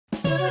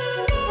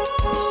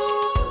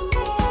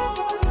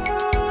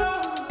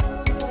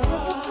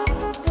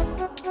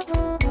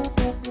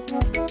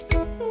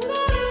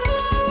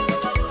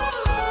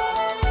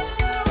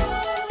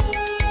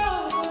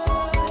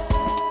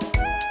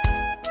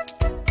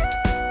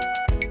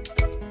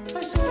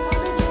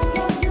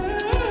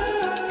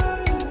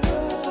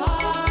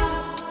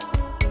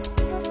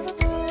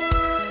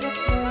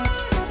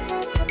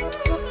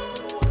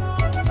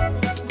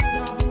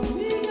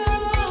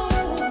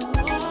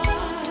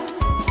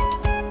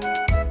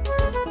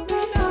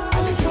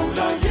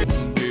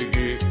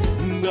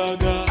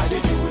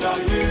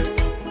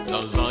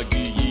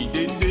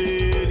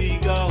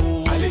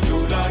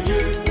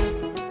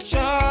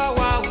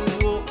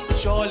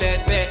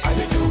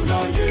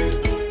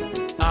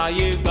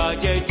ayé gba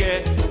jẹ́jẹ́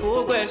ó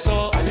gbẹ̀sọ́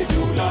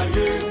àlejò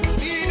láyé.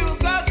 Inú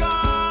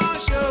kankan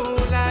ṣòwò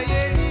láyé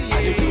nìyẹn.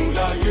 Àlejò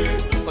láyé.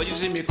 Kọjú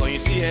sí mi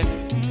kọ̀yìn sí ẹ.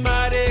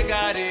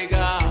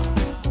 Mádégádégá.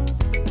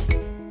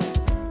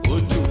 Ó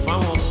dùn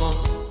fáwọn kan,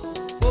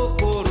 ó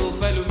korò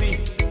fẹ́lómi.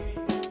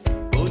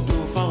 Ó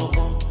dùn fáwọn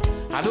kan,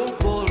 àló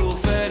korò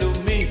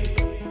fẹ́lómi.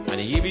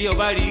 Àníyí bí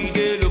ọba rí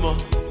dé ló mọ̀.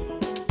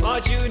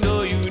 What you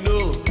know, you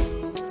know.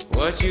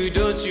 What you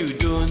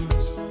don't.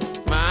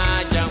 Máa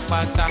jà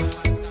pátá.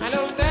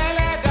 Àló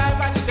tẹ́lẹ̀ dá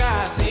bá ti dá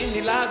sí ní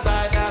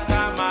lágbádá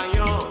ká máa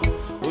yàn.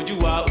 Ojú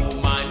wa ò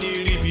máa ní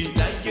ríbi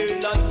láyé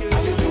láyé.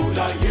 Àlejò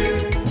láyé.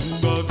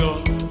 Ngàgà,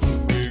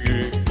 ngègè,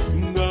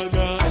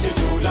 ngàgà.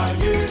 Àlejò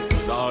láyé.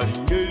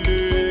 Sàrìngélé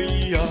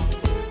yíya.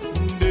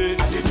 Ndé.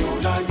 Àlejò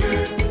láyé.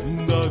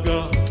 Ngàgà,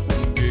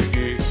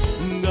 ngègè,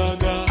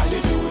 ngàgà.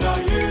 Àlejò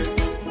láyé.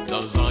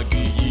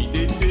 Sàmsàngì yìí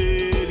dédé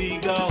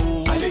rígà o.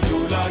 Àlejò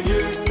láyé.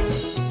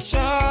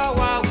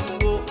 Ṣáwá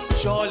wúwo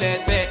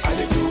ṣọlẹ̀tẹ̀.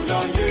 Àlejò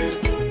láyé.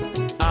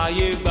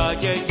 Ayé gba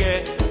jẹ́jẹ́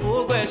ó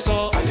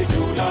gbẹ̀sọ́.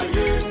 Àlejò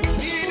láyé.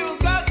 Inú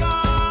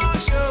kankan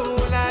ṣòwò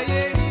láyé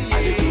nìyẹn.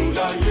 Àlejò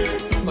láyé.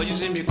 Kọjú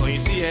sí mi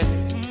kọ̀yìn sí ẹ.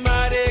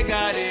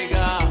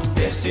 Mádégádégá.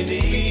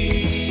 Destiny.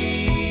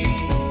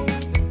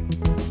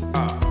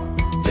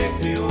 Take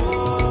me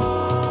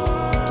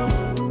home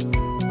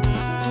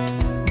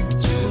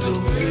to the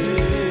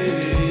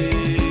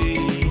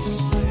place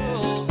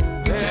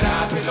that I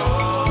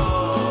belong.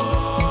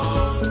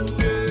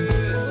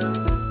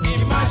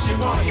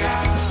 Ìmáṣemọ̀yà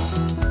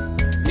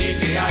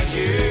nílé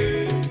ayé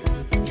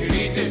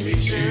kiri tèmi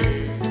ṣe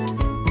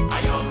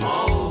àyànmọ́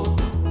o.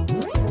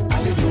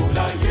 Àlejò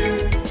láyé.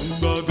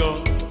 Ngàgà,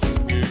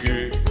 ngègè,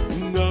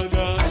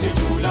 ngàgà.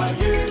 Àlejò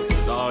láyé.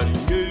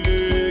 Sàrìngélé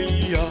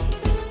yíya.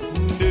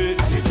 Ndé.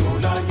 Àlejò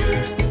láyé.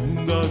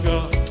 Ngàgà,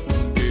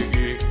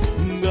 ngègè,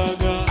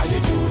 ngàgà.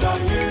 Àlejò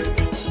láyé.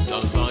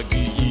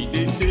 Sàmsàngì yìí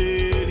dédé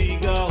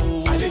rígà o.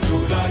 Àlejò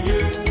láyé.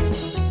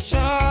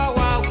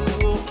 Ṣáwá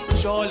wúwo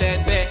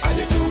ṣọlẹ̀tẹ̀.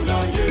 Àlejò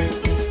láyé.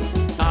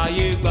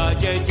 Ayé gba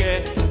jẹ́jẹ́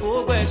ó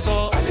gbẹ̀sọ́.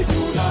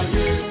 Àlejò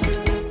láyé.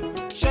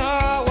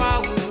 Ṣáwá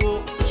wúwo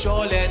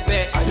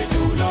ṣọlẹ̀tẹ̀.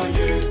 Àlejò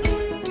láyé.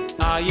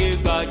 Ayé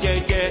gba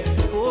jẹ́jẹ́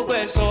ó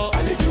gbẹ̀sọ́.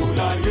 Àlejò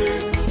láyé.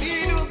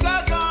 Inú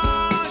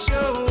kankan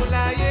ṣòwò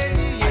láyé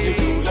nìyẹn.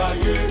 Àlejò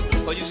láyé.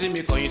 Kọjú sí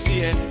mi kọ̀yìn sí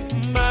ẹ.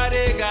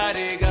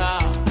 Mádégádégá.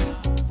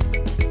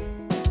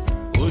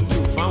 Ó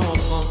dùn fáwọn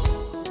kan,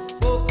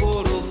 ó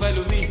korò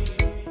fẹ́lómi.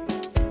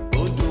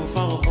 Ó dùn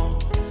fáwọn kan,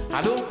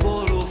 àló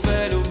korò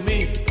fẹ́lómi.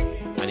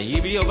 Àníyí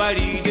bí ọba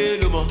rí dé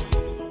ló mọ̀.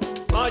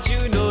 What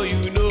you know,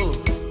 you know.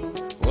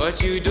 What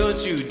you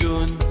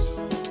don't.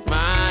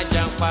 Máa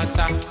jà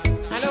pátá.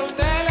 Àló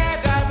tẹ́lẹ̀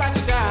dá bá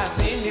ti dá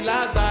sí ní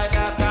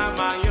lágbádá ká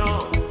máa yàn.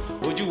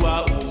 Ojú wa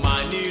ò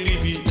máa ní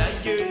ríbi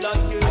láyé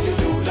láyé.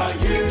 Àlejò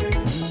láyé.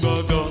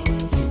 Ngàgà,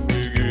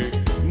 ngègè,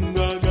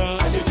 ngàgà.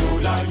 Àlejò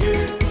láyé.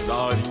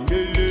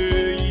 Sàrìngélé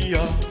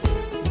yíya.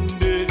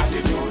 Ndé.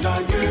 Àlejò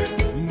láyé.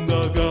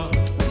 Ngàgà,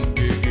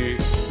 ngègè,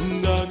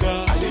 ngàgà.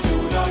 Àlejò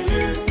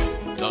láyé.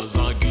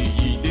 Sàmsàngì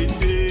yìí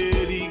dédé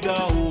rígà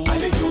o.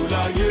 Àlejò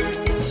láyé.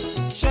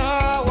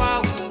 Ṣáwá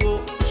wúwo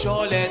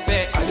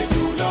ṣọlẹ̀tẹ̀.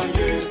 Àlejò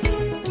láyé.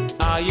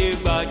 Ayé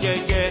gba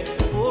jẹ́jẹ́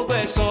ó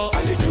gbẹ̀sọ́.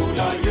 Àlejò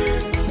láyé.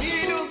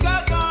 Inú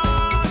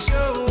kankan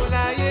ṣòwò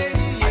láyé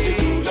nìyẹn.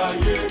 Àlejò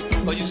láyé.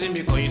 Kọjú sí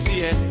mi kọ̀yìn sí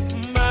ẹ.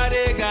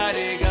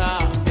 Mádégádégá.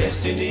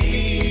 Destiny.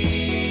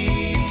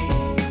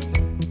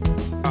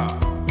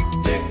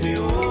 Take me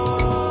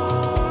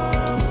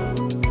home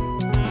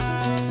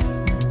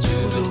to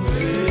the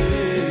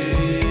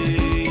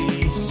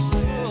place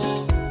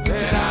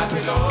that I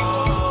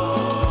belong.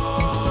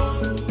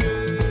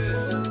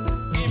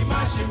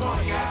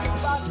 Ìmáṣemọ̀yà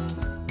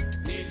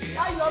nílé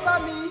Ayọ̀ bá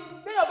mi,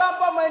 béèyàn bá ń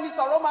bọ́ ọmọ ẹni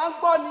sọ̀rọ̀ máa ń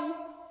gbọ́ ni.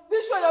 Bí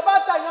ṣòyàn bá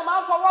ta èèyàn máa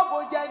ń fọwọ́ bò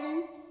jẹ ni.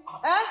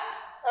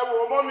 Ẹ wò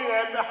mọ́mí ẹ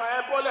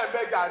bọ́lẹ̀ ń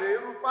bẹ jàre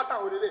irú pátá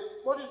òrèlè.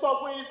 Mo ti sọ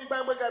fún yín ti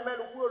gbẹ́ngbẹ́ kẹ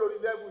mẹ́nu kúrò lórí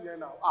lẹ́gùn yẹn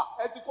náà.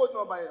 Ẹ ti kóòdù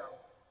nọ́mbà yẹn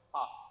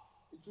náà.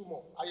 Ìtumọ̀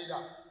ayédà.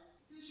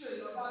 Tí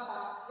ṣòyàn bá ta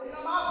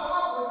èèyàn máa ń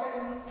fọwọ́ bò jẹ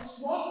ni.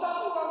 Mo sọ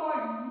fún ọmọ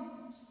yìí.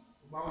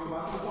 Ìgbàgbọ́ ìgbà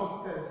tó sọ fún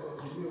tẹ̀sán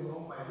ìlú ìwọ̀n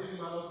ọmọ ẹ̀ lẹ́yìn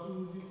máa lọ fún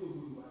dípò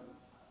Yorùbá.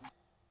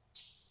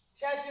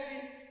 Ṣé ti rí?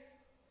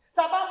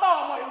 Tá bá ń bá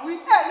ọmọ ìwí,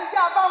 ẹni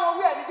jẹ́ abá wọn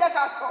wí ẹni jẹ́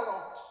ká sọ̀rọ̀.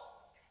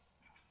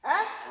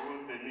 Owó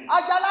tèmi.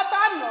 Àjàlá tá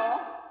nà án.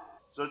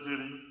 Ṣó ti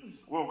rí?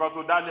 Wo nǹkan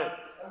tó dálẹ̀.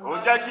 Ó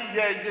jẹ́ kí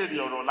ìyá ẹ jèrè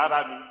ọ̀rọ̀ lára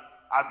mi,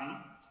 àbí?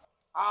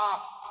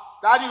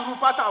 Dárí irú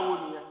pátá wo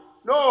nìyẹn?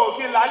 Nóò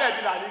kí n lálẹ́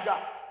bí làlígà.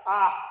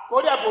 Kó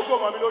dẹ̀ gbogbo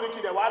mọ̀ mi lórí kí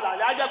dẹ̀ wá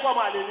lálẹ́, á jẹ́ pọ̀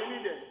máa lè ní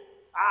nílẹ̀.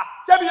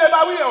 Ṣébi yẹn bá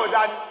wí yẹn ò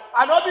dání?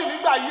 Ànábì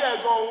nígbà yí ẹ̀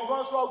gan òun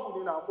gan ṣọ́ọ̀gù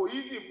ni nà, kò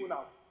easy fún nà.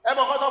 Ẹ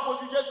mọ̀ kọ́ tó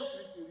fojú Jésù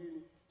Kristi rí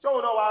ni. Ṣé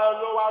òun náà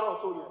ló wá rọ̀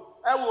tó yẹn?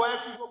 Ẹ wo ẹ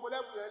fi gbogbo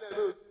lẹ́kùn yẹn lẹ̀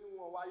lóò sínú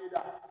wọn wáyé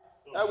dà.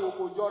 Ẹ wo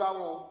kò jọra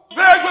wọn.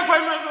 Bẹ́ẹ̀ gbogbo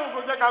ẹnu ẹ̀sùn kò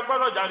jẹ́ ká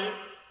gbọ́dọ̀ jàre.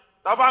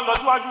 Tá a bá ń lọ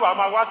síwájú wa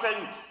máa wá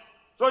sẹ́yìn.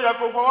 Ṣó yẹ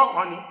kó fọwọ́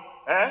kàn ni?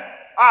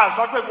 A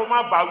sọ pé kó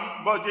má bá wí,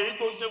 bọ́ọ̀jẹ̀ èyí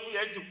tó ṣe fún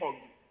yẹn ti pọ̀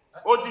jù.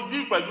 Ó ti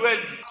dí pẹ̀lú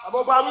ẹ̀jù.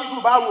 Àbọ̀ bá wí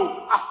jù bá wò.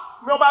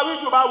 Mi ò bá wí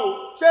jù bá wò.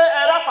 Ṣé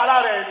ẹ rápàlà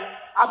rẹ̀ ni?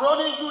 Àbí ó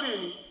ní injúrì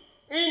ni?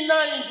 Iná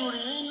injúrì.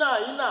 jùrì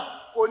iná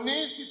kò ní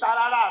títà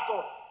rárá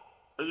àtọ̀.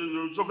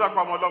 Ṣó fẹ́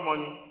pa ọmọ ọlọ́mọ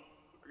ni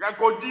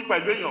kó dí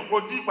pẹ̀lú èèyàn kó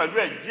dí pẹ̀lú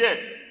ẹ̀ díẹ̀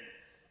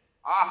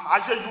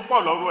àṣejù pọ̀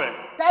lọ́rọ̀ ẹ̀.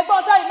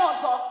 tẹ̀gbọ́n tẹ́yìn náà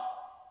sọ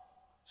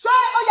ṣé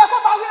ó yẹ kó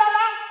bá wí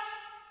rárá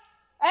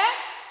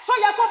ṣó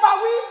yẹ kó bá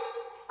wí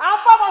à ń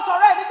bọ́mọ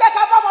sọ̀rọ̀ ẹ̀ ní jẹ́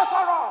ká bọ́mọ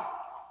sọ̀rọ̀.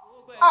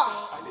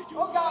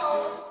 ó ga o.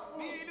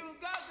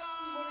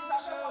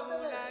 ṣé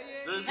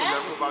kò yẹ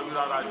kó bá wí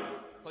rárá ni.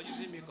 kọjú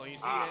sí mi kọ̀yìn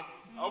sí rẹ.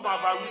 ó máa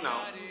bá wí náà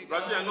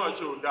ìgbàtí ẹ̀ náà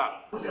ṣe ò dáa.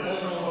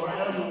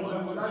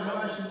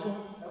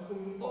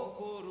 ó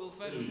kóró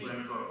fẹ́ lómi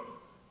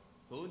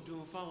ó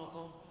dùn fáwọn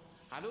kan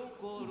àló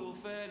kóró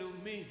fẹ́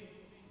lómi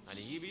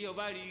àníyí bí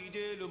ọba rí i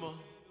dé ló mọ̀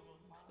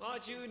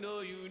what you know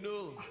you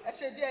know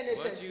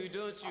what you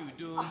don't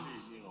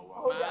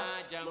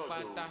máa jà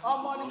pátá.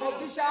 ọmọ ni mo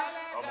fi ṣá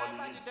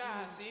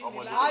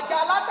àjà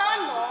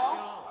látànà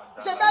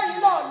ṣe bẹ́ẹ̀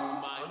náà ni.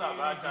 ó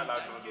dàbá àjà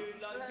lásán ni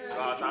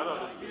bàtà náà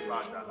ló ti fa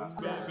àjà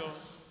lásán.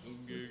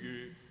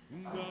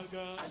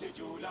 Ngaga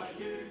àlejò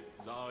láyé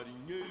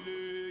zàrìnyẹlẹ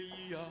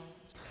yíya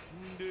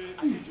ndé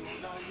àlejò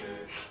láyé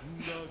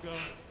ngaga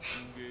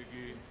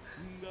ngege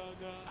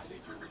ngaga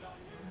àlejò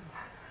láyé.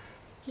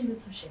 Kí ló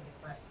tún ṣẹlẹ̀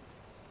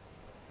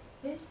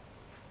báyìí?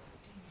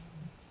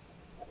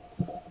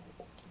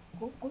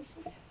 Kò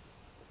sílẹ̀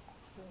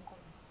fún ọkọ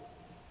mi.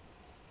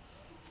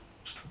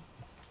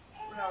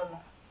 Rárá,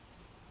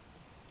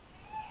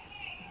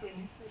 pè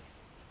mí sí.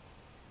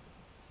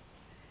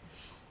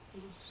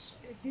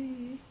 Ṣebí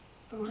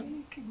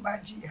torí kí n má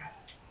jìyà,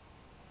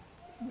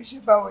 mo ṣe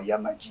bá ọ̀yá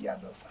má jìyà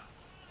lọ́fà.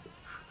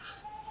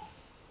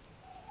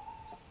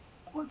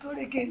 Mo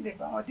torí kí n lè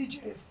bá wọn díjì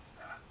rẹ̀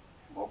sísá,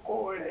 mo kó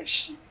rẹ̀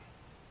ṣe.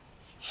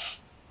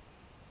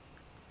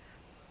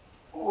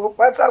 Owó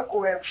pátákó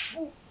ẹ̀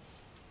fún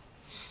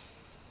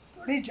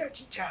torí ìjà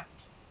jíjà.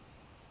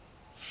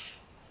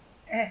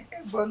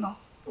 Ẹ̀gbọ́n náà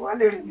tó wá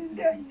lè rìn mí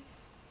ilé ayé,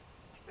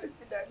 lè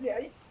mi dá ilé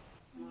ayé.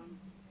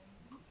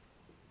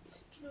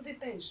 Kí ló dé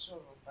tẹ̀ ń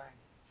sọ̀rọ̀ báyìí?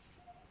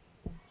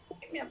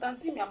 Èmi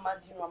àtàntí mi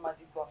àmàdínú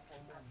àmàdígbà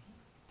fún mi.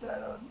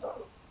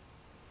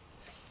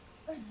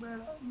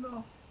 Agbára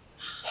náà.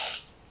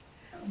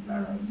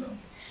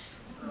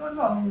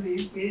 Ọlọ́run rè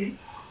é pé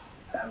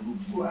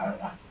arúgbó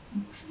ara ló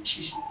fi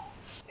ṣiṣẹ́.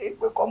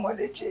 Èpè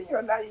kọ́mọlé jẹ́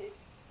èèyàn láyé.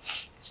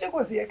 Ṣé kò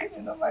sí yẹ kí mi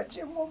náà máa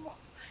jẹ mọ́ mọ́?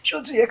 Ṣé ó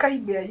tún yẹ ká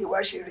ìgbé ayé wa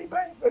ṣe rí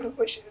báyìí pẹ̀lú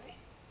bó ṣe rí?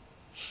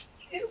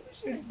 Ṣé bó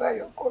ṣe rí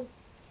báyìí ọkọ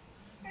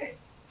mi?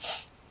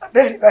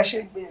 Abẹ́rẹ́ bá ṣe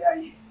gbé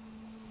ayé.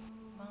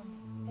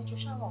 Ẹjọ́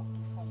ṣáwà ò tó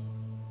fún mi.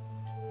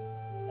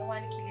 Ẹ wá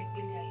ní kí lè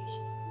gbélé ayé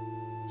ṣe.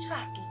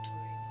 Ṣáà tó tó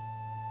rẹ̀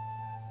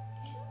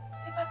ni.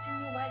 Ẹ bá ti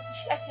ní wa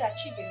ẹ ti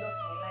achieve a lot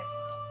in life.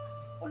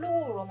 Olówó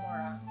ò rọmọ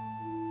ra.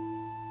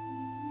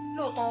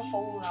 Lóòótọ́ ń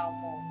fọwọ́ ra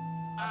ọmọ o.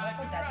 Àwọn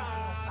kò dàbí kí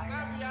wọ́n parí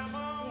ara. Ní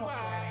ọ̀pọ̀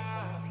ara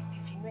ẹ̀kọ́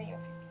ìfìnú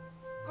èèyàn fi bí.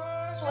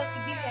 Tó ẹ ti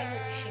bí bẹ́ẹ̀ ló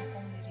ti ṣe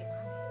nǹkan rere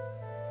máa mi.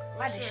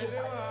 Má lè ṣe wà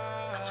ní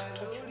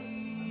àtọ́jú.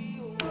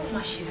 Ó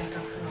máa ṣe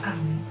dáadáa fún wa.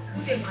 Ó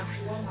dẹ̀ máa fi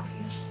wọ́n máa fi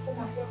ó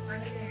máa fẹ́ pa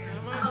nílẹ̀ rẹ̀.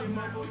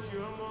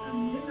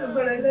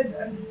 Agbára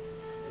ẹlẹ́dàá mi.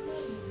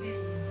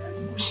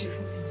 Láti bó ṣe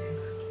fún mi jẹ́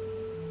ká.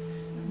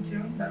 Ǹjẹ́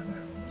ó ń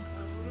dàgbàrà wọn?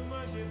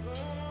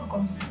 Ọkọ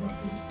mi ti wọ́n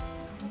pé.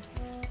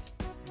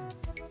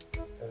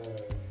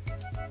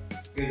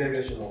 Gẹ́gẹ́ bí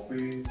ẹ ṣe mọ̀ pé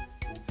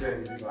òtún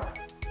ẹ̀mí bíbá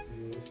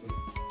ní sìn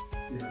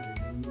tí a lè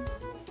ní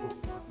ọ̀pọ̀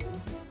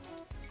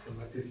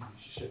ìgbà tètè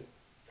ṣiṣẹ́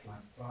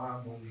like bar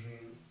laundry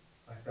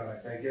like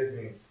that I get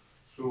me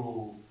so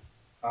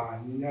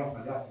ní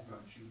àǹfààní àti gbà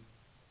ju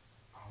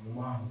àwọn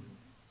márùn-ún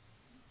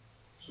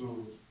so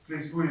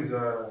please who is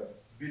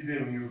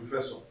Bídèmí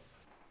Olúfẹ́sọ?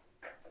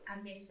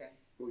 I'm here, sir.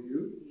 For you?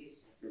 Yes,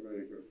 sir. You're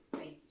very good.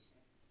 Thank you, sir.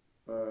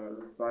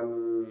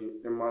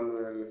 Bani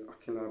Emmanuel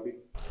Akinabi.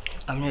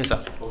 I'm here,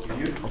 sir. Okay,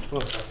 you? Of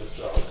course.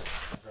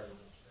 Very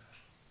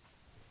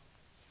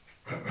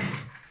good.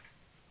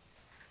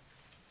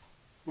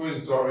 Who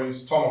is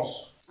Doris Thomas?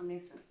 I'm here,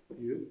 sir.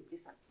 You?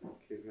 Yes, sir.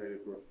 Okay, very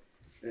good.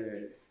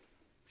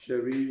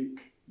 Sherry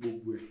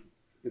gbogbo ẹ̀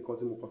nǹkan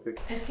tí mo kàn fẹ́.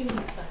 Excuse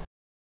me, sir.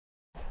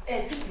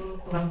 Tí kò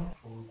lórúkọ wa.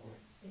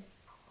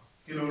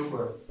 Kí lorúkọ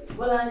ẹ̀?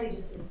 Bọ́láńlé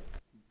Joseph.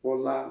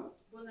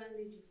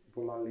 Bọ́láńlé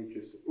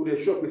Joseph. Ó dẹ̀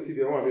ṣọ́ọ̀pù sí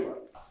ibẹ̀ wọ́n àbí bá?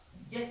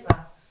 Yes, sir.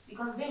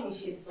 Because bẹ́ẹ̀ mi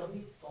ṣe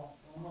submit tán,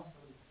 òun náà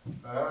submit.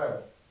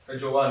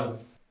 Ẹjọ́ wà ní.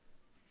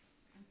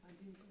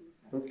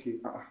 Okay,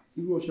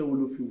 irú ọṣẹ wo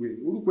ló fi wẹ̀?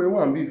 Orúkọ ẹ̀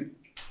wà ń bí.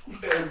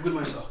 Good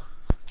morning, sir.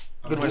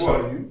 Good morning,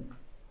 sir.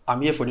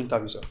 I'm here for the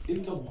interview, sir.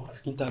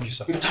 What? Interview,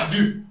 sir.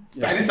 Interview?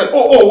 Yeah. By this time?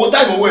 What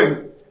time or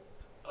when?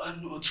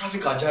 No,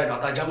 traffic Ajah and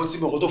Ataja mo ti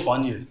mo to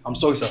fan here. I'm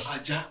sorry, sir.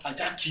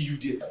 Ajah kill you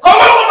there.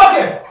 Come back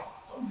here!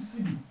 Come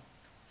see me.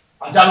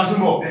 Ajah ló sí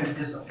mọ̀.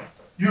 Yes, sir.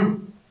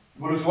 You,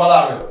 mo lọ sí wá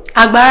láàárọ̀.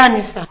 Agbára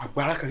ni, sir.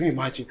 Agbára, can you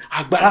imagine?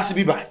 Agbára sí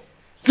bíbá.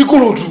 Sí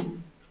Kòròdú.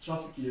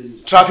 Traffic here.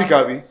 Traffic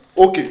àbí?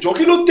 Okay, jọ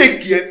kí ló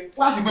take ẹ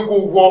láti pé kó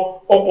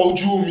wọ ọkọ̀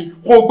ojú omi,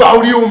 kó gba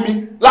orí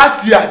omi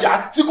láti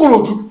Ajah sí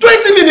Kòròdú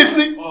 20 minutes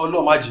ni. Oh,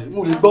 no, maji.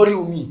 Mo lè gbọ́ rí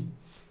omi.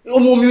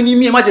 Ọmọ mi ni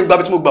mí, ẹ má jẹ́ gbà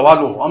bí tí mo gbà wá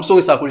lọ. I'm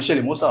sorry, sir. Kò lè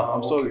ṣẹlẹ̀ mọ́, sir.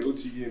 I'm sorry. Ó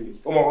ti yé mi.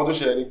 Ó mọ nǹkan tó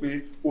ṣẹlẹ̀ ni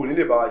pé o ní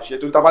lè bá wa ṣiṣẹ́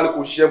tó tá bá ní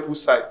kó ṣiṣẹ́ pool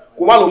side.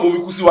 Kó má lọ mú omi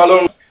kú sí wa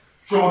lọ́rùn.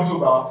 Show me to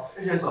Baba.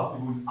 Yes, sir.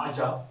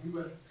 Aja.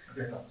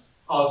 Get out.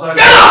 Outside.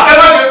 Get out!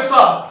 Ever get,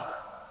 sir.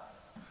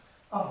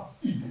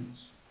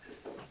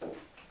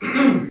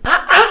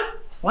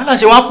 Wọ́n náà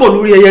ṣe wá pọ̀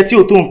lórí ẹyẹ tí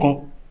ò tó nǹkan.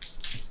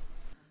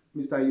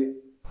 Mr. Ye.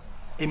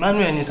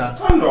 Emmanuel ni sir.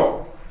 Stand up.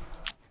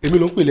 Èmi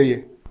ló ń pè lẹ́yẹ.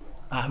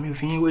 Mi ò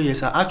fi yín wéyẹ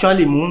sir.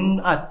 Actually, mò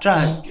ń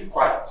attract. Keep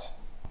quiet.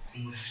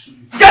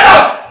 Get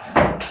out!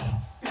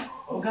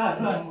 Ọ̀gá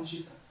àdúrà ni mo ṣe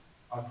sir.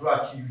 Àdúrà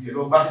kí ibi ẹ̀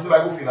lọ bá kí sí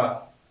Bible finance.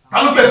 Ta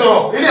ló pẹ̀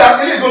sọ̀rọ̀? Ilé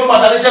ìdánwò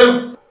máa dalẹ̀ ṣẹ́lú.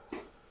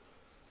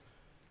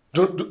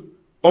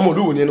 Ọmọ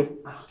olúwo ni ẹnu.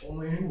 Ọmọ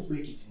ẹni mò pé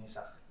Èkìtì ni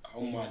sir.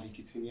 Àwọn ọmọ àlè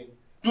Èkìtì ni ẹ.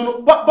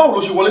 Báwo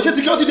ló ṣe wọlé? Ṣé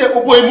security dẹ̀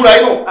gbogbo ìmúra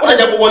inú? Ó lè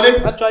jẹ́ kó wọlé.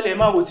 Actually, ẹ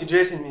má wo ti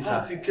dressing mi sir.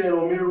 Láti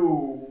kẹ́ran mi rò.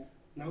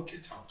 Now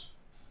get out.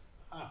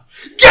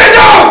 Get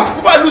out!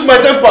 If I lose my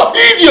temper,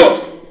 idiot!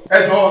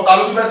 Ẹ jọ̀ọ́, ta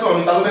ló tún fẹ́ sọ̀rọ̀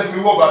ni? Ta ló fẹ́ fi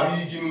mi wọ̀ bàbí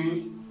igi nu yín?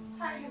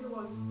 Hi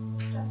everyone.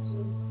 Good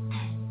afternoon.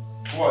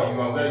 Who are you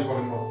and where are you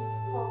coming from?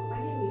 My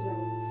name is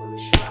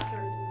Folusho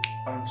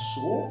Akeredolu. And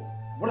so,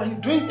 what are you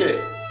doing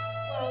here?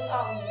 Well,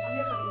 I'm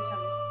here for the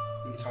interview.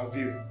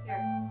 Interview.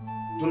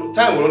 Yeah.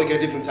 Time will only get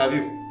different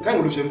interview. Time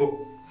will lose your book.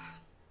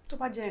 Tó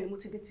bá jẹ́ ẹni mo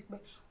ti dé tipẹ́.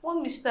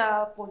 One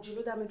Mr. Pọ̀jù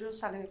ló dá mi dúró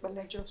sálẹ̀ nípa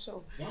lẹ́jọ́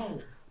so. Wow.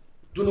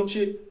 Don't know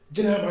ṣe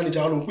general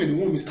manager ló ń pè ní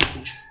one Mr.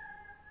 Pọ̀jù.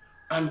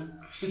 And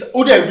Mr.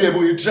 Ode every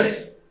able you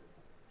dress.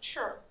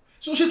 Sure.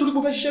 So ṣé torí pé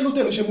ó fẹ́ ṣiṣẹ́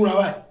lótẹ́ẹ̀lì ló ṣe múra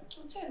báyìí?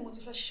 Hotel ni mo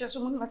ti fẹ́ ṣiṣẹ́ so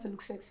mo ní láti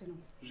look sexy now.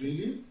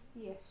 Really?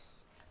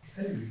 Yes.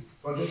 Anyway,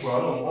 ọjọ́ kò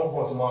àwọn ọmọ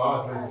ọ̀pọ̀ sí máa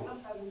address it. No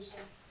problem,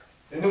 sir.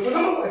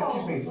 No,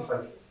 excuse me, this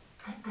side.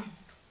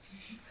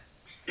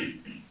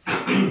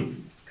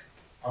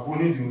 Àbò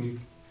ní ìdí orí.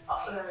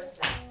 Alright,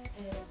 sir.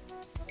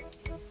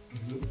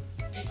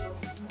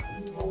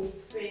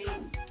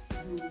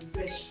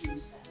 Restroom,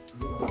 sir.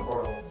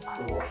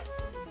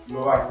 Lọ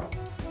wá.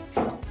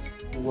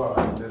 Lọ wá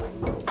àti lẹ́tí.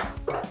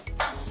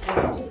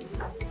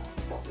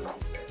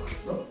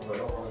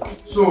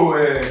 So,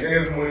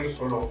 gẹ́gẹ́ bí mo ń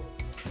sọ lọ,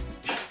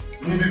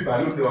 níbi ìgbà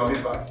ló tẹwà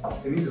mẹ́bà,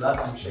 ẹni ìdí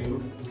láti ṣe inú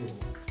kúrò.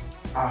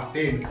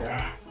 Àfẹ́ ìdá,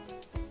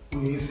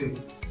 ní ìsìn,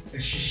 ẹ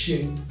ṣiṣẹ́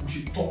bó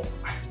ṣe tọ́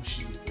àti bó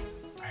ṣe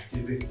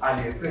àìjẹ́bẹ̀. A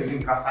lè ẹ̀fẹ́ ìlú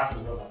nǹkan sáàtì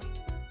lọ́la.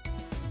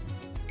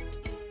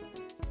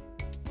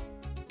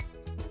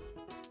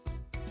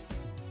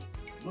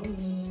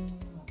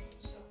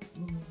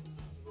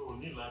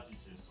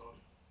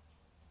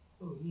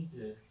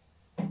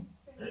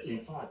 In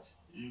fact,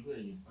 irú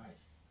ẹ̀yìn báyìí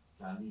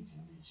la ní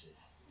ìdílé iṣẹ́.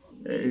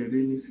 Eré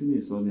ní sínú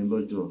ìsọni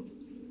lọ́jọ́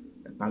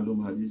ẹ̀ta ló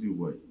máa rírì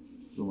wọ̀ ẹ̀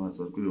tó máa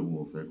sọ pé òun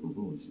ò fẹ́ kó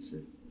bóun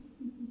ṣiṣẹ́.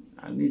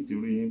 A ní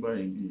ìdírí yín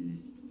báyìí bíi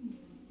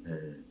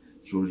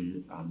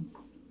sórí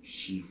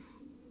Chief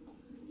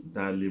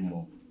Dálẹ́mọ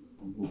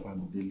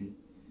Bámidélé,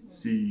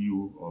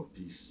 CEO of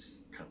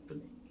this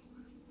company.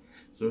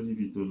 Sórí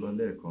ibi tó lọ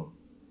lẹ́ẹ̀kan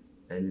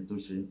ẹni tó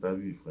ṣe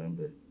interview fún ẹ̀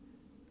bẹ̀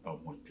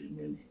ọmọ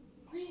tèmi ni.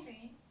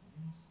 Really?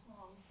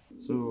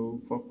 So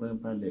fọ́pẹ́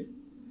balẹ̀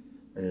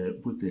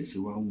bó tẹ̀ ṣe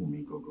wá wù mí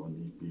gangan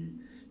ni pé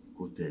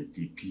kó tẹ̀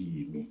di PA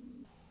mi.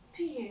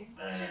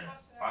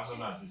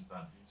 Personal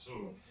assistant. So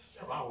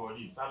ẹ bá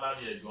wọrí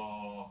sálárì ẹ̀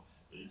gan-an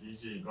kì í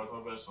ṣe nǹkan tó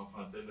fẹ́ sọ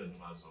fún ẹ tẹ́lẹ̀ ni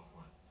máa sọ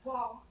fún ẹ.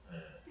 Wow.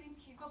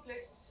 Thank you. God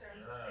bless you, sir.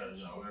 Yeah,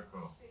 you're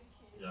welcome. Thank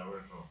you. You're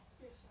welcome.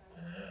 Yes,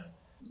 sir.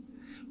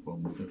 Bọ̀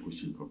mo fẹ́ kó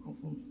ṣe nǹkan kan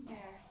fún mi.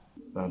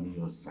 Bá mi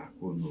yọ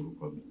sàkó ní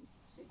orúkọ mi.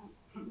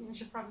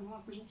 Ṣe problem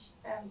wọn pé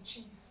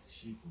Chief.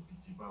 Chief òbí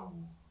ti bá wo.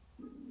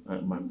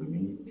 Máa pè mí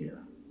ní Díà.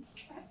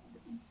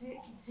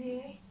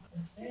 Díẹ̀.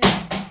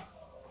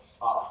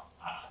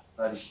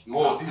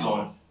 Ìwọ ò tí lọ.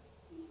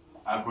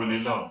 Agolé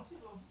náà.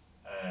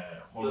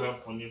 Mo fẹ́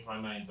fún ní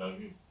final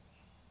interview.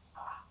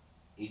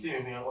 Ìdí mi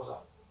fi ẹ̀kọ́ sà.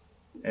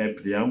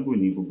 Preamble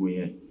ní gbogbo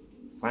yẹn.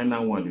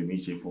 Final one lèmi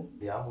ṣe fún.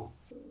 Preamble.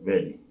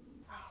 Bẹ́ẹ̀ ni.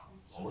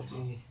 Ọ̀wọ́ tí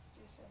ní.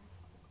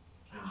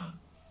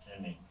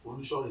 Ẹni.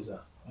 Olúṣọ́rì sà.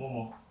 Mo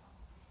mọ̀.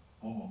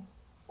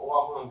 Ó wá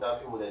fún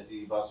interview mo lẹ̀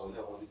ti bá sọ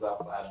lẹ́kọ̀ọ́ nígbà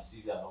àbísí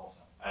ìgbà náà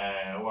sà.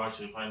 Wá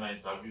ṣe final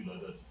interview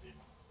lọ́dọ̀ ti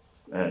tèmi.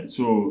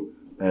 So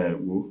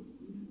wo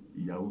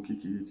ìyàwó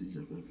kékeré ti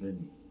jẹ̀fẹ́fẹ́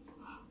ni.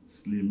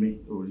 Slimmy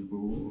orí pé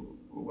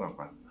ó wà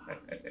pa.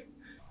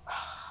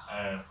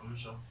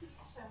 Folúṣọ́.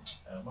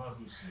 Má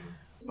lù sí o.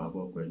 Bàbá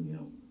ọkọ ẹ̀ ní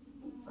àwọn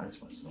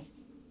àìsàn sàn.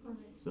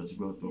 Sọ ti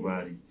gbọ́ tó bá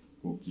rí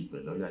kó kí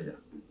pẹ̀lú ọ̀yàyà.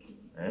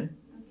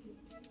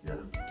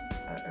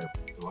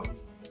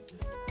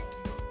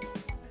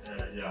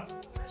 Yeah.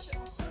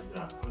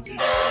 Continue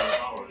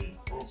saying power.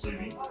 Oh,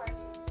 baby.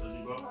 So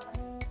you go.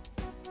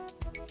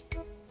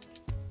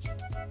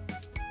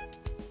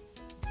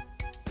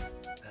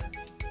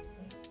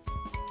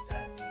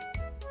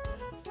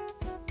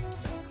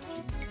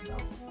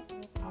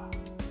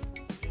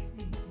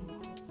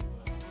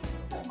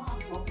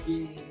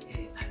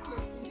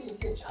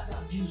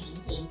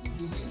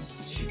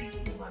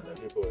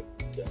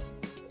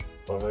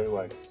 Ọ̀rọ̀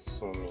ìwà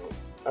ìsún mi.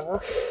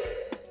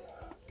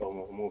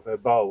 Ọmọ mo fẹ́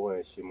bá ọwọ́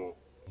ẹ̀ ṣe mọ́.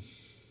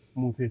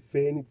 Mo ti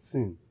fẹ́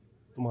anything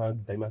tó máa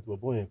dà mí àti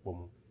bọ̀bọ́ yẹn pọ̀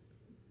mọ́.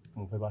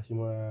 Mo fẹ́ bá ṣe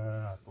mọ́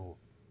rárá àtọ̀.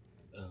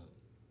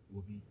 Wo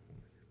bí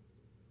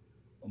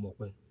ọmọ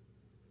pẹ́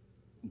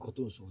nǹkan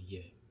tó ń sọ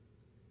yẹ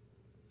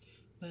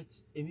But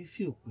èmi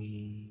feel pé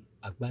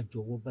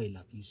àgbájọwọ́ báyìí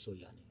la fi ń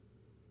sọ̀yà ni.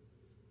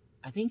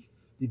 I think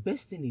the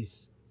best thing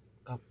is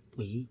ká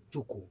pè é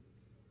jókòó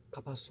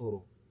ká bá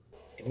sọ̀rọ̀.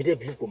 Èmi dẹ̀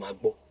believe kò máa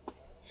gbọ́.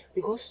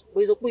 Because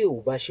bó ṣe pé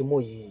ò bá ṣe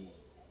mọ́ yìí,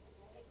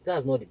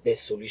 that's not the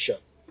best solution.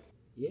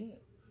 Yeah.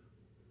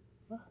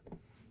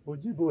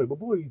 Òjìbò ẹ̀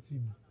bọ́bọ́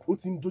yìí ó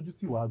ti ń dojú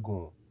tì wá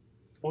gan-an.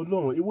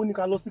 Ọlọ́run èwo ní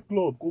ká lọ sí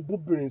club kó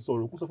bóbìnrin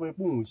sọ̀rọ̀ kó sọ fún ẹ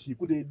pé òun ṣe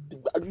kó lè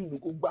gbájú ìlú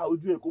kó gbá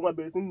ojú ẹ̀ kó má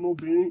bẹ̀rẹ̀ sí nínú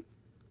obìnrin.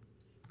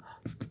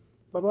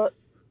 Baba,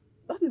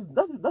 that is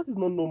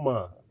not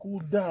normal. Kò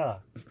dáa.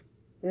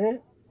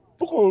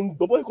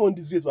 Bọ́bọ́ yìí kàn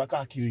disgrace wa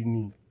káàkiri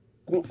ni.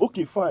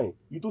 Okay fine,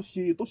 èyí tó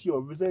ṣe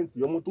represent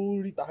ọmọ tó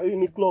rí tàrí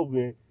ní club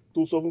yẹn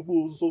tó sọ fún pé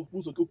ó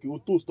sọ pé ó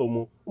toast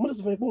ọmọ. Ọmọdé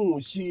sọ fún ẹ pé òun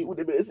ṣe ó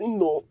dẹ̀ bẹ̀rẹ̀ sí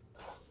nínú.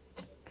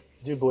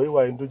 Jíbọ̀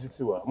ìwà ẹ̀ ń dojú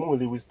tì wá, mo ò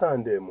lè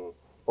withstand ẹ̀ mọ́.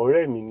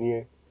 Ọ̀rẹ́ mi ni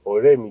ẹ́,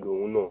 ọ̀rẹ́ mi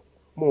lòun náà.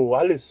 Mo ò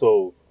wá lè sọ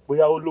ọ́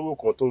bóyá ó lówó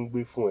kan tó ń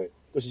gbé fún ẹ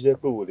tó ṣiṣẹ́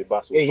pé wò lè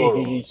bá sọ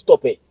sọ̀rọ̀.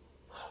 Stop ẹ̀.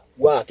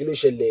 Wá kí ló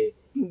ṣẹlẹ̀?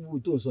 Ìwú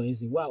tó ń sọ yẹn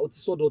sí, wá o ti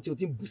sọ́dọ̀ tí o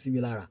ti ń bù sí mi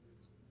lára.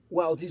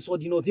 Wá o ti sọ́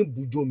di iná o ti ń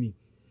bù jó mi.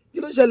 Kí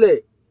ló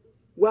ṣẹlẹ̀?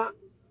 Wá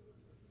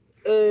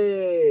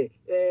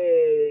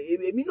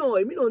èmi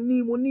náà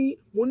ní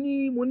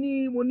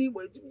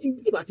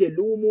tí bá tiẹ̀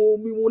lówó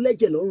mo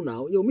lẹ́jẹ̀ lọ́rùn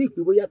náà. Yẹn omi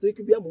ìpè bóyá torí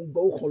kí bí àmọ́ ń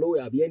gbọ́ ọkàn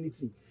lọ́wọ́ àbí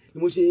anything.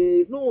 Ni mo ṣe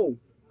no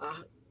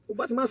ó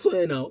bá ti máa sọ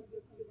yẹn náà.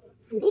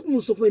 Nǹkan tí mo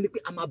sọ fún ẹ ni pé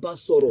a máa bá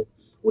sọ̀rọ̀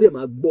ó dẹ̀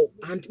máa gbọ́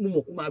and mo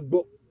mọ̀ kó máa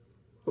gbọ́.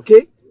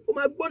 Okay? Ó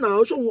máa gbọ́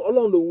náà ṣóhun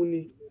Ọlọ́run lòun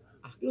ni.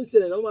 Kí ló ń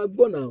ṣẹlẹ̀ náà ó máa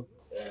gbọ́ náà.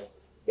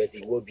 Bẹ̀tì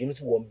ìwọ obìnrin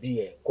tí wọ́n bí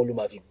yẹn kọ́ ló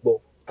máa fi gbọ́.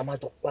 A máa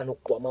jọ panu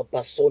pọ̀ a máa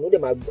bá sọ ní ó dẹ̀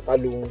máa gbọ́ ká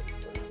lóhun.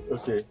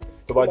 Okay,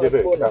 tó bá jẹ́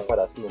bẹ́ẹ̀ ká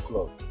padà sínú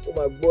club. Ó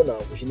máa gbọ́ náà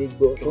kò sí ní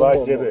gbọ́. Tó bá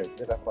jẹ́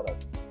bẹ́ẹ̀ ká padà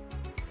sí.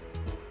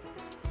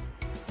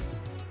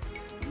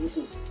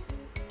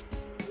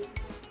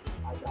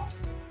 Àjà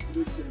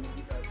ló ṣe ní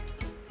ìgbà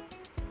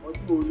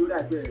ọdún olórí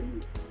àgbẹ̀ rẹ̀ ni.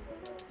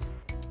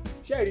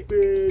 Ṣé ẹ rí i pé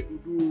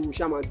dúdú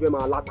ṣàmà gbé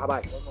máa láta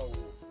báyìí?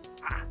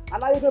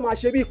 Aláyé fẹ́ máa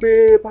ṣe bíi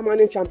pé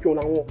permanent champion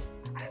làwọn.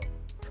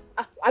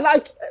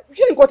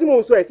 Ṣé nǹkan tí mò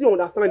ń sọ ẹ̀ tí ò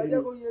understand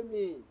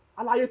ni?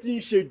 Aláyé tí ń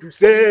ṣe jù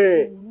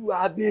sẹ́ẹ̀. Ìlú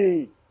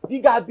àbẹ̀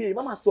gíga bẹ̀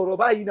má máa sọ̀rọ̀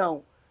báyìí náà.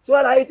 Ṣé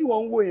aláyé tí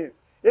wọ́n ń wò yẹn?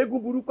 Eégún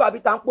burúkú àbí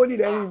tampoli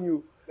lẹ́yìn ni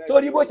o.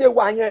 Sórí bó ṣe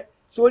wà yẹn,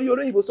 sórí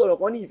olóyìnbó sọ̀rọ̀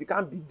kan ní if you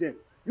can't beat them,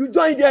 you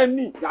join them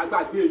ni.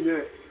 Jàgbàgbé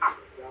yẹn.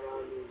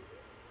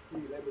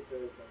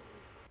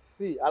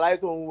 Sí, aláyé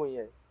tó ń wò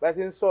yẹn bẹ́ẹ̀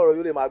sì ń sọ̀rọ̀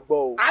yóò lè máa gbọ́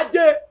o.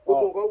 Ajé.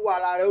 Gbogbo nǹkan wọ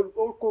ara rẹ̀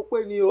ó kó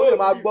pé ni ó lè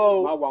máa gbọ́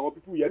o. Máa wọ àwọn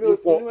pípú yẹn tí ń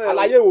fọ.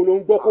 Àlàyé wo ló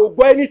ń gbọ́ kó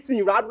gbọ́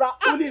anything rárá.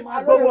 Ó lè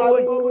máa gbọ́ wọn.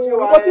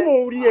 Nǹkan tí mò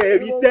ń rí ẹ̀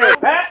rí sẹ́.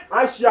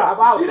 Àṣà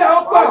ilé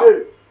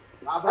ọ̀pọ̀.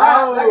 Bàbá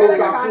ò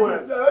gbà fún ẹ.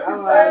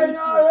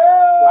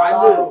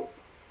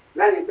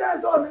 Lẹ́yìn tẹ́ ẹ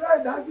sọ mi láì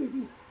dá sí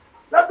ibi.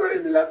 Látòrí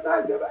mi lẹ́fún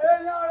náà ṣe bá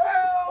èèyàn rẹ̀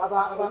o.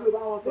 Bàbá ló bá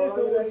wọn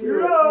sọ̀rọ̀ lẹ́yìn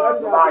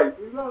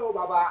ìró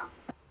bàbá.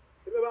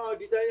 Ilé bá wọn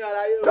di tẹ́yìn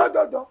aláyé o.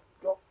 Jọjọjọ.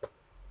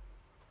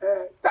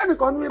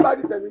 Tẹ́nìkan ní bá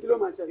di tẹ̀mí kí ló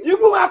máa ṣẹlẹ̀?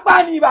 Ikú máa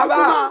pa ni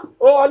bàbá.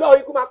 O Ọlọ́run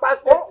ikú máa pa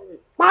straight ni.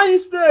 Pine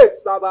straight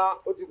bàbá.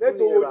 Ó ti kú Lẹ́tọ̀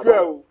nìyẹn ojú ẹ̀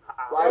bàbá. o.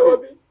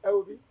 Ẹ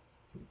wo bí.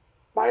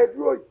 Pàrẹ̀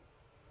dúró yìí.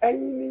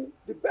 Ẹ̀yin ni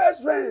the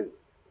best friends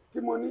tí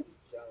mo ní.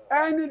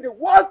 Ẹ̀yin ni the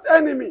worst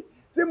enemy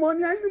tí mo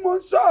ní. Ẹ̀yin ni mo ń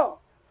sọ.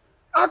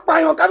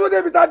 Apààyàn ká tó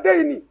débi ta dé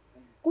yìí ni.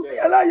 Kò sí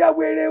yàrá ya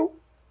wèrè o.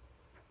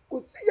 Kò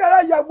sí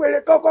yàrá ya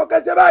wèrè kankan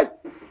kẹsẹ̀ báyìí.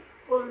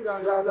 Ó ń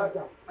dàgbà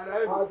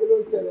àwọn kí ló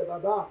ń ṣẹlẹ̀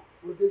bàbá?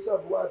 Mo dé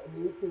ṣọ́ọ̀bù wà tí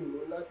ń sìn lọ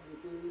láti rí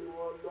pé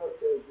wọ́n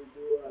lọ́ọ̀tẹ̀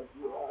gbogbo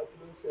àdúrà kí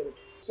ló ń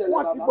ṣẹlẹ̀.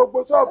 Wọ́n ti gbogbo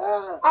ṣọ́ọ̀bù.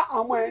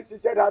 Àwọn ẹ̀ ń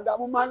ṣiṣẹ́ dáadáa,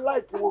 mo máa ń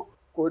láìkí wọn.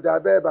 Kò dà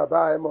bẹ́ẹ̀ bàbá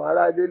ẹ mọ̀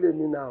ará ilé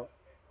lèmi náà.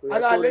 Kò yẹ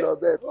kó lọ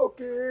bẹ́ẹ̀.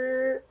 Òkè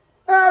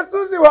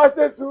Súnzì wá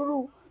ṣe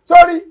sùúrù.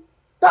 Sórí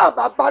tá a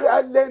bá bá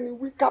lẹ́ni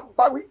wí ká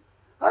bá wí.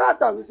 Ará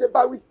tàbí ṣe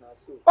bá wí.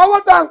 Owó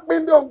tá à ń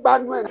pín bí òun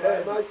gbanú ẹ̀.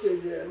 Ẹ má ṣe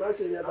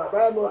yẹn bàbá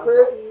ẹ mọ̀ pé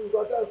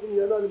nǹkan tá à ń fún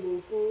yẹn náà ni mò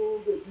ń fún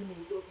bèbí mi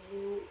tó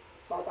fún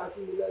pátá sí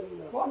mi lẹ́nu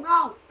náà. For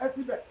now, ẹ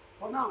ti bẹ̀.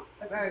 For now,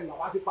 ẹ ti bẹ̀.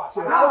 Bàbá ti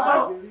pàṣẹ. Ẹ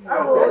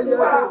wò ó yẹ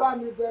kó bá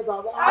mi bẹ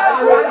bàbá.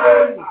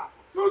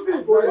 Súnzì.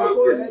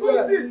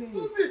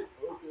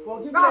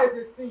 Forgiveness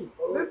is sin.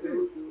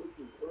 Listen,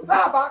 tá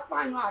a bá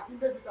pààyàn àti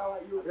bébí tàwa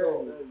yìí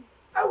ó.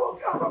 Ẹ wo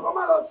kí ọkọ̀ kan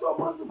má lọ ṣọ́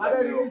mọ́tò fún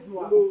mi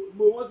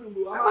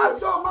o. Ẹ má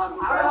ṣọ́ mọ́tò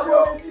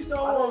fún mi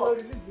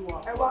o.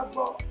 Ẹ wá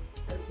gbọ́,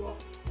 ẹ gbọ́.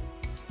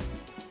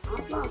 À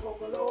ń plan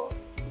kọ̀ọ̀kan lọ́wọ́.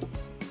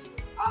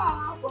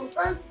 From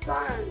time to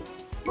time,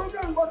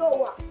 program gbọ́dọ̀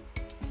wà.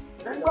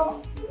 Ẹ gbọ́,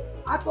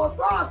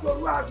 àtọ̀tọ̀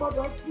àtòru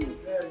àgbọ̀dọ̀ sùn.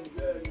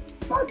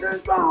 Bájẹ́ ń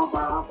gbọ́ àwọn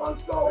bàrà kan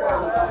sọ wà.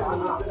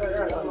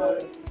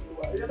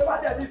 Ìyẹn tó bá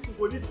jẹ́ ní ìsùn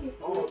kò ní sùn.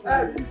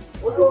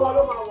 Ojú wa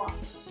ló máa wà.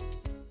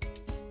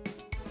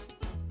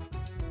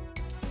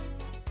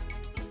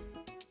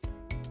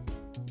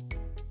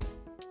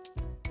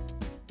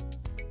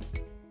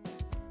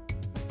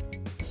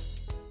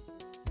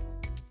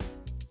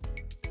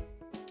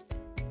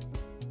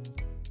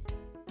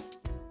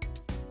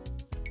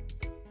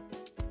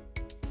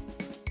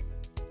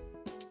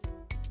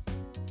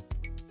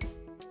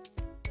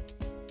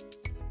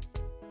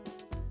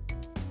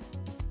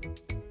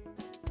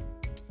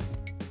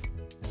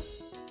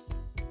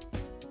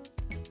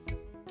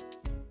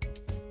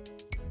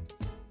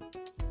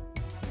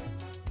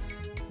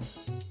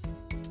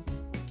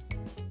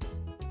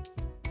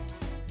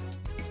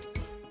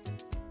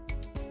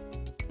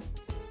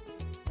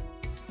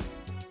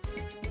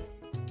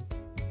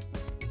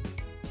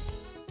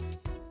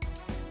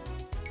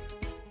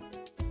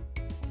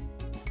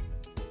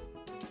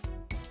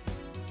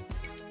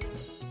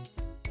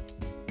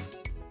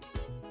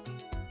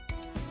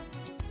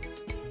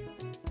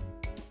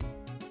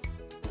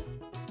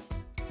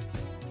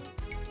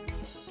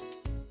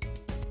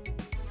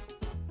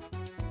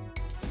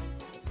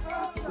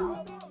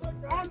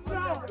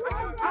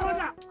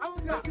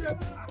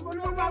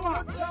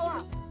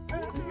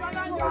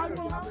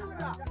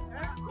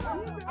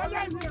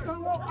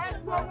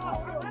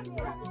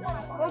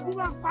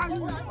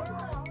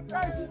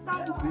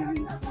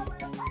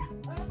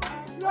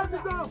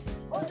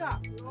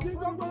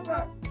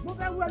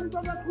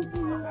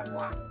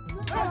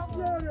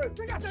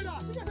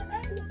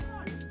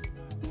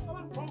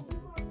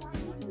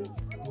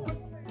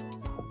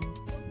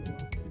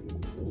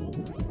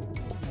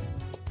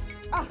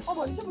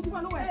 Ọmọ ní ṣé mo ti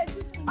máa lọ́wọ́ ẹ̀?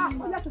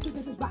 Ó yá tètè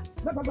gbà.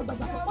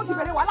 Ó ti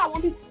bẹ̀rẹ̀ wàhálà wọn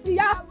bí.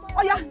 Ìyá,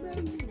 ó yá.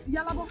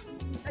 Ìyá lábọ́.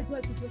 Ẹjọ́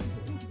ẹ̀ tètè ó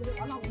ti bẹ̀rẹ̀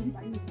wàhálà wọn bí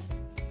báyìí.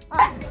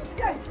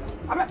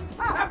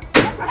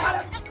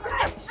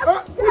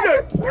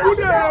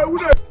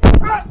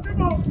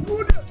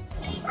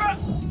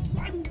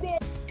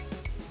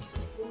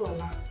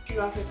 Olúwa, kí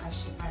ló wá fẹ́ ká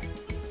ṣe báyìí?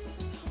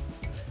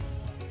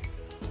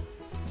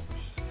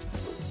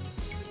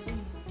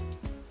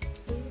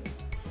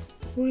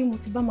 Torí mo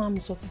ti bá máa mi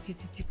sọ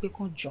títí pé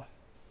kàn jọ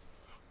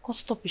kàn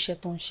stop iṣẹ́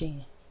tó ń ṣe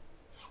yẹn.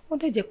 Wọ́n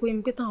dẹ̀ jẹ́ pé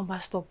mi pé táwọn bá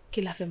stop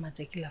kí la fẹ́ máa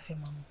jẹ kí la fẹ́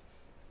máa mu.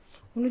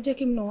 Mo ló jẹ́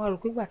kí mi náà wá rò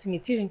pé ìgbà tí mi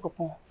tí rí nǹkan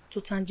kan tó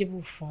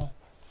tangible fún wọn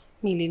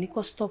mi lè ní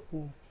kó stop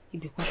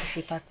ibì kan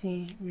ṣoṣo ta tí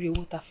ń rí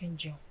owó ta fi ń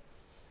jẹun.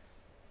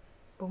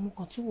 Bọ̀ mo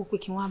kàn tún wò pé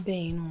kí wọ́n á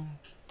bẹ̀yìn náà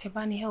tẹ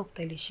bá ní help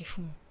tẹ lè ṣe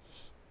fún mi.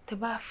 Tẹ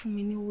bá fún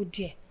mi ní owó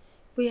díẹ̀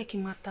bóyá kí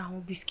n máa ta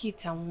àwọn biscuit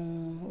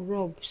àwọn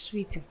rub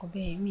sweet nǹkan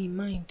bẹ́ẹ̀ mi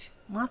mind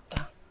má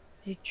ta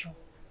ẹ jọ.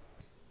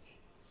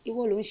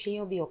 Ìwọ ló ń ṣe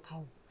yán bí ọkà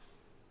o.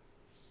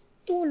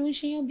 Ìwọ ló ń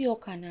ṣe yán bí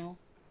ọkà náà.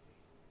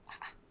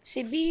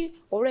 Ṣé bí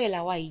ọ̀rẹ́ ẹ̀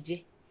làwa yìí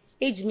jẹ́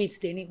age mate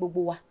dẹ̀ ní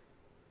gbogbo wa.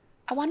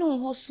 Àwa náà ń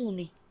hustle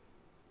ni.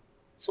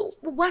 So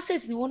gbogbo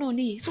asset ni wọ́n náà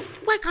níyì. So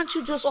why can't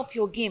you just up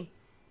your game?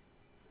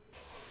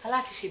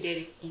 Aláti ṣe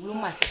dẹ̀rẹ̀ òun ló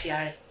mà ti ṣe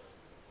ara ẹ̀.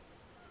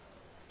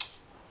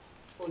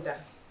 Ó dáa.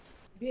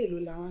 Bí èlò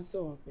làwọn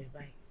sọ̀rọ̀ pẹ̀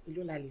báyìí,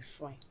 èlò la lè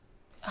fún ẹ.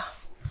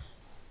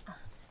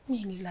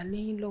 Mi ò lè là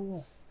lẹ́yìn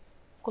lọ́wọ́.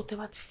 Kó tẹ́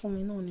bá ti fún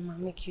mi náà ni màá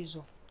make use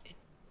of it.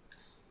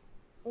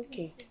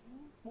 Okay.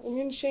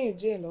 Èmi ń ṣẹ́yìn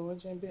díẹ̀ lọ́wọ́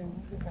jẹ́ bẹ́ẹ̀ mú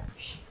gbígbà.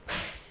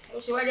 Ó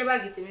ṣe wá jẹ́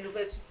báàgì tèmi ló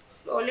fẹ́ tú.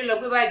 Ó lè lọ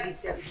gbé báàgì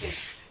tí a fi fẹ́.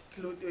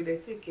 Kí ló dé o lè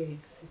tèkè ẹ̀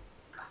sí?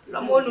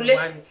 Lọ́mọ olùlé.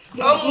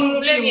 Lọ́mọ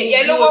olùlé mi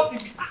ẹ̀yẹ lówó.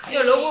 Mi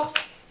ò lówó.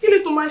 Kí ló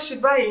tó máa ń ṣe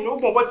báyìí ní ó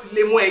gbọ̀n bọ́ ti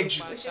lé mọ́ ẹ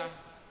jù?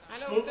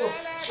 Mo ń bọ̀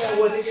fún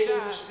ọwọ́ nílé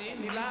lórí.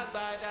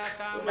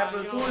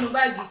 Ìgbàgbọ́ tó wọ́n lu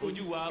báàgì.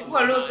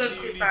 Ìbúwọ̀ ló kẹ́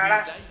fi sàárà.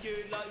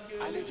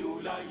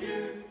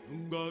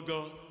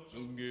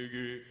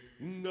 Ngege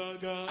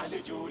ngaga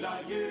àlejò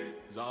láyé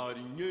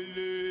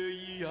zarinyele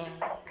yíya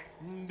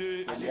nde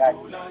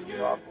àlejò láyé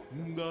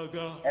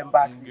ngaga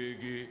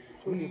ngege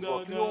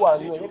ngaga kí ló wà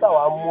ní oníkà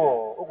wa mú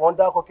ọ kàn ń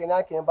dákọ kí ní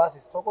àkè ẹmbásì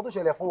tọkọ tó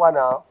ṣẹlẹ̀ fún wa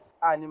náà.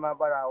 a ní máa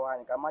bára wa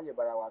nìkan má lè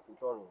bára wa sí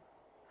tọrọ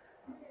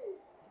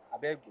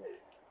abẹ́gbẹ̀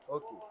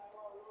ókè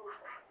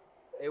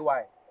ay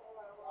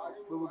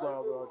gbogbo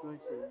gbọ̀rọ̀gbọ̀rọ̀ tó ń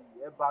ṣe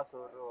yìí ẹ bá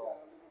sọ̀rọ̀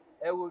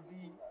ẹ wo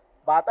bí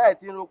bàtà ẹ̀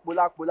ti ń ro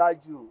polápolá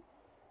jù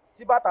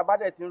tí bàtà bá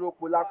dẹ̀ ti ń ro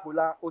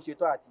polápolá ó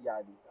ṣetán àti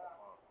yàlè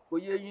kò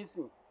yé yín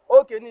sìn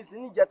ókè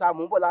nísìnyí níjẹta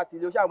mò ń bọ̀ láti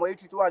ilé oṣù àmọ́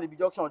etí tó wà níbi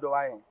junction ọ̀dọ̀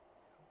wa yẹn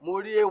mo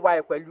rí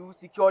ay pẹ̀lú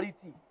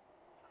security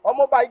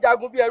ọmọ bá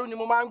ìjagun bí ẹrú ni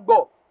mo máa ń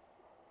gbọ́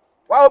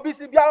wáwo bí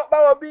sí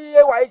báwo bí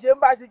ay ṣe ń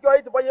bá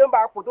security bọ́ ṣe ń bá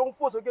àpò tó ń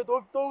fò sókè tó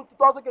ń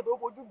tọ́ sókè tó ń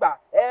fojú gbà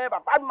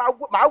bàbá mi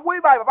máa wó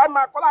ibà bàbá mi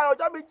máa kọ́ láàrin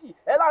ọjọ́ méjì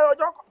láàrin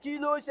ọjọ́ kí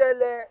ló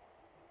ṣẹlẹ̀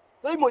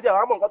torí mo ti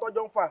àwọn àmọ̀ nǹkan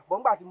tọ́jọ́ ń fà bọ́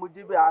nígbà tí mo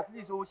débẹ̀ at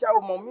least o ṣá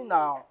o mọ̀ mí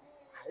náà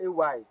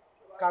ay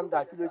calm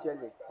down kí ló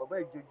ṣẹlẹ̀ bàbá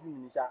ìjojú mi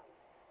ní ṣá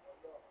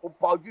ó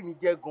bà ojú mi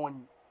jẹ́ gan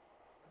ni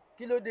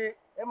kí ló dé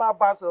ẹ máa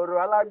bá sọ̀rọ̀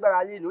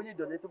alágbára lé ní ó lè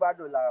dọ̀lé tó bá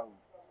dọ̀la o.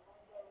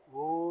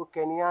 ó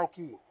kẹni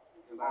yankee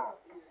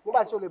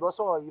nígbà tí o lè bọ́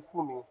sọ̀rọ̀ yìí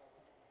fún mi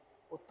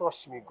ó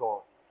touch mi gan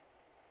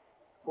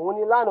òun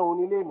ni lánàá òun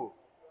ni lẹ́nu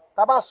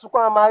tá a bá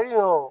sunkún a máa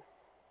ríran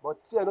but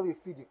tí ẹ ló fi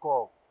fìdí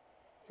kan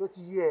ṣó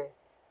ti yé ẹ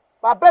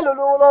bàbá ẹ ló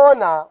lówó lọ́wọ́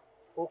náà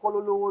òun kọ́ ló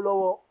lówó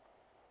lọ́wọ́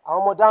àwọn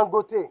ọmọ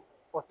Dangote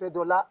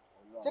Ọ̀tẹ́dọ́lá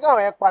ṣé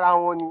káwọn yẹn para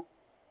wọn ni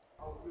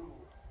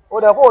ó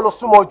dẹ̀ kó o lọ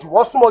súnmọ́ jù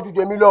wọ́n súnmọ́ jù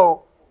jèmi lọ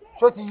o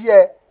ṣó ti yé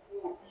ẹ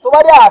tó bá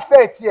dé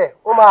àfẹ́ tiẹ̀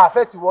ó máa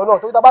àfẹ́ tiwọ́ náà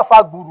tó tá bá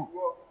fa gbùrù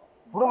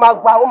fúru máa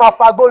gba ó máa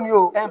fa gbó ni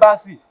o.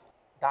 Ẹ́mbásì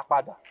dá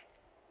padà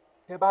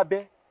tẹ bá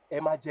bẹ́ ẹ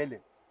máa jẹlẹ̀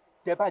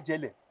tẹ bá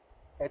jẹlẹ̀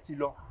ẹ ti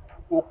lọ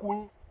òkú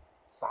yín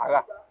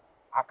sàárà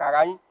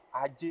àkàrà yín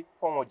ajé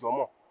fọwọn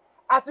jọmọ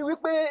àti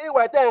wípé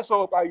ìwà tẹ́ ń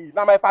sọ̀rọ̀ parí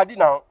lámà ìpàdé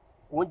náà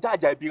kò ń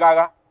jàjà ibi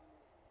rárá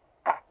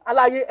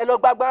aláyé ẹ lọ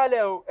gbàgbára lẹ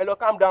o ẹ lọ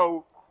calm down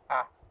o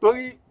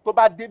torí tó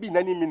bá débì ní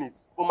any minute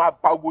ó máa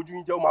ba ojú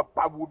yín jẹ́ ó máa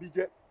ba obi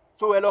jẹ́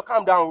so ẹ lọ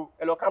calm down o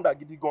ẹ lọ calm down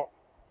gidi gan.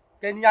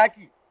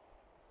 kẹ́níyàkì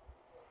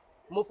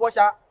mo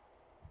fọ́ṣá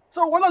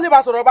so wọn náà lè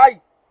máa sọ̀rọ̀ báyìí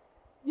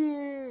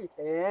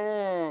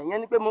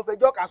ìyẹn ni pé mo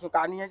fẹjọ́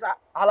kàsùnkà nìyẹn ṣá.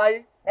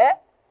 aláyé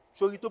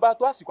sori tó bá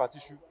tó àsìkò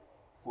àtiṣu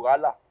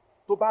fùrálà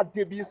tó bá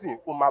débì sìn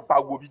ó máa ba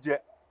obi jẹ́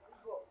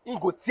n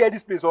go tear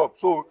this place up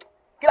so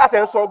kí láti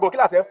ẹ̀ ń sọ gan kí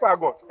láti ẹ̀ ń fà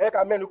gan ẹ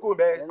ká mẹ́nu kó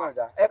bẹ́ẹ̀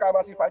ẹ ká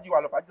máa ṣe fàájì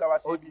wa lọ fàájì làwa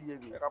ṣe bí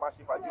ẹ ká máa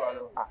ṣe fàájì wa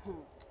lọ.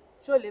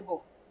 ṣó lè bọ̀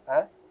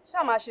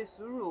ṣáà máa ṣe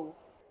sùúrù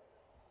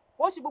o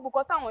ó ṣe gbogbo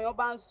kan táwọn èèyàn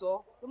bá ń sọ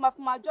ló máa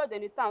fi máa jọ́ọ̀dẹ̀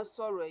ní tá à ń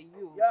sọ̀rọ̀ ẹ̀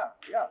yìí o.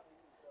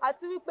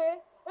 àti wípé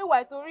ẹwà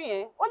ìtorí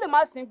yẹn ó lè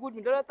má sin good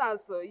mi lọ́dọ̀ tá à ń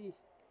sọ yìí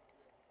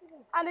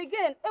and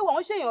again ẹwà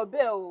ń ṣèyàn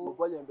bẹ́ẹ̀ o.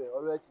 bọ́ọ̀lù ẹ̀ ń bẹ̀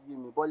ọ̀rọ̀ ẹ ti yé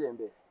mi bọ́ọ̀lù ẹ̀ ń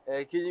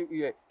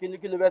bẹ̀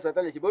kí ló fẹ́ sọ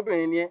tẹ́lẹ̀ ṣe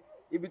bóbìnrin ni ẹ́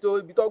ibi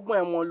tó gbọ́n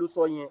ẹ̀ mọ́ ló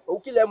sọ yẹn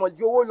òun kí lẹ́ mọ̀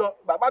ju owó lọ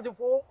bàbá ti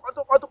fowó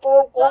kọ́tó kó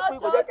fún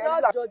ìkọjẹ́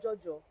kẹ́lí.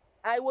 jọjọjọ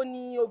àìwo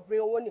ni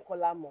obìnrin owó nìkan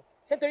la mọ̀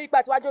ṣé nítorí pé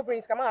àtiwájú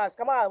obìnrin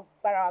ká máa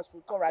bára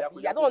sùn tọrọ àbí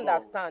I don't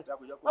understand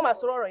wọ́n máa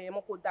sọ̀rọ̀ ọ̀rọ̀ yẹn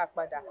mọ́ kó dáa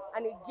padà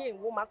and again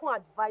wo máa kàn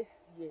advice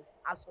yẹ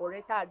as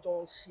ọ̀rẹ́ tá a jọ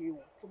ń ṣe o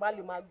tó bá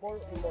lè máa gbọ́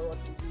ìmọ̀ràn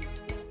tèmi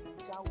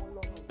jáwọ́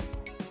lọ́nà.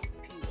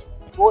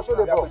 wo ṣó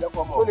lè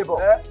bọ̀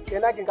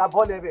kẹ́ńdà kí n ka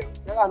bọ́ọ̀lù ẹ̀bẹ̀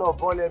kẹ́ńdà náà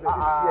bọ́ọ̀lù ẹ̀bẹ̀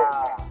tó ṣe ẹ̀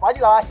wájú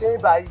làwa ṣe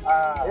ń báyìí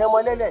ẹ̀yẹ́ ọmọ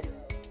lẹ́lẹ̀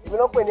èmi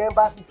ló pè ní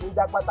ẹ́mbáàsì fi ń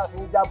já pátá fi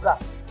ń já bra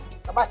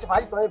tá bá ṣe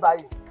fàájì tán ní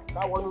báyìí ká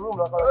wọnú rúùmù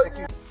lọ́kọ́ lọ ṣe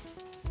kí.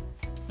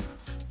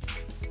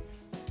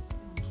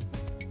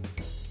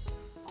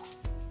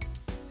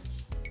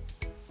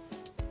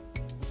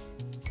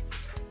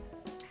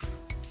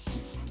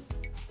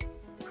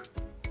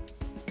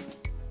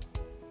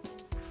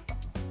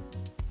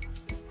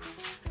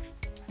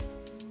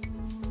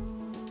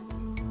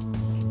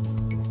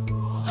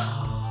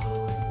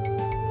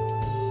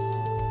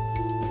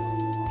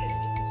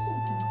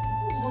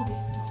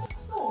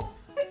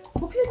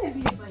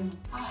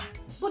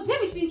 But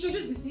David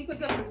introduced me to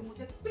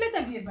let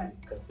them be a man.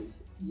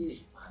 Yeah,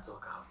 man,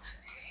 talk out.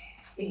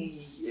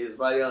 Yes,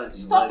 Marian.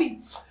 Stop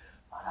it.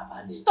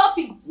 Stop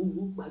it.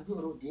 My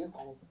girl, dear,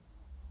 come.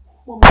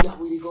 Mama, ya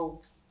we go.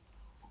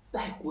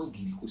 Like what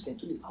gidi kò sẹ́ni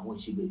tó lè fàwọn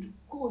ìṣègbèdú.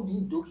 Kó o ní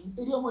ìdókì.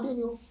 Eré ọmọdé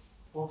ni o.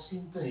 Wọ́n ṣe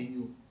ń tàn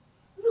yín o.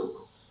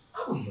 Look,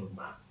 I'm a young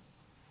man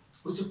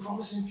with a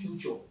promising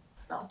future.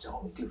 Now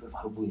tell me, kí ló fẹ́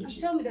farúgbó yẹn ṣe?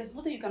 Tell me there's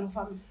nothing you can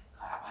offer me.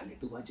 Àràbàlẹ̀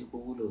tó bá jẹ́ pé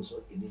owó lọ sọ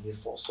èmi ní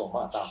fọ́ sọ́mọ́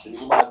àtàwọn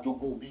èmi máa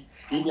jogún bí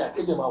èmi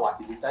àti ẹ̀jẹ̀ máa wà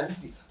tìlẹ̀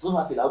tánítì tó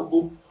máa tẹ̀lé arúgbó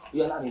ó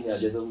yá láàrin ní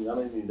àjẹsọ mi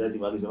àmọ́ ní ìdájì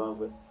máa ló ṣe máa ń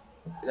pẹ́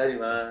ìdájì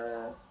máa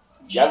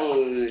ìyàwó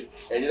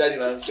ẹ̀jẹ̀ dájì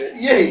máa ń pẹ́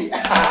yé.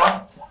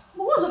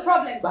 But what's the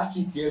problem?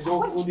 Báàkì tiẹ̀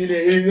gan fún nílé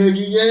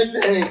ẹ̀yẹ́gì yẹn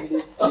lẹ́yìn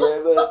ìyẹn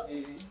bẹ́ẹ̀ sí i.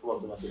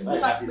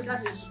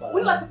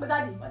 Wọ́n láti pẹ́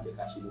dáàdì. Má jẹ́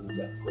ká ṣe lórí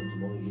ìjà kọ́jú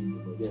mọ́ ilé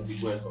ìgbìmọ̀ ilé ẹ̀fí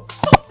gbọ́ ẹ̀kọ́.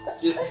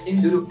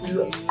 Èmi ló kú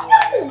lọ.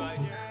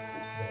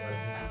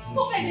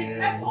 Okay, this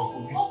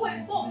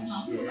always stop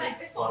now.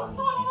 Like, stop.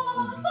 No,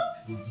 stop.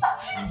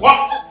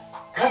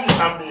 What is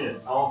happening here?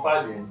 Àwọn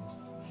fáìlì yẹn.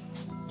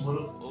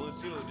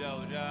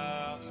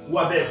 Who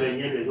abẹ́ ẹ̀bẹ̀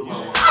yẹn bẹ̀ ló máa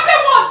wà? Abẹ́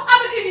what?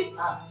 Abẹ́ kí ni?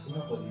 It's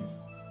not for you.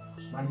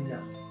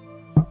 Manager.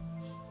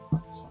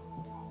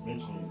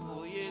 Meet me.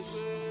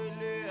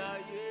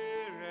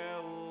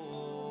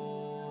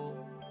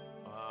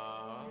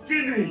 Kí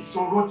ni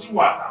ìṣòro tí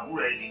wà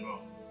àtàwùrọ̀ ẹ̀ nìkan?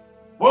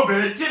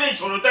 Obìnrin kí ni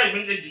ìṣòro tẹ́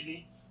ìméjèèjì ní?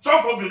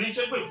 Ṣọ́ọ̀fù obìnrin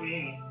ṣépè fún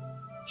yín ni?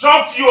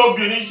 Ṣọ́ọ̀fù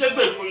obìnrin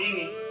ṣépè fún yín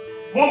ni?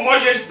 Mo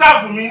mọye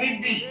staff mi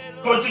níbí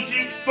tó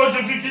ti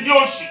fi kíní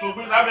òṣì tó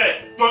gbé sábẹ́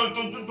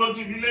tó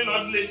ti fi lé lọ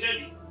ilé iṣẹ́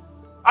mi.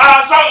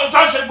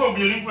 Ṣọ́ ṣépè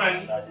obìnrin fún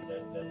ẹni.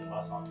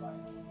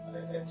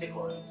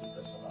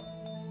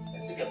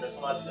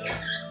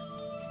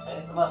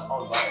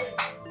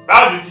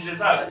 Báwo ni ti ṣe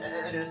sáà?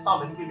 Ẹ̀ẹ́dẹ̀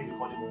sáàmù ẹni pé mi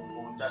nìkan ni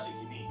mo ń dáṣe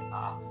kìíní.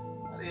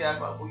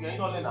 Kò yẹ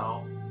iná lẹ́nà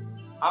án.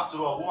 After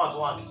all, woman tó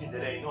wà ní kitchen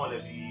tẹ́lẹ̀ iná lẹ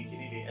fi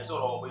kíní ni. Ẹ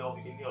sọ̀rọ̀ ọ̀pẹ wọn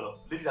fi kíní ọ̀lọ́.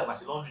 Ladies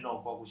àgbàṣe laundry náà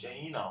kọ kò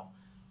ṣẹ́yìn náà.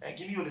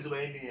 Kíní yóò lè tó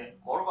bẹ́ẹ̀ ní yẹn.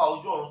 Mọ̀rọ́bà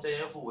ojú ọ̀run tẹ́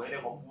ẹ fò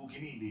ẹlẹ́kọ̀ọ́ gbogbo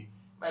kíní ilé.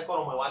 Báyìí kọ́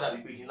ọmọ ìwà dàbí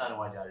pé kíní láàrin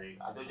wájà rẹ̀.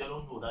 Àjọjẹ ló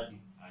ń dùn dáàdì.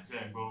 Àṣẹ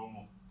ẹ̀gbọ́n ọmọ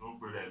tó ń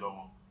pèrè ẹ̀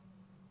lọ́mọ.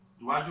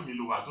 Iwájú mi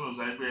ló wà tó ń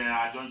sọ pé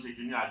àjọ ń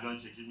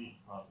ṣe kíní.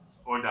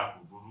 Ọ̀dà kò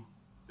burú.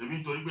 Èmi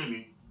nítorí pé mi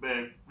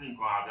bẹ́ẹ̀ pín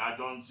nǹkan àbí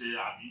àjọ ń ṣe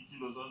àbí kí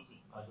ló sọ ń sìn.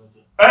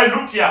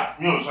 Lúkìá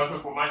mi ò sọ pé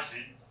kó má ṣe.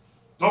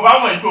 Tó bá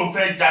mọ̀ pé o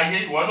fẹ́ jayé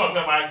ìwọ náà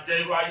fẹ́ máa jẹ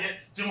irú ayé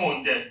tí mò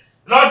ń jẹ.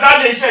 Lọ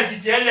dálé iṣẹ́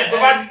titi ẹ lẹ̀ tó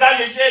bá ti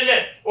dálé iṣẹ́ lẹ̀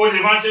o lè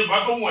máa ṣe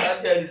nǹkan tó wù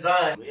ẹ́. Ẹ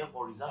resign. Ìwé yẹn kọ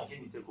resign kí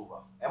mi take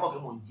over. Ẹ mọ̀ pé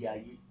mò ń jẹ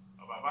ayé.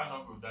 Bàbá náà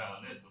kò da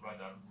ẹ̀wọ̀n lẹ́yìn tó bá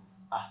darúgbó.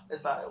 Ẹ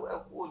sà ẹ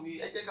kú ní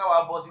ẹ jẹ́ ká wá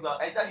bọ́ sígbà.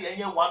 Ẹ jáde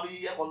ẹyẹ wà mí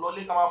ẹkọ̀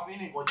lọlé ká máa fún yín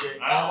nìkan jẹ.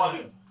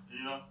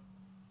 Irọ́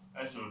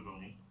ẹsẹ̀ odò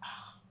mi.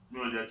 Mi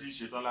ò jẹ́ tí ì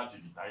ṣetán láti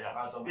rìtáyà.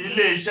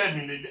 Ilé iṣẹ́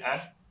mi lè ẹ́.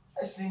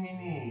 Ẹ sinmi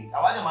ni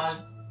àwa dẹ̀ máa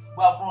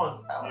gba front.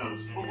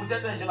 Gbogbo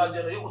jẹ́ tẹ̀sán lájú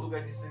ẹ̀rọ yóò kó tó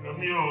kẹ́ ti sinmi.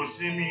 Mi ò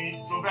sinmi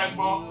tó fẹ́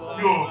gbọ́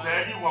mi ò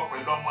fẹ́ rí ìwọ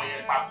pẹ̀lú ọmọ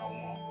yẹn papọ̀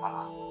mọ́.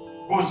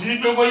 Kò sí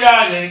pé bóyá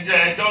àlẹ́ jẹ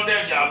ẹjọ́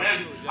dẹ́rì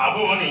àbẹ́rì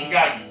àbóhùn ní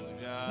gàdí.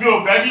 Mi ò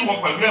fẹ́ rí ìwọ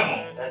pẹ̀lú ẹ̀ mọ́.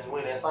 Ẹ ti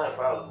wọ́n ilẹ̀ sáyẹn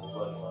fáìlì tó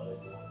gbọ́ ní wọn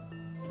lẹ́sìn.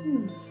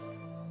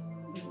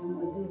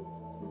 Ọmọdé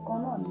nǹkan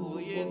náà ní gbogbo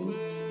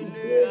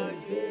ìbéèrè.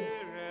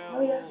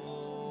 Ọ̀yá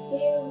kí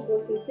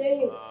gbèsè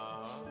sẹ́yìn.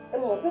 Ẹ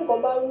mọ̀ tí nǹkan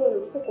bá rúrò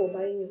lórí tí kò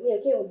bá yín, ó yẹ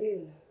kí èèyàn béèrè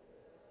náà.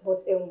 But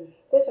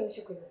question mi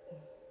ṣe kò yẹ kàn.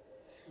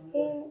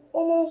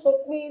 Wọ́n máa ń sọ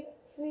pé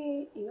tí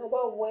èèyàn bá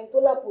wọ ẹni tó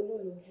lápòlò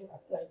lójú,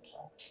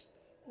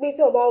 pé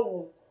tí wọ́n bá wò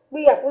pé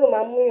àpòlò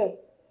máa mú yàn.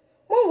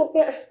 Wọ́n rò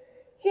pé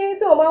ṣé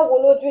tí wọ́n bá wò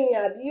lójú ni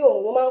àbí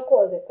òun ló máa ń kọ̀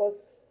ọ̀sẹ̀ kọ́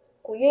sí?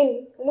 Kò yé mi,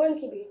 mo máa ń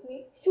kíbi pé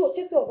ṣé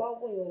tí wọ́n bá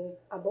wò yàn ni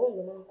àbọ̀ òun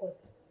ló máa ń kọ̀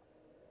sí?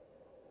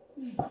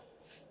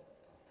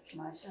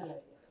 Màá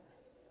ṣàlàyé fún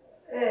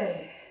ẹ.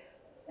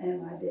 Ẹ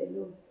máa dẹ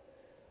lóhùn.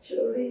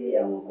 Sórí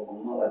àwọn kọ̀ọ̀kan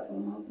máa wà tí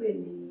wọ́n máa ń pè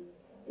ní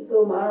pé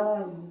ó máa ń ràn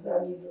yàn gbà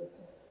mí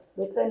lọ́tọ̀.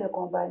 Pé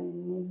tẹ́nìkan bá ní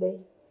nílé,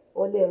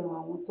 ó lè ran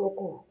àwọn tó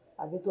kù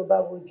àbí tó bá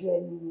wojú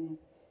ẹni yẹn.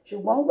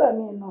 Ṣùgbọ́n nígbà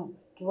míì náà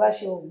kí wá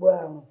ṣe gbogbo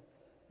àrùn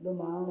ló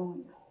máa ń ràn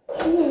yàn.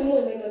 Inú mi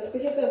ò lẹ́nu pé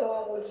ṣé tẹ́ bá wá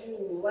wojú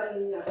wá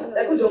ní àná.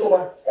 Ẹ kú jókòó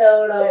wa. Ẹ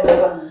rọra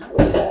ó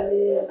jàre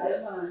ẹ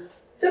máa.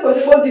 Ṣé kò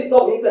sí kó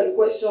disturb yín pẹ̀lú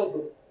questions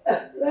o?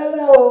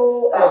 Rárá o.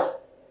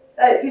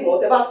 Ẹ tí mọ̀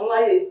tẹ́ bá fún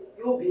láyè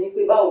yóò bí yín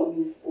pé báwo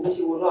ni omi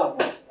ṣe wọnú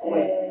àbọ̀.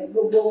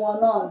 Gbogbo wọn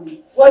náà ni.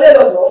 Wọlé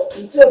lọ́dọ̀.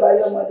 Tí ò bá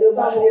yọ ọmọdé ó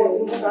bá ń bèrè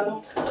ní kaná.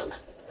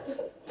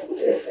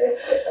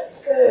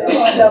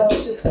 Wọ́n dá wọn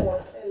sí fún wa.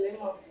 Ẹ lè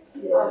mọ̀.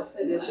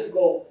 Ẹ̀dẹ̀ ṣe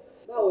gan-an.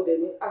 Báwo dẹ̀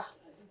ni?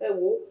 Ẹ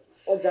wo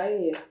ọjà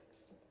yín yẹn.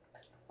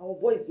 Àwọn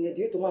boys yẹn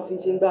dìé tó máa fi ń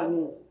ṣe ń gbà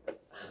mí.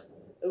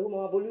 Ẹ̀rù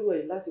máa bolúwẹ̀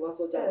yìí láti wá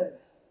sọ́jà.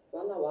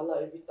 Wàhálà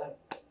every time.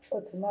 Ó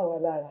ti máa wà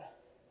lára.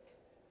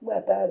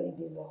 Nígbà tá a rí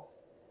ibi lọ.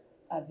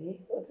 Àbí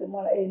ó ti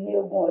mọ́ra ẹni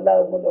ogun ọ̀la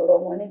ogun lọ̀rọ̀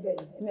wọn níbẹ̀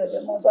ni. Èmi ò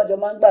jẹ́ mọ́ sọ́jọ́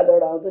máa ń gbà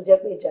lọ́rọ̀ àwọn tó jẹ́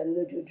pé ìjà ni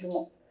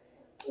lójoojúmọ́.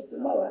 Ó ti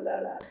máa wà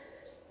lára.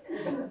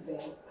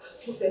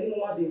 Mo tẹ̀lé mo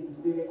máa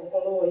bèèrè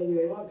kankan lọ́wọ́ yín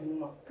ẹ má bínú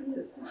mà.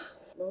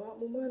 Màmá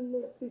mo máa ń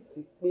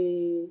nọ́tìsì pé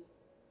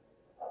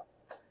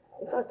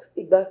in fact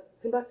ìgbà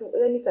tí bá ti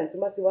anytime tí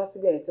bá ti wá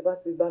síbẹ̀ yẹn tí bá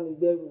ti bá mi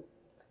gbẹ́rù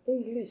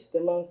English tẹ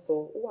máa ń sọ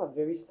ó wà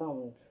very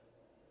sound.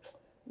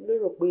 Mo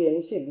lérò pé ẹ̀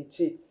ń ṣe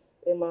literate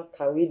ẹ máa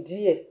kàwé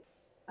díẹ̀.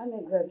 I'm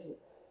a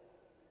graduate.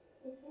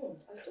 I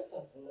thought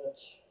as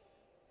much.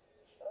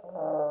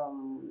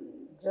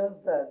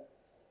 Just that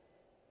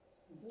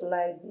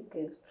life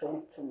became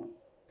strange to me.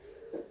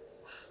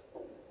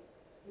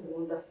 You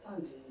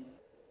understand?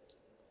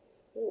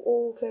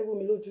 Ó fẹ́ rú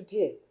mi lójú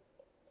díẹ̀.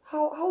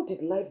 How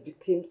did life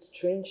become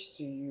strange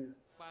to you?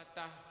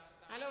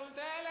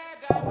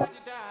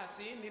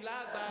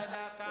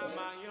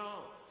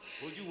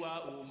 Ojú wa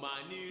ò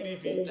máa ní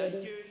ríbi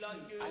láyé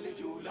láyé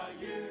àlejò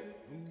láyé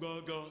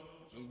ngọ́gọ́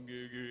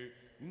ngege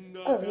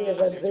Have you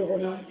ever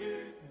driven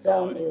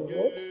down a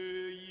road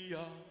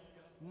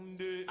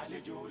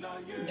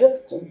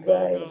just to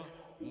drive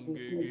with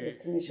no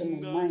destination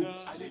in mind?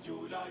 The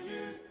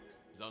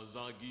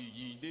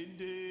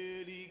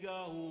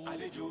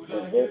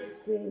road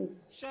seems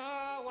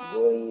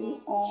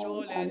going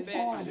on and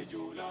on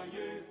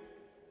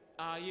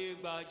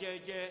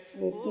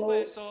with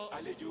no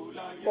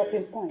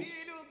stopping point.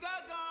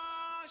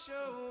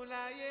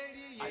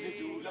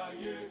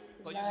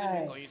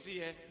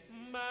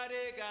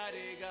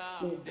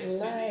 Is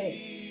life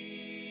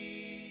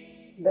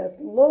that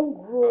long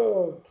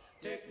road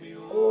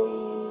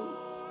going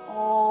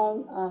on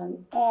and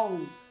not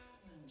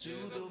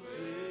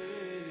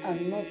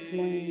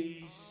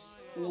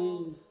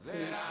knowing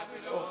when it's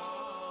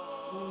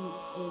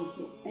going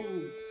to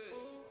end.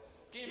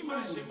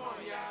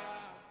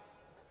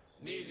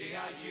 Nílé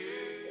ayé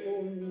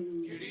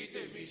kiri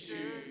tèmi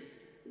ṣe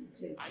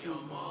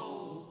àyànmọ́ o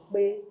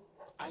pé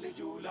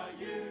àlejò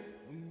láyé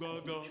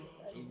ngàgà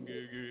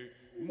ngègé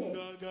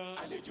ngàgà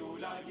àlejò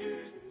láyé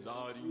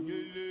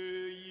zàrìnyẹlẹ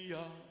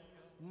yíya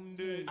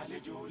ndé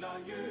àlejò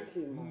láyé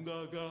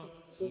ngàgà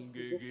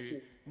ngègé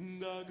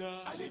ngàgà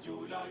àlejò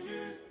láyé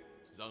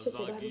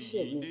zanzagi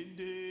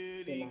dèndé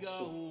ríga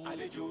o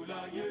àlejò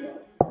láyé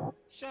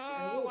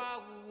ṣáwá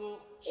wúwo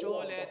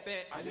ṣọlẹtẹ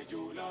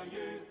àlejò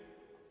láyé.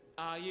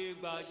 Ayé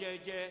gba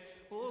jẹ́jẹ́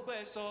ó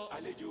gbẹ̀sọ́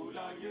àlejò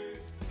láyé.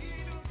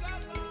 Ìlú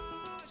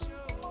kankan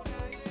ṣòwò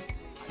láyé.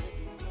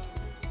 Àlejò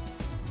láyé.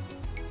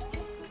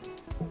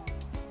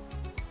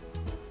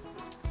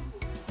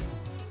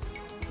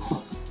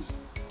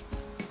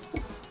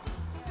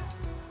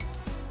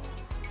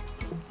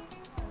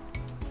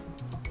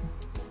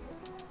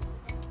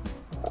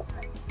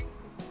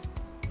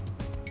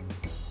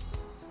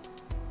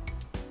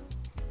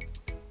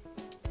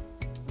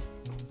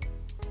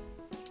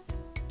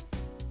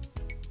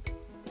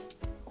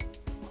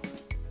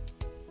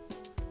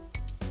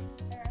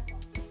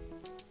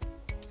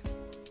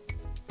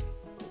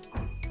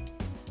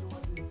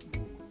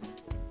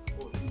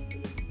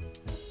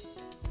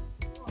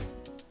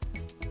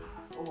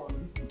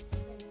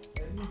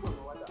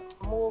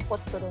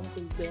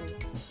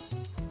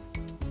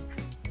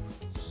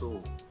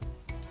 So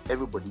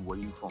everybody wọ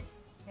uniform.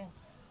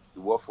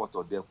 Ìwọ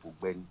fọ́tò dẹ kò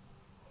gbẹni.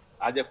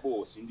 A jẹ́ pé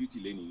o sí duty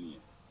lẹ́ni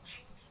nìyẹn.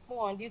 Mo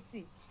on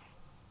duty.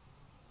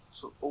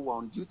 So o wà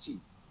on duty.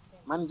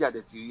 Manager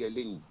dẹ ti rí ẹ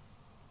lẹ́yìn.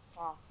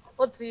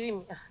 Ó ti rí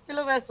mi. Kí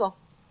ló fẹ́ sọ?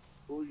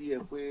 Ó rí ẹ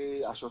pé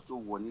aṣọ tó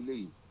wọ̀ nílé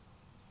yìí.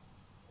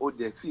 Ó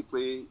dẹ̀ fi pé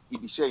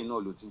ibi iṣẹ́ yìí náà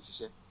ló ti ń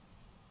ṣiṣẹ́.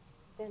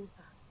 Bẹ́ẹ̀ni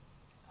sà.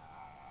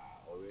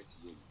 Ọ̀rẹ́ ti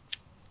yé mi.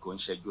 Kò ń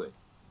ṣẹjú ẹ̀.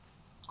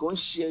 Kò ń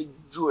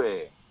ṣẹjú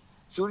ẹ̀.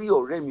 Sórí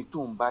ọ̀rẹ́ mi tó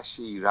ń bá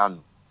ṣe ìranù.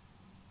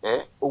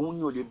 Òun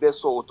ni ò lè bẹ́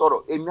sọ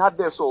òótọ́rọ̀. Èmi á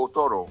bẹ́ sọ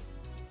òótọ́rọ̀.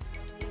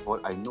 But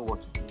I know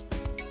what to do.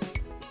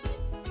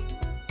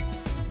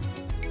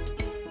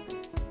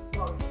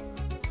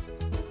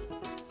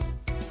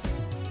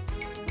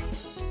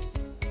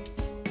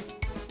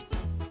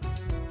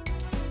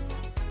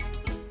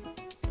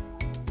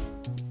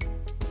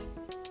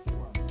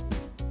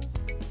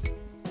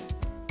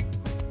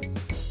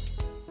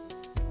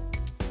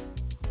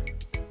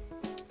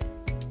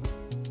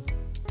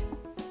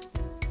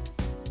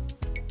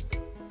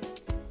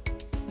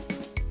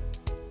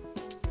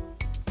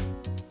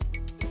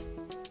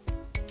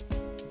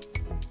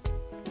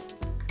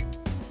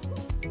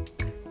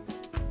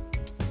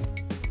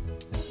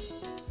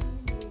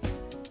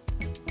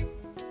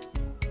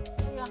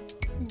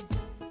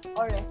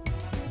 ọ̀rẹ́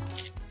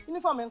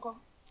uniform ẹ̀ ń kọ́.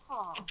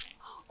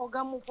 Ọ̀gá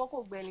mo fọ́ kò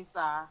gbẹ ni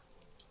sà.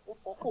 Ó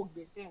fọ́ kò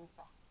gbẹ bẹ́ẹ̀ ni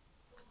sà.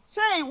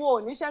 Ṣé ìwọ ò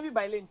ní ṣẹ́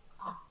bíbá ilé ni?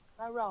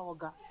 Rárá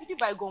ọ̀gá,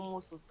 bíbá igan mo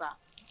sùn sà.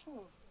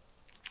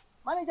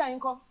 Mánéjà yín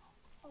kọ́?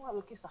 Ó wà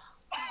lókè sà.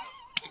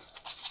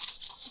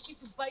 Kí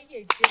ti bá yé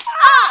jẹ́.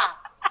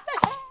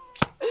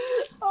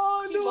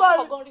 Olúwa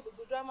mi. Ọgọ́n rí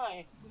gbogbo dírámà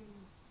yẹn.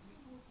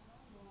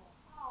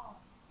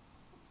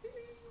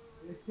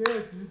 Èké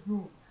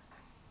ìdùn.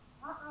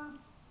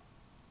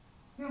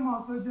 Kí mọ̀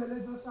tó jẹ́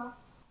lẹ́jọ́ ṣá?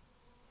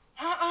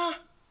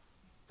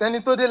 Tẹni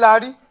tó dé la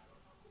rí.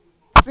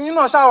 Tí yín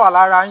náà ṣáà wà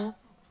lára yín.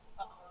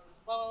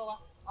 Wá,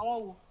 àwọn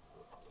wo?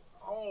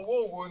 Àwọn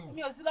wo ni?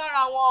 Mi ò sí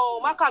lára wọn o,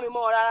 má kà mí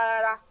mọ́ ọ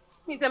rárá.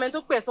 Mi tẹ̀mẹ́ tó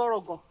pè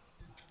sọ̀rọ̀ gan.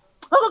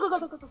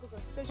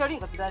 Ṣé rí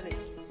nǹkan tó dálẹ̀?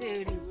 Ṣé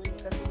rí ìwé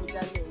nǹkan tí mo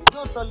dálẹ̀?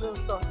 Lóòótọ́ ló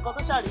sọ, nǹkan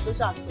tó ṣàrí ló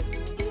ṣàṣọ.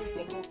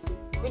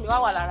 Èmi wá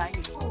wà lára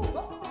yín.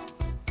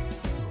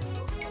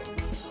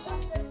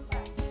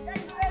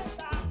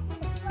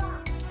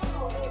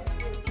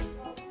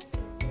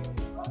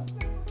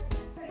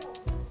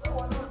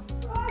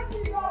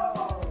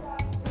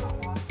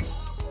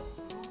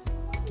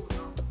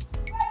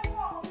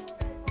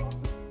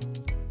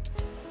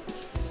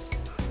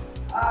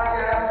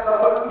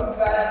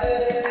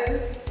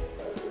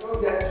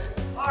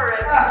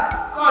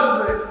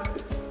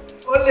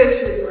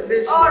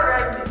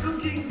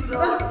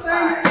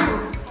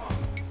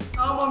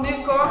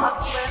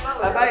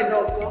 Bàbá iná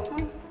ọkọ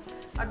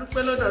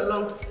adúpẹ́ lọ́dọ̀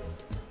Ọlọ́run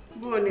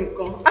bó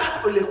nìkan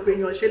o lè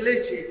pèèyàn ṣe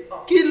léṣe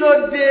kí ló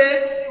dé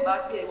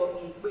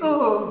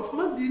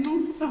má bínú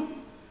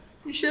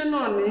iṣẹ́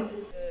náà ni.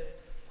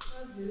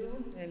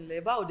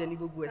 Ẹ̀lẹ́ báwo dẹ̀ ni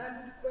gbogbo ẹ̀?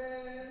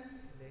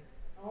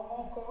 Àwọn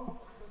ọkọ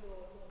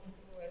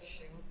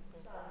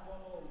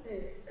ẹ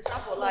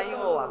ṣàfọlá yín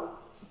ọ̀ wá.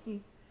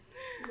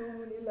 ló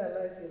mú nílà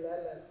láti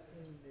lálà sí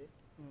ilé.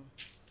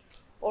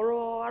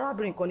 Ọ̀rọ̀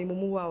arábìnrin kan ni mo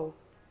mú wá o.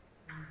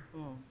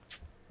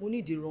 Mo ní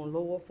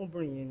ìdìrànlọ́wọ́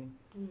fúnbìnrin yẹn ni.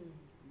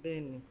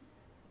 Bẹ́ẹ̀ ni.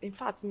 In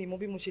fact, mi mọ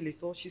bí mo ṣe lè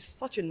sọ, she's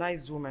such a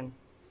nice woman,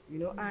 you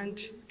know, and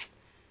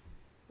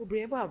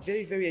obìnrin yẹn bá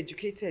very very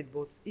educated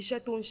but iṣẹ́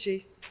tó ń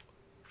ṣe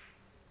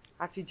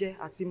àti jẹ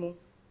àti mu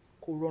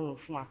kò rọrùn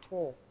fún at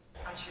all.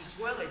 And she's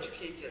well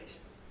educated.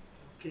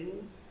 Okay.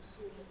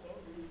 So mo kàn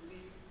ń rò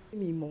pé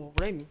mi mọ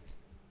ọ̀rẹ́ mi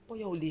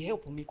bóyá o lè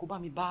help mi kó bá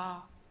mi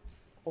bá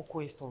ọkọ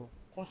ẹ̀ sọ̀rọ̀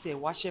kán tiẹ̀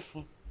wáṣẹ́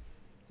fún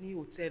ní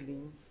hòtẹ́ẹ̀lì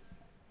yín.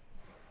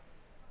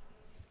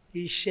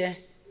 Iṣẹ́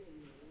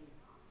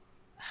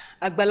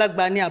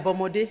àgbàlagbà ni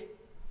àbọ̀mọdé.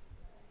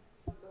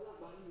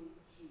 Àgbàlagbà ni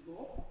ṣùgbọ́n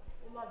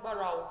ó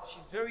lágbára o,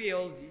 she's very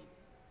healthy.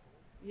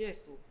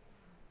 Yes o,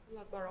 ó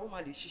lágbára ó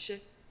máa lè ṣiṣẹ́.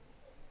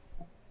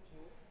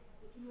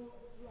 Ojú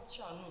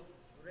àṣàánú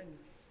ọ̀rẹ́ mi.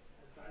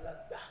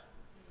 Àgbàlagbà.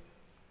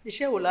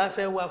 Iṣẹ́ wo la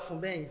fẹ́ wá fún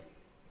bẹ́yìn?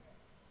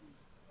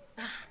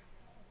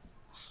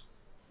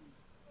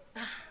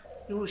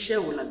 Irú iṣẹ́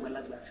wo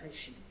làgbàlagbà fẹ́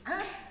ṣe?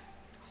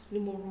 Ni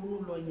mo ronú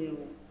lọ yẹn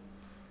o.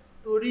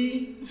 Torí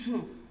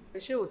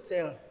iṣẹ́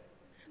hòtẹ́ẹ̀lì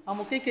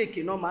àwọn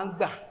kéékèèké náà máa ń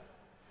gbà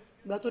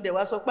ìgbà tó dẹ̀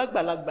wá sọ pé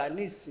àgbàlagbà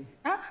ní ìsìn.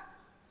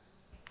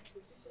 Kò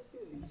síṣẹ́ tí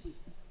ò lè ṣe.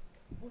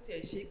 Bó tiẹ̀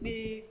ṣe pé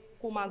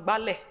kó máa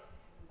gbálẹ̀,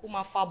 kó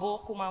máa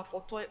fabọ́, kó máa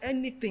fọtọ́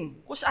anything,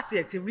 kó ṣàtì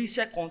ẹ̀ ti rí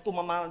iṣẹ́ kan tó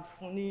máa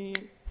fún ní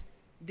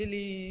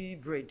daily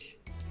bread.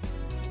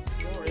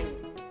 Ọ̀rẹ́ mi.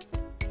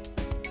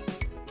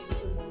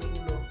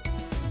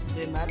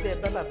 Ẹ̀ máa bẹ́ẹ̀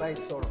bá bàbá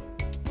yìí sọ̀rọ̀.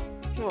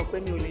 Kí wọ́n pé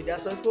mi ò lè dá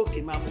sọ pé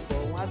òkè máa mú bọ̀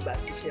wọ́n àgbà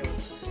ṣiṣẹ́ o.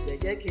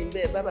 Jẹ́ kí n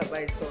bẹ́ẹ̀ bá bàbá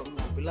yìí sọ̀rọ̀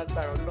mọ̀ pé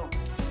lágbára Ọlọ́run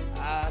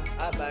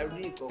á bá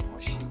rí ìkọ̀kan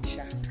ṣe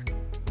ṣá.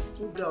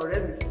 Ń ga ọ̀rẹ́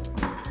mi.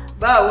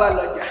 Báwo wà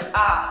lọ́jà?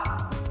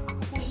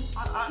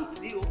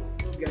 Àǹtí o.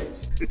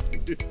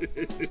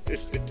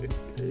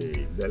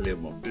 Dálẹ̀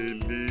mọ̀.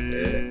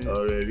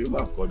 Ọ̀rẹ́ rí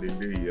wà kọ́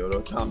lélẹ̀ yìí,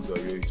 ọ̀rọ̀ táwọn sọ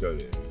yóò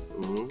ṣọ̀rẹ́.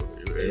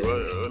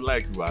 Ó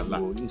láìkí wàhálà.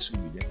 Wo ní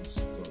sùúrù jẹ́ kí n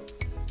sọ̀tọ̀.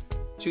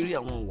 Sórí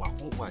àwọn ìwà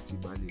kan wà tí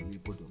baálé ilé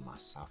gbọ́dọ̀ máa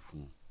sá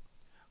fún.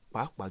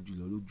 Pàápàá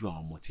jùlọ lójú àwọn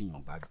ọmọ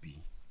tíyàn bá bí.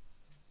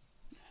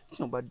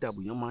 Tíyàn bá dàbò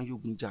yẹn máa ń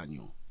yógun jà ni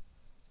o.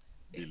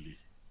 Délé,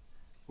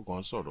 ó kàn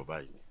ń sọ̀rọ̀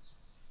báyìí ni.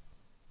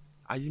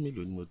 Ayé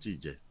mélòó ni mo tíì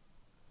jẹ?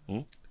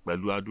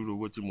 Pẹ̀lú adúrú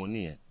owó tí mo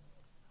ní yẹn.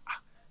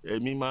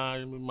 Èmi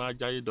máa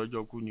jáyé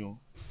dọjọ́ kú ni o.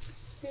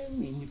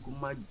 Fẹ́mi ni kó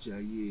má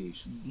jayé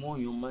ṣùgbọ́n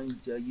èèyàn máa ń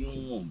jayé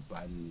wọ̀nba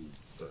ni.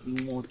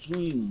 Ìwọ̀n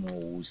tún ìmọ̀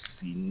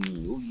òsì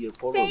ni ó yẹ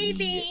kọ́rọ̀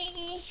mi yẹ.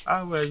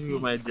 How are you,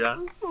 my dear?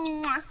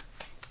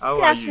 How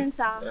Good are afternoon, you?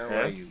 sir. How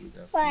are you?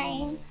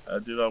 Fine.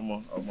 Àti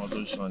ọmọ tó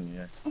sàn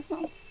nìyẹn.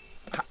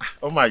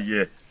 Ó mà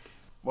yẹ.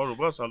 Mo rò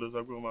bọ́ọ̀sán ló sọ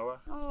pé ó máa wá.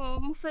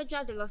 Mo fẹ́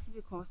jáde lọ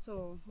síbi kan,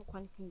 so mo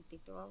kàn ní kí n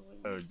tètè wá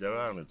wọlé. Ẹ ò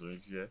jẹ́wọ́ àrùn tó ń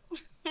ṣe ẹ́.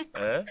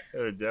 Ẹ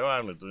ò jẹ́wọ́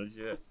àrùn tó ń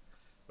ṣe ẹ́.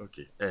 Ok,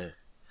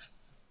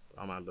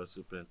 a máa lọ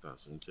sí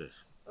penthouse ń tẹ̀.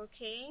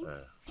 Okay.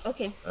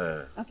 Okay.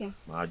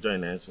 Màá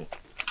join ẹ̀ ń sìn.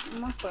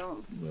 Má pẹ́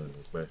o. Mi ò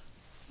ní pẹ́.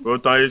 Kó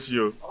tán AC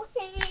o.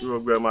 Kí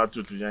gbogbo ẹ máa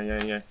tutù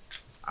yẹ́nyẹ́nyẹ́.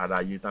 Ara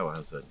ayé táwa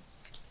ń sọ ni.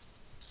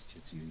 Ṣé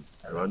ti rí?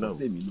 Ẹ̀rọ náà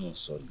tèmi náà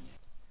sọ nìyẹn.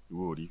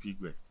 Ìwọ ò rí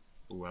fígbẹ̀,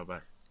 ó wá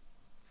báyìí.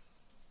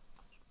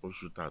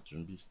 Oṣù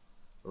tàtúnbí,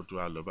 ó tún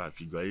wá lọ bá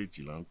fígbọ́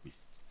 8 ló ń pè.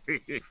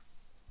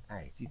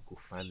 àìtí kò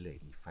falẹ̀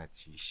ifá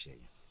ti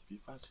ṣẹ̀yìn.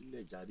 fífá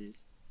sílẹ̀ jáde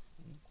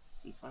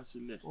fífá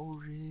sílẹ̀.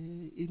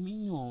 ọ̀rẹ́ èmi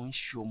náà ń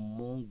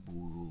ṣọmọ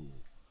gbòòrò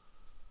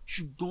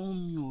ṣùgbọ́n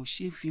mi ò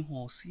ṣe fi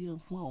hàn sí ẹ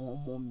fún àwọn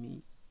ọmọ mi.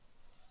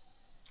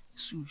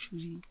 sùúrù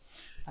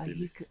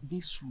ayé ní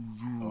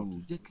sùúrù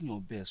jẹ́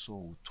kíyàn bẹ́ẹ̀ sọ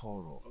òótọ́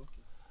ọ̀rọ̀.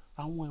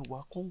 àwọn ìwà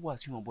kan wà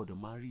tí wọn gbọ́dọ̀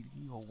máa rí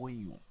ní ọwọ́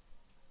èèyàn.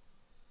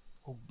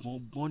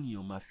 ọgbọ́n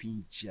nìyàn máa fi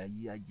ń jẹ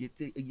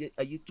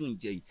ayé tó ń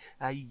jẹ yìí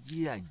ayé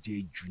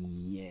àjẹjù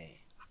nìyẹn.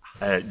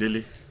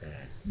 Délé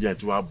jẹ́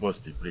tí wàá bọ́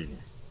sí plane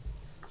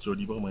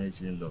sórí bọ́mọ yẹn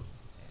ṣe ń lọ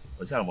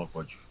ọ̀sẹ̀ àmọ́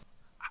pọ̀ jù.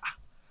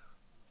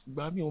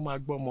 ìgbà mi ò máa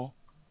gbọ́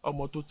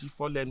ọmọ tó ti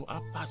fọ́ lẹ́nu á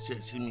pàṣẹ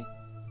sí mi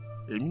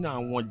èmi náà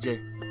wọ́n jẹ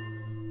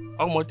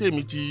ọmọ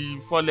tèmi ti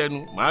fọ́ lẹ́nu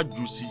màá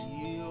jù sí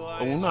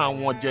òun náà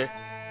wọ́n jẹ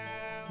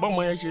bọ́mọ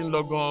yẹn ṣe ń lọ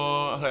gan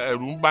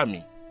ẹ̀rù ń bà mí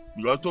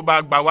ìrọ̀ tó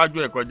bá gba wájú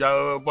ẹ̀ kọjá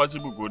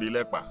pọ́sibù kò rí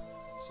lẹ́pà.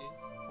 ṣé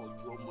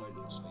ojú ọmọ ẹ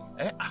ló sọ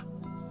yìí.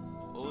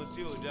 ohun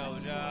tí ò dá ò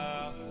dá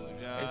kò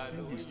dá.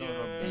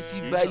 ẹ ti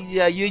bà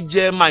ayé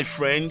jẹ́ my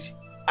friend.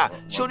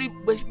 sórí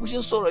bó ṣe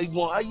ń sọ̀rọ̀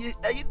ìgbọ̀n ayé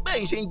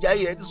bẹ́ẹ̀ ṣe ń jẹ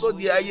ayé ẹ ti sọ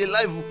di ayé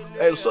live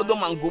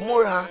Sodom and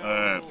Gomorrah.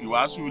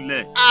 fìwàásù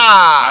lẹ̀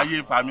ayé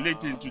fàmílẹ̀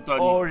tí ń tutọ́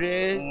ni.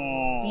 ọ̀rẹ́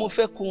mo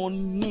fẹ́ kó o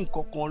ní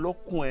nǹkan kan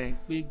lọ́kùn ẹ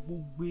pé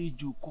gbogbo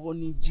ejò kọ́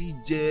ni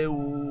jíjẹ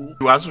o.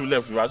 fìwàásù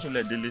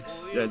lẹ̀ Délé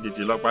yẹn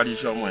tètè lọ parí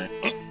iṣẹ́ ọmọ ẹ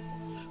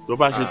tó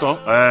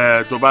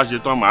bá ṣe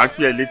tán màá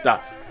pè ẹ́ létà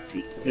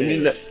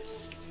nílẹ̀.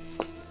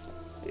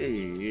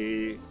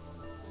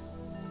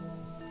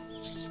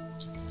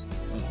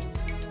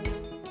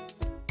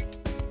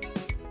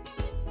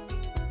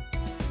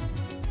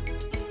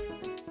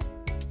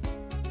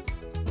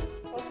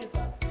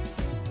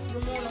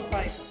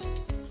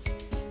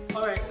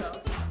 All right, sir.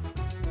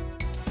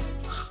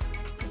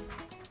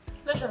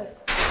 Listen,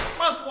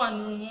 man tó wà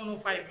ní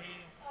 105 yìí.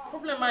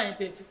 Problem máa ń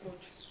tẹ̀ ti pọ̀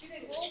jù.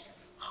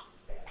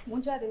 Mo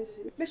ń jáde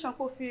sí. Make sure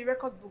kó fi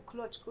record book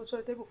lodge kó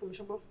sórí table fún mi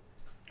ṣùgbọ́n.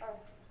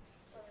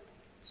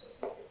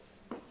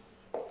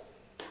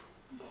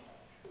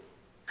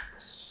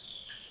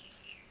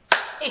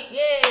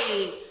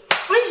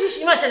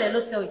 Oríṣiríṣi máa ṣẹlẹ̀ ló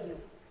tẹ òye o.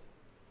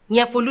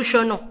 Ìyẹn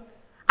pollution náà.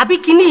 Àbí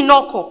kíní iná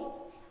ọkọ̀.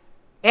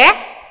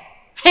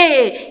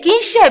 Kì í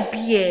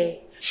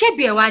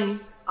ṣẹ̀bi ẹ̀ wá ni.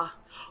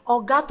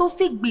 Ọ̀gá tó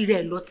fẹ́ gbé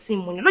rẹ̀ lọ tí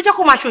mo ní ló jẹ́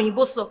kó máa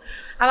ṣòyìnbó sọ.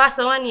 Àwa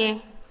sọ wọ́n ni ẹ.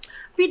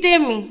 Bídé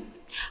mi,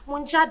 mo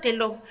ń jáde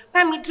lọ.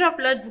 Bá mi drop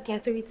blood book yẹn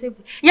sórí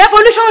table. Ìyẹn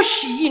pollution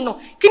ṣì yìí náà.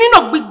 Kíní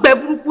náà gbígbẹ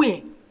burúkú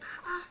yẹn.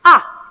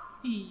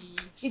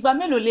 Ìgbà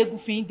mélòó legun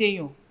fi ń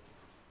dèèyàn?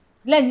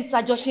 Lẹ́yìn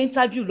tájọ ṣe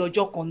interview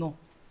lọ́jọ́ kan náà.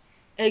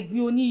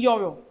 Ẹ̀gbin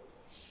oníyọ̀rọ̀.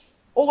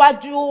 Ó wá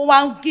dúró ó wá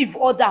ń give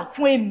order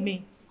fún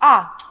èmi.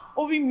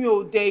 Orí mi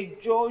ò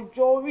dẹ̀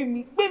jọjọ orí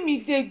mi gbé mi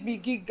dé gbì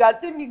gíga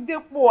tèmi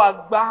dépò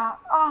àgbà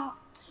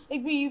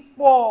ebi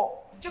pọ̀.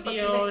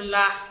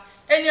 Bíọ́lá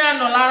ẹni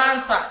àná lára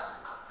ń tà.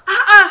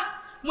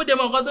 Mo dẹ̀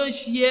mọ̀ nǹkan tó ń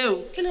ṣe é o.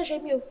 Kí ló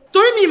ṣe mí o?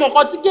 Torí mi mọ̀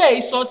nǹkan tí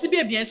gẹ̀ẹ́ sọ tí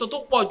bèbí ẹ̀ sọ tó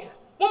pọ̀ jù.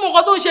 Mo mọ̀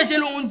nǹkan tó ń ṣe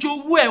ló ń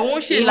jowú ẹ̀ ó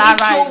ń ṣe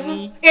lára ẹ̀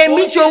ni.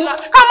 Èmi jowú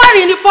ká má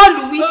rí ní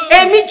Pọ́ọ̀lù wí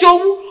èmi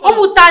jowú ó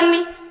wù ta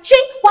ni ṣé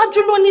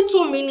wájú ló ní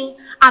tún mi ni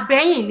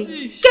àbẹ́yìn ni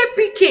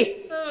kpk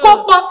kó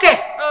pọ́kẹ̀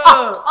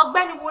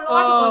ọ̀gbẹ́ni wo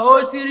lọ́wọ́ nìkan tó.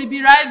 O ti rí bí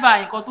rival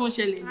nǹkan tó ń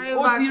ṣẹlẹ̀ ni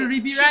o ti rí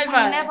bí rival. She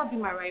can never be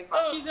my rival.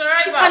 She's a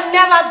rival. She can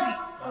never be.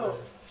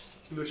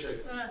 Kí ló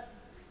ṣẹlẹ̀?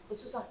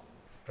 Òṣùṣà.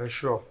 Ẹ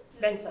ṣọ́.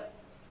 Bẹ́ńsà.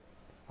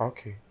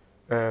 Okay.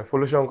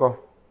 Folúṣọ́ ńkọ́?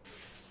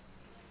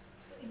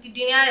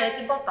 Ìdìdì ni ara ẹ̀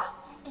ti bọ́ta.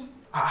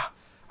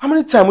 How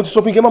many times mo ti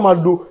sọ fún yín kí ẹ má máa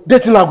lo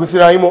dating language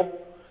síra yín mọ́?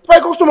 Tí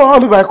báyìí customer wà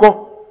níbà ẹ̀kọ́.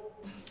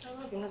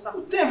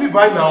 Tẹ́ ẹ̀ bí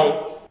báyìí náà.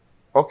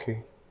 Okay.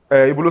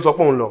 Ibo ló sọ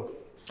pé òun lọ?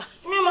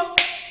 Mímọ́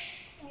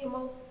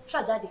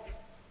ṣàjáde.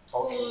 Kò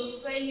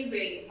sọ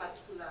anywhere in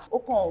particular. Ó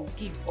kàn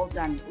give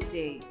order ni ó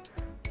dẹ̀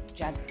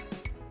jáde.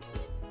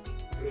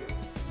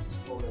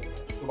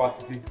 Tó bá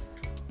ti dé,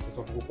 ẹ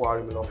sọ fún kókó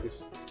àárín mi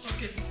lọ́fíìsì.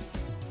 Okay. Okay.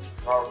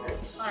 All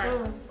right.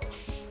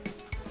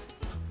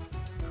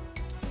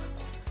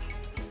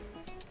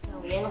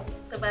 Ìyẹn náà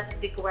tó bá ti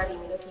dé kó wá rí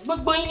mi lọ́fíìsì.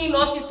 Gbogbo yín ní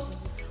lọ́fíìsì.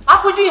 Wá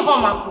fojú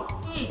ìhàn màgbò.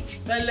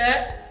 Pẹ̀lẹ́.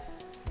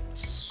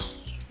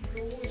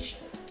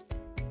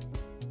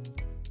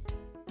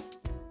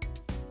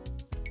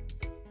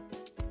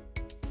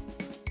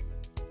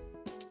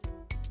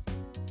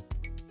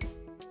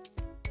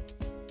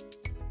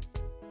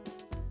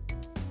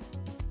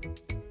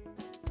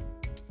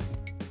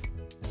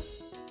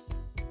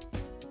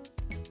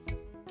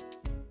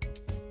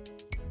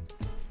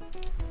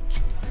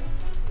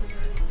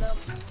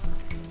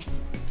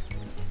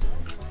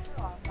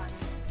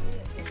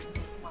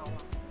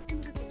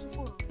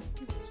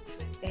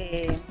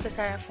 Fẹ́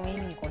sára fún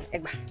yín nìkan ẹ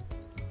gbà.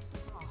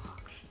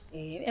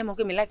 Ẹ mọ̀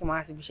pé mi láìpẹ́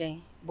máa ṣe ibiṣẹ́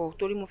yín bọ̀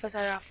torí mo fẹ́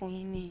sára fún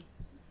yín ní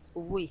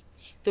owó yìí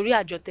torí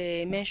àjọ tẹ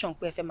mention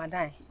pé ẹ fẹ́ máa dá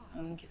yẹn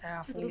mo ní kí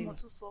sára fún yín. Mo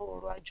tún sọ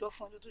ọ̀rọ̀ àjọ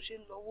fún ọjọ́ tó ṣe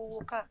ń lọ wówó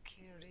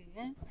káàkiri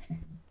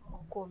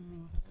ọkọ mi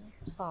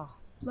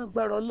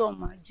lágbára Ọlọ́run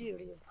máa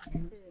jèrè ẹ̀.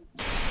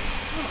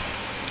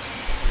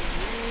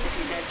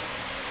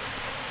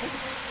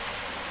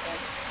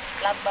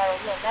 Lágbára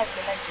Ọlọ́run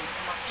láìpẹ́ láìjẹ́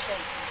tó máa fi ṣẹ́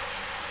ìfún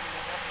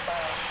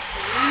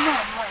Èyí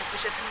náà mọ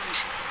ìpèsè tí mo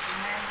ṣe kò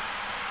mẹ́rin.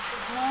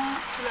 Ṣùgbọ́n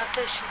kí la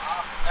fẹ́ ṣe?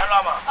 Ẹ lọ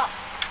mà.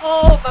 Ó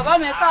bàbá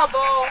mi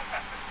káàbọ̀.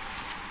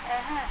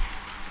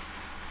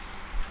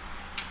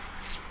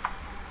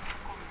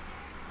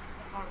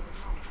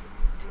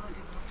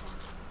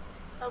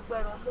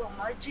 Agbára Ọlọ́run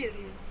máa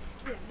jèrè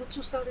ẹ̀ ló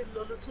tún sáré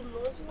lọ ló tún lọ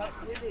láti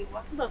wọlé wa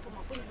nígbà tó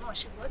mọ̀ pé mi náà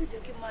ṣe wá lè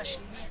jẹ́ kí n máa ṣe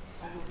yẹn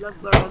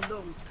lágbára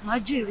Ọlọ́run máa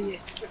jèrè ẹ̀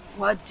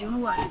wà á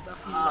dirun wà nígbà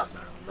fún mi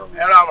lágbára Ọlọ́run.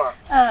 Ẹ ra mà.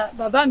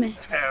 Bàbá mi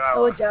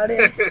ó jàre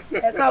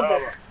ẹ káàbọ̀.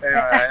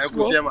 Ẹ kú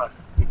iṣẹ́ mà.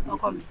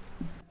 Ọkọ mi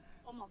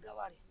ọmọ ọ̀gá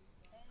wa rẹ̀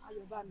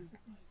Ayọ̀bá mi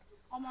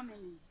ọmọ mi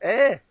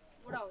nìyí.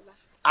 Wúrà ọ̀la.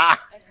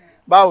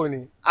 Báwo ni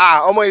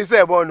ọmọ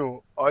iṣẹ́ ìbọnù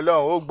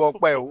Ọlọ́run ó gbọ́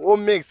pẹ́ ó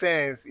make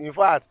sense in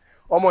fact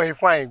ọmọ yìí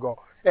fine gan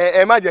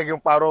ẹ má jẹ́ kí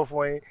n parọ́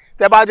fún yín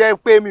tẹ́ bá jẹ́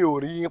pé mi ò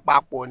rí yín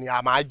papọ̀ ni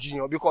a máa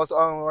jiyàn because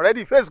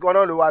already face kan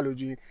náà ló wà lójú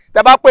yín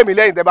tẹ́ bá pè mí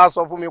lẹ́yìn tẹ́ bá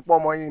sọ fún mi pọ́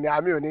ọmọ yín ni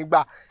àmì ò ní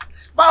gbà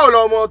báwo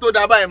lọmọ tó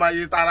dá báyìí máa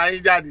yẹ tara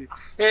yín jáde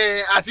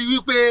àti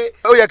wípé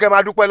ó yẹ kẹ́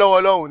máa dúpẹ́ lọ́wọ́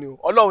Ọlọ́run ni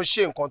Ọlọ́run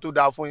ṣe nǹkan tó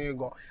dáa fún yín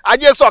gan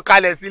ajé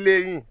sọ̀kalẹ̀ sílé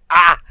yín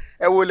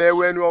ẹ wo lẹ̀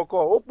ẹwọ ẹnu ọkọ̀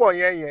ó pọ̀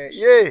yẹn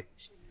yéè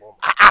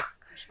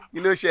kí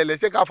ló ṣẹlẹ̀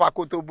ṣé ká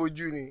fakó tó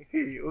bójú ni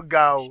ó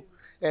ga o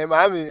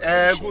màámi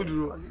kú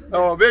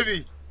dúró bébì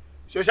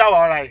ṣe ṣáwà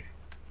ọ̀rá ẹ̀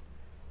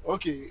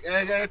ok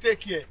take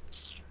care.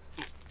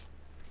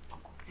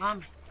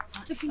 Mami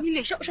àti fi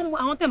nílé ṣé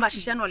àwọn tẹ̀ ń bá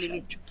ṣiṣẹ́ náà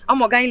lélẹ̀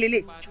àwọn ọ̀gá yín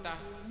lélẹ̀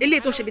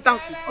eléyìí tó ń ṣe bí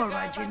táǹkì. Ọrọ̀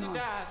ajé náà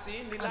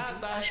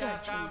aṣọ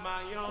ajé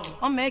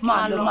ọmọ ẹ̀ kì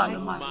í lọ máa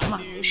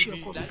ó ṣe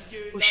ọkọ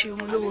mi ó ṣe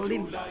ohun olówó orí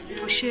mi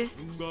ó ṣe.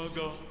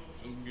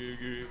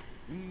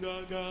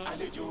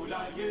 Àlejò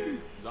láyé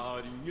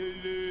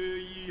zàrìnyẹlẹ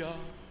yíya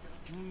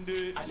ndé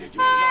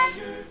àlejò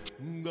láyé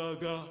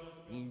ngaga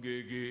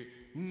ngege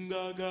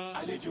ngaga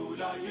àlejò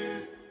láyé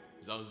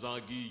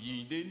zanzangi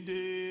yìí déndé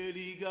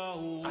ríga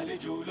o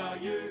àlejò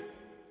láyé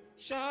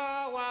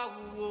ṣáwá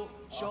wúwo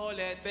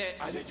ṣọlẹtẹ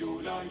àlejò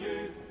láyé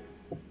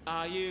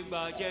ayé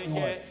gba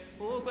jẹ́jẹ́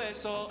ó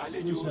gbẹ̀sọ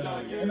àlejò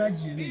láyé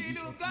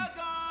ìlú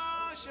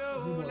gángan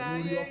ṣòwò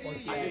láyé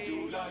àlejò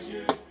láyé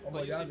ọmọ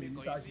ìyá mi ní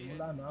ká ṣe mú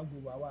lánàá àgbo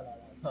wa wà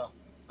lára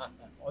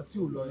ọtí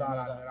ò lọ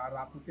lára mi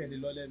rárá kó tẹ̀lé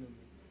lọ lẹ́nu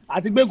mi.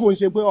 àti pé kò ń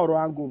ṣe pé ọ̀rọ̀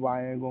hangover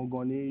yẹn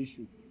gangan ní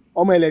iṣu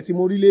ọmọ ilẹ̀ tí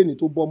mo rí lẹ́nìí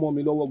tó bọ́ mọ́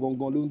mi lọ́wọ́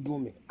gangan ló ń dùn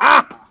mí.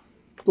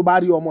 tó bá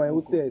rí ọmọ yẹn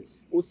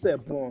ó sẹ̀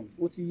bọ́ọ̀n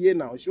ó ti yé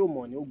náà ṣé ò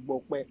mọ̀ ni ó gbọ́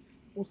pẹ́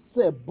ó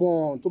sẹ̀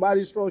bọ́ọ̀n tó bá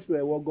rí structure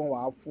ẹ̀wọ̀ gan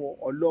wàá fọ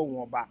Ọlọ́run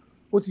ọba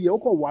ó ti yẹ ó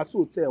kọ̀ wá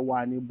sóòtẹ́ wà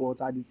ní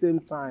but at the same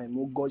time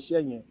ó gọ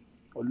iṣẹ́ yẹn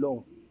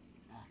Ọlọ́run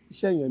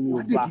iṣẹ́ yẹn mi ò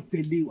bá. wàá dé ti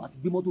tẹ̀lé àti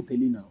gbé mọ́tò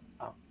tẹ̀lé náà.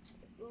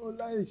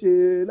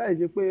 láì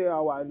ṣe pé a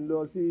wà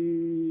lọ sí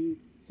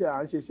ṣe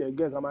à ń ṣe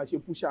ṣẹ̀gẹ́ kan máa ṣe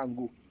push and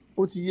go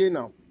ó ti yé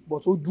náà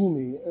but ó dùn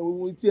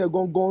mí tí ẹ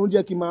gangan ó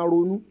jẹ́ kí n máa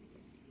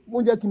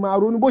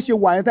ronú bó ṣe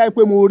wà yẹn táyé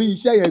pé mo rí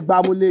iṣẹ́ yẹn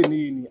gbá mú lé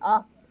ní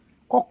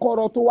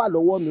kọ́kọ́rọ́ tó wà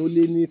lọ́wọ́ mi ó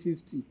lé ní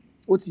 50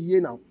 ó ti yé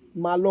náà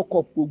máa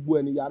lọ́kọ̀ gbogbo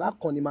ẹ̀ ní yàrá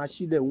kan ni máa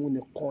ṣílẹ̀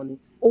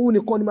òun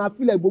nìkan ni máa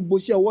fílẹ̀ gbogbo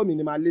iṣẹ́ ọwọ́ mi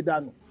ni máa lé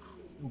dànù.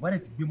 yorùbá rẹ̀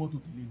ti gbé mọ́tò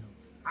tẹ̀lé náà.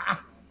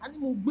 a ní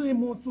mo gbé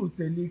mọ́tò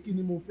tẹ̀lé kí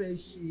ni mo fẹ́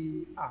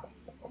ṣe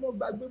ọmọ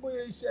gbàgbé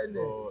bóyá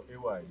ìṣẹ̀lẹ̀.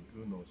 ẹwà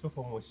ìdúró náà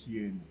ṣọ́fọ́mọ sí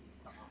ẹ nì.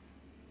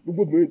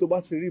 gbogbo obìnrin tó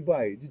bá ti rí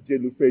báyìí jíjẹ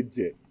ló fẹ́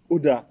jẹ ó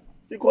dáa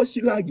ṣé kọ́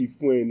ṣíláàgì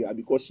fún ẹ ni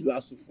àbí kọ́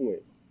ṣíláàsù fún ẹ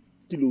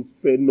kí ló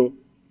fẹ́ ná.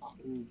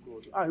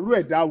 irú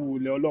ẹ̀dá wo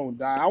lẹ Ọlọ́run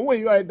dá àwọn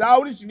èèyàn ẹ̀dá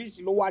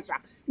oríṣiríṣi ló wá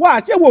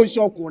ṣé wo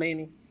ṣọkùnrin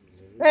ni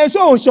ṣé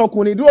òun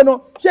ṣọkùnrin dúró ná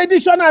ṣé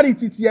dictionary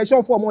titi ẹ ṣọ́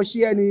fọmọ ṣí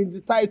ẹni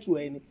title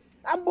ẹni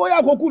bóyá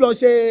kókú lọ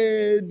ṣe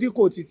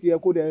díkò titi ẹ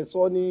kó dẹ̀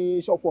sọ ní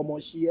ṣọ́fọmọ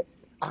ṣí ẹ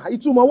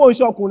ìtumọ̀ wo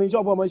ṣọkùnrin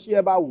ṣọ́fọmọ ṣí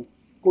ẹ báwo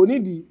kò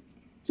nídìí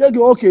ṣé kí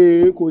ókè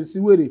kò sí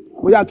wèrè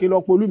bóyá kí n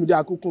lọ polúmìdí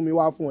akúkún mi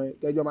wá fún ẹ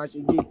kẹjọ máa ṣe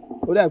gé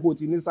ó dà ipò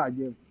tí ní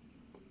sàjẹ.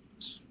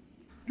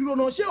 dúró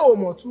náà ṣé o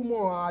mọ̀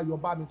túmọ̀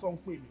Ayọ̀bá mi tó ń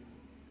pè mí.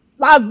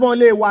 last born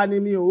lè wà ní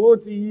mi ó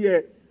ti yí ẹ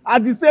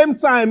at the same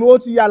time ó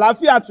ti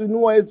àlàáfíà tún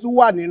ẹ tún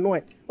wà nínú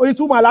ẹ ó ti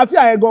túmọ̀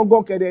àlàáfíà yẹn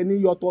gangan kẹ̀dẹ̀ ní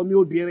yọ̀tọ̀ mi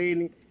obìnrin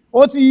ni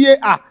ó ti yé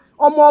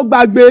ọmọ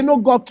gbàgbé no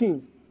gọkìn.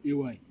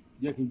 ay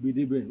jẹ́ kí n gbé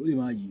débẹ̀ ó lè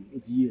máa yí ó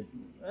ti yé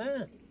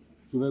ẹ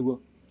ṣó fẹ́ gbọ́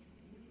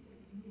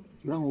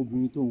ṣọ́ra àwọn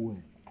obìnrin tó ń wọ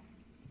ẹ̀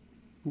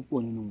púpọ̀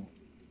nínú wọn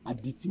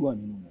adití wà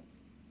nínú wọn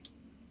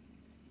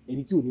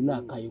ẹni tí ò ní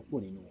làákàyè pọ̀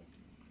nínú wọn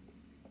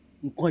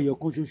nǹkan ẹ̀yọ̀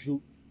kan ṣoṣo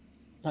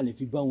tá lè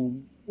fi bá wọn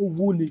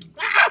owó ni.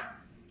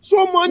 so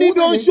money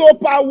don show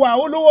power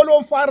olówó ló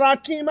ń fara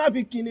kín má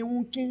fi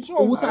kìnìún kín.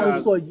 owó tá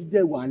a sọ yìí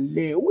jẹ́ wà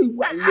lẹ̀ owó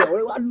ìwà lẹ̀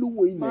ọ̀rẹ́ wa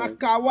lówó ilẹ̀. máa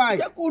ka wáyé.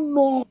 jẹ́ kó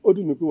ná. ó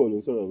dùn mí pé wọ́n ló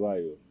ń sọ̀rọ̀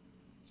báyọ̀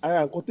ara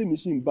nǹkan tèmi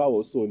sì ń bá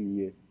wọ́n sọ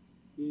nìyẹn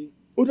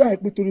ó dáa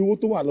pé torí owó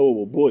tó wà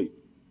lọ́wọ́ bọ́ọ̀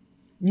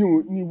ní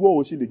ìwọ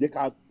ò ṣe lè jẹ́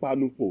ká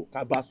panu pọ̀ ká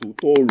bá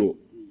sòótọ́ ọ̀rọ̀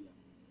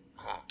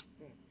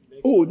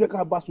ó jẹ́ ká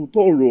bá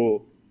sòótọ́ ọ̀rọ̀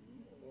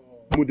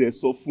mo dẹ̀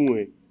sọ fún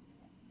ẹ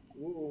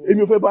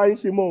èmi ò fẹ́ bá yín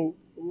ṣe mọ́ o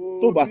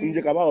tó bá ti ń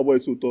jẹ́ ká bá wọ́n bọ́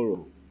èso tọrọ.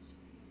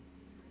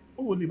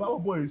 ó lè bá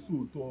wọ́n bọ́ èso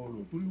tọrọ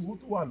torí owó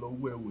tó wà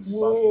lọ́wọ́ ẹ ò lè bá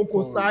sòótọ́ ọ̀rọ̀. kò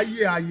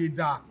sáyé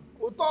àyèdà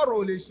kò tọrọ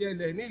ò lè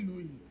ṣẹlẹ̀ nílùú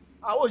yìí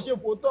àwọn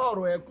òṣèpò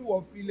tọrọ ẹ kú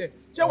wọ́n filẹ̀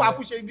ṣé wàá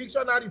kú ṣe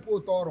dictionary fò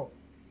tọrọ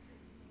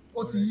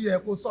ó ti yí ẹ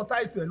kó sọ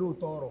táìtù ẹ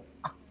lóòótọ́ ọ̀rọ̀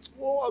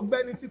wo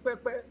ọ̀gbẹ́ni tí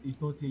pẹ́pẹ́.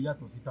 ìtàn tí ẹ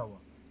yàtọ̀ sí tàwa.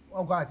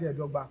 wọn kọ àti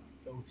ẹ̀dọ́gba.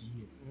 ó ti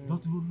yẹ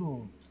dọ́túró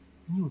náà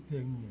ní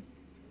òtẹ́ẹ̀lì yẹn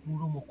mo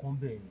rọ́mọ kan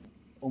bẹ́ẹ̀.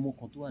 ọmọ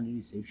kan tó wà ní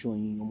reception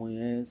yìí ọmọ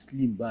yẹn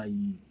slim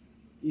báyìí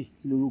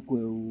kí lorúkọ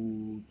ẹ o.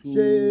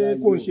 ṣé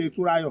kò ń ṣe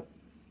Túnráyọ̀.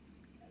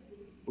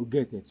 ó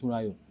gẹ̀ẹ́tẹ̀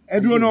Túnráyọ̀. ẹ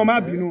dúró náà má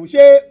bínú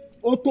ṣé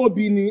ó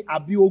tóbi ni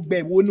àbí ó gbẹ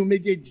ìwónú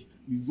méjèèjì.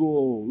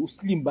 irọ́ ó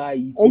slim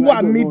báyìí. ó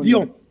wà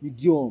medium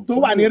tó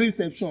wà ní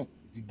reception.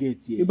 ti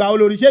gẹ̀ẹ́tì ẹ̀. ìgbà wo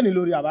lórí ṣé ni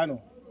lórí àbánà.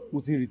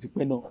 mo ti rí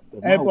tipẹ́ náà.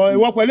 ẹ̀kọ́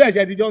ìwọ pẹ̀lú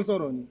ẹ̀ṣẹ̀ tíjọ́ ń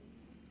sọ̀rọ̀ ni.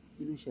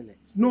 kí ló ṣẹlẹ̀.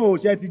 no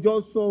ṣe tíjọ́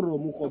sọ̀rọ̀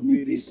mo kàn béèrè.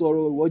 mi ti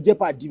sọ̀rọ̀ ìwọ jẹ́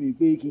pàdí mi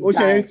pé kí n ta ẹ̀. ó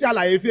ṣe ń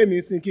ṣàlàyé fèmí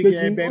sí kí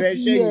n bẹ̀rẹ̀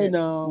iṣẹ́ yẹn.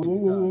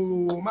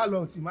 wo má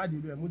lọ tì má dé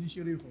bẹ́ẹ̀ mo ti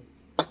ṣeré fún.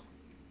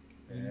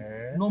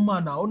 nọ́mà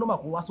náà ó nọ́mà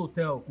kó wá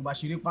sọ́tẹ́ẹ̀lì kó bá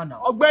ṣeré pa náà.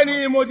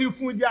 ọ̀gbẹ́ni mo ti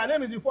fún jẹ àná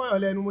mi ti fọyàn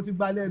lẹ́nu mo ti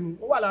gba lẹ́nu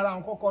ó wà lára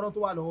àwọn kọ́kọ́rọ́ tó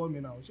wà lọ́wọ́ mi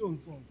náà ṣé ò ń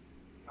sùn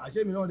àṣé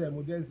mi náà dẹ̀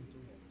mo dẹ́sì tó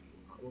yẹ.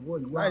 ọ̀bọ̀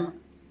ìwà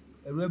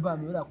ẹ̀rọ ẹ̀ bá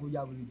mi ó dà kó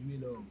yá wọlé jùlọ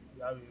lọ.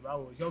 yàrá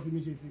ìbáwò ṣé ó fi mí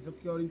ṣe sí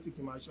security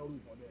kí n máa ṣọ́rù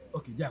ìbọn bẹ́ẹ̀.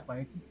 ok jẹ́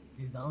àpáyé tí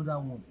there is another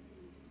one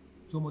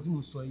tí ọmọ tí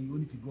mo sọ yìí ó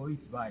ní figure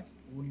eight báyìí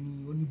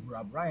ó ní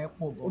burabura yẹn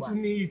pọ̀ gan. ó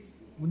tún ní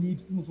hips. ó ní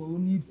hips tí mo sọ ó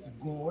ní hips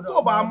gan.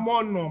 tó bá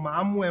mọ̀nà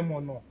màá mú ẹ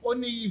mọ̀nà ó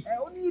ní hips.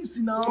 ó ní hips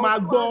náà. máa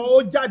gbọ́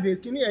ó jáde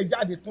kíní ẹ̀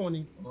jáde tán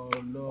ni.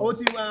 ó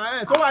ti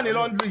máa tó wà ní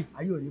laundry.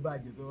 ayé ò ní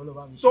bàjẹ́ tó lọ́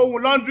bá mi ṣe. tó wù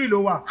laundry ló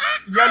wà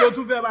ìyẹn ló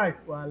tún fẹ́ báyìí.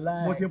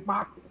 mo ti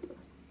pa.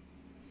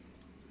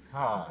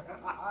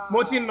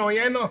 mo ti nà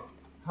yẹn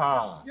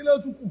náà. kí ló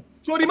tún kù.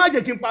 sórí má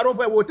jẹ́ kí n parọ́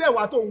fún ẹ wò tẹ́ ẹ̀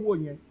wá tó ń wò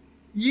yẹn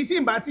yìí tí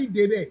n bá ti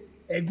débẹ̀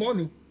ẹ̀gbọ́n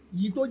mi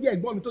yìí tó jẹ́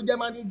ẹ̀gbọ́n mi tó jẹ́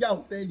máníjà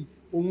hòtẹ́ẹ̀lì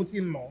òun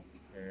ti nà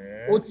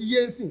ó ti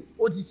yé nsìn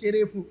ó ti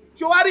ṣeré fún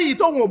ṣọwárí yìí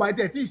tóun ò bá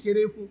tẹ̀ tí ì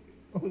ṣeré fún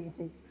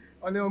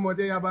ọ̀nà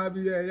ọmọdé yaba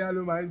bí ẹ̀yà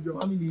ló máa ń jọ.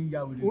 fámìlì ń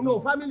ya wèrè. òun náà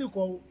fámìlì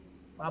kan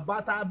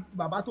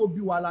bàbá tó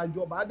bí wa la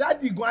jọ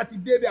dádì gan àti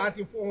débẹ̀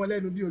àti fún wọn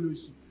lẹ́nu bí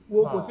olóṣì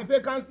wo kò sí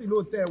fẹ́kánsì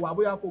ló tẹ̀ wá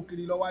bóyá kò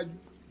kiri lọ́wájú.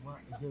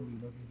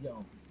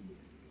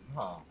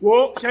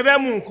 wo ṣe fẹ́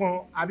mú nǹkan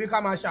àbí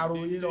ká máa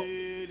ṣàròyé lọ.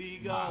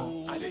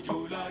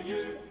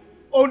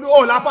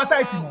 o la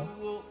pátáìtì mọ́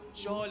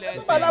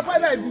nípa la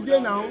pátáìtì dé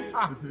náà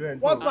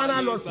wọ́n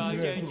spanner lọ sí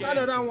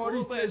kádọ́dá wọn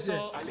rí tẹ̀sẹ̀.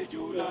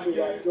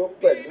 ìrìnàjò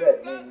pẹ̀lú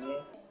ẹ̀mí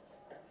yín.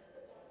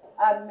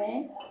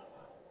 àmín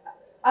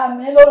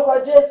àmín lórúkọ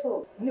Jésù.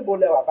 níbo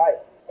lẹ wà báyìí.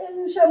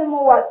 inú iṣẹ́ ni mo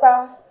wà sá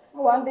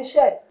mo wà ń bí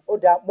iṣẹ́. ó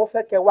dáa mo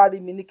fẹ́ kẹ́ wá rí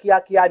mi ní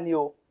kíákíá ni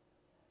o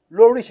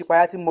lórí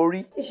ìṣípayá tí mo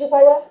rí.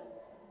 ìṣípayá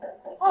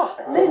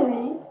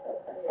lénìí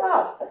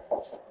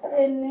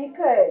èní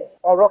kẹ̀.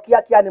 ọ̀rọ̀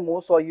kíákíá ni mò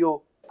ń sọ yìí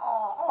o.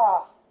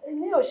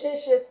 èmi ò ṣeé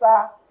ṣe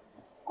sá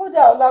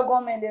kódà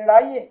ọlágan mi lè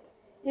ráyè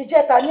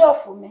ìjẹta ní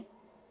ọ̀fù mi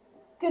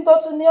kí n tó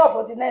tún ní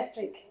ọ̀fù di next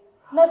week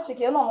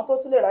yẹn náà mo tó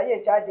tún lè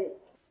ráyè jáde.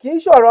 kì í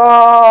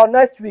ṣọ̀rọ̀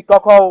next week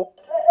kankan o.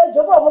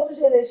 ẹjọ́ bá mo tún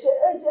ṣe lè ṣe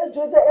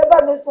ẹjọ́ jẹ́ ẹ bá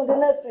mi sún di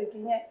next week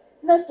yẹn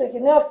next week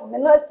ní ọ̀fù mi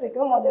next week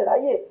mo lè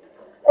ráyè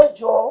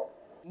ẹjọ́.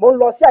 mo ń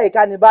lọ sí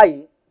àyíká ní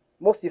báyìí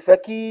mo sì fẹ́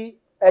kí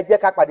ẹ jẹ́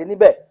ká pàdé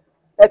níbẹ̀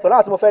ẹ pẹ̀lú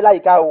àwọn tí mo fẹ́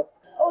láyìíká o.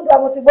 ó dáa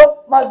mo ti gbọ́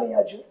máa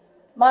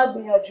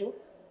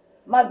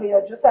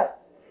gbìyànjú sà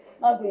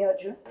máa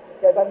gbìyànjú.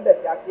 kí ẹ bá níbẹ̀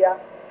kíákíá.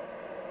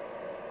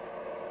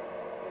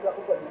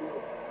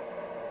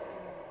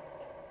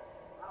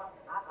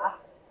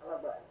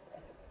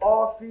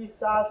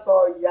 ọ́fíìsà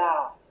sọ̀yà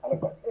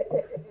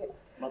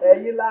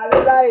ẹ̀yin la rí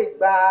láì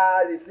gba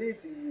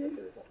rìsíìtì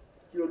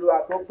kí olúwa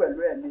tó pẹ̀lú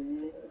ẹ̀mí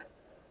yín.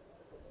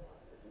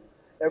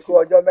 ẹ kú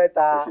ọjọ́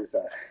mẹ́ta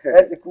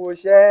ẹ sì kú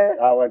iṣẹ́.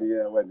 àwa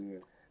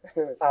nìyẹn.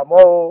 àmọ́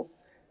o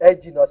ẹ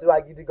jìnnà sí wa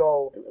gidi gan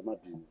o.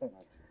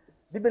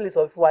 bíbélì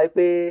sọ fún wa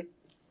pé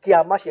kí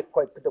a má ṣe kọ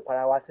ìpéjọpọ̀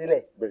ara wa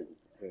sílẹ̀.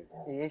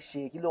 èyí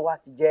ṣe kí ló wá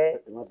ti jẹ́.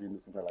 ẹ má bínú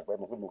sí mi àlàgbà ẹ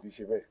mọ̀ pé mo kì í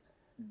ṣe bẹ́ẹ̀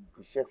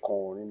iṣẹ́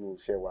kan nínú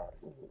iṣẹ́ wa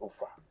ó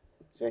fà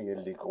iṣẹ́ yẹn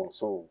le gan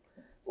so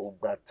ó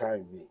gba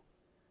time mi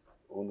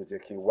òun ló jẹ́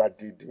kí n wá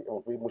dédé ọmọ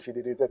pé mo ṣe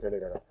dédé tẹ̀tẹ̀lẹ̀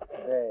dára.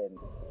 bẹ́ẹ̀ni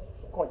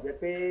kàn jẹ́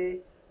pé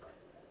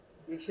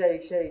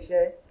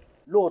iṣẹ́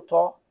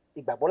lóòótọ́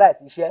ìgbàgbọ́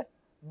láìsí iṣẹ́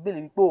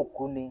bíbélì wípé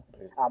òkú ni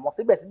àmọ́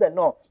síbẹ̀síbẹ̀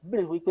náà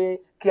bíbélì wípé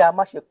kí a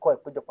má ṣe kọ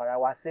ìpéjọpọ̀ ara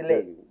wa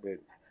sílẹ̀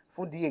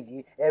fún di èyí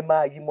ẹ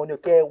máa yí mọ́ ni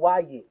kẹ́ ẹ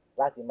wáàyè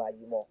láti máa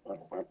yí mọ́.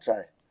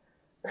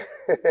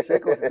 ṣé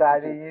kò sí tá a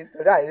rí yín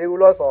torí àìréwú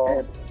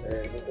lọ́sàn-án.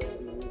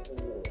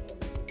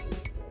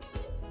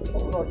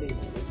 òun náà lè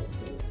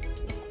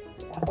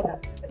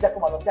ẹ jẹ́ kó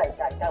máa lọ sí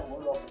àyíká mò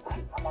ń lọ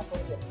a máa tọ́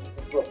ilẹ̀.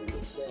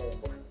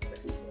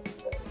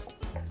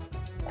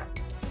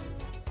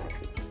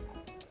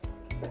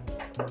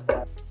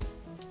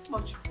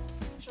 Much.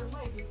 Sure,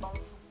 my big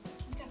powerful.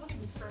 We can only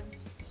be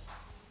friends.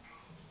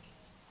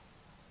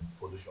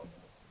 Pollution.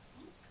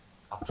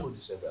 I've told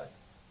you several times.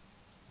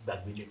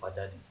 Gbàgbé nípa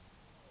daddy.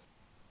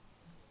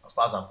 As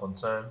far as I'm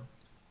concerned,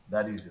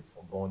 daddy is a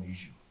foregone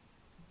issue.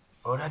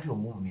 But daddy will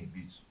move me a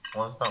bit.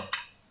 One time.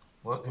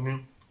 What you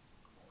mean?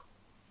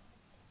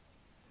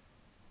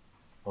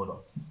 Hold on.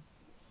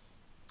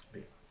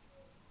 Babe.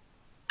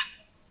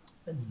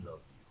 Let me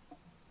love you.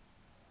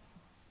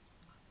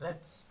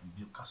 Let's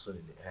build castle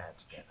in the air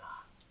together.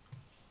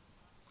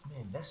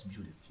 Man, let's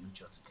build a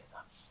future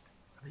together.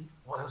 I mean,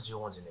 what else do you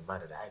want in a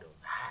man that I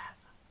don't have?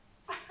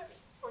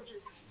 Audrey,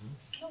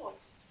 you know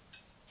what?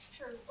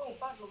 Sure,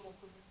 bad no more.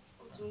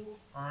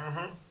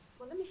 Mm-hmm.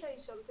 But let me tell you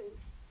something.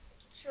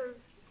 Sure,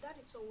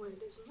 Daddy told me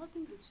there's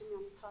nothing between me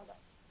and my father.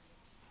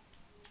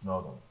 No.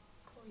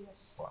 Oh,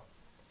 yes. What?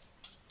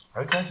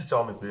 Are you trying to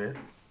tell me, babe,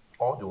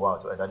 all the while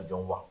to Daddy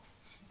don't want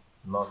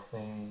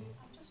nothing?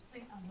 I'm just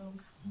playing along.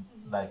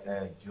 Like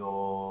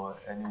Joe,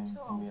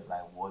 anything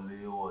like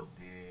Wale or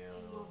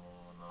Dale?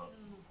 No.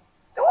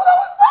 Then what I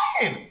was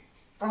saying?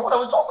 And what are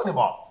we talking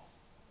about?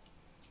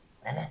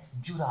 And let's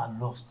build our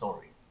love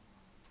story.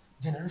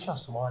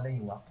 Generations tomorrow,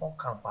 you can't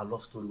camp our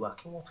love story. Wa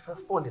can't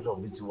fall in love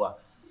with you.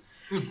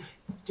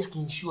 Jẹ́ kí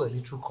n show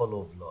any true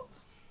color of love.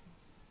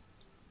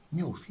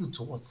 You feel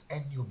towards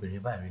any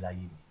obìnrin báyìí rí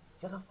láyé ni.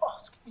 You're the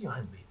first. Give me your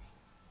hand, baby.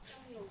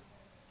 No.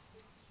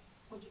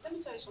 Audrey, let me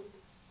tell you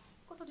something.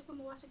 Kó tó di pé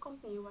mo wá sí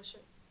company yẹn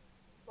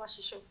wá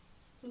ṣiṣẹ́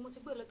ni mo ti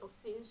gbé a lot of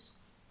things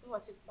níwà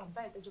tí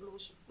bàbá ìtẹ́jú máa ń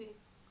ṣe pé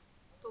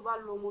tó bá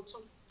lo ọmọ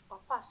tán wà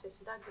pàṣẹ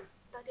sí dáadé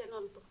ẹ̀ náà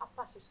lọ́tọ̀ á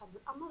pàṣẹ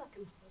sábẹ́. I'm not that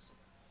kind of person.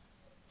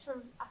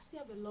 Sure, I still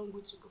have a long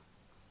way to go.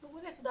 Gbogbo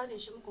ilé tí dáadé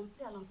ṣe mo kàn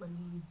play along pẹ̀lú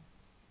wọn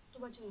tó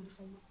bá jẹ́ wọn lè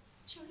fẹ́ lọ.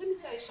 Sure, let me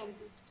tell you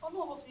something.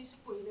 Ọlọ́run ló fi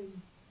sípò ilé yìí.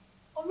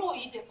 Ọlọ́run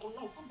yìí dẹ̀kan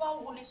náà tó bá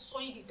wọlé sọ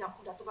yìí di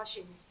dàkúdà tó bá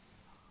ṣe wẹ̀.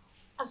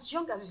 As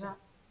young as you are,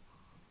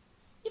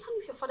 even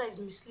if your father is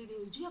misleading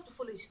you, do you have to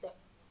follow his step?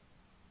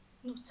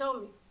 No, tell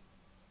me.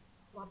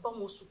 Wà bá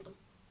wọn sùn tán,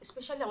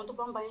 especially àwọn tó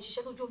bá ń bá yín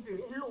ṣiṣẹ́ tó jó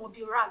obìnrin ẹ̀ ń lò wọ́n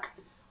bí rag.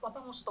 Wà bá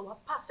wọn sùn tán, wà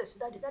pàṣẹ sí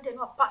dáadé ẹ̀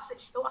náà pàṣẹ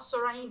ẹ̀ wá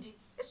sọ̀rọ̀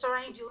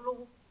ayín di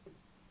olówó.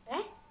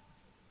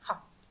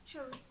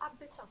 Sure, I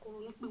better kó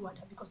ronú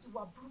pìwàdà because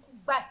ìwà burúkú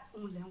gbáà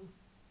òun lẹ́wọ̀n.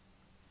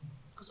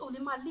 Because o lè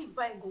máa live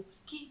by gan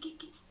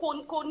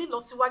kò ní lọ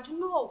síwájú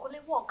náà kò lè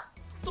work.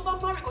 Tó bá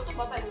marry kan tó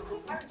bá báyìí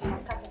gan, marriage is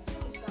scattered. You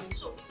understand?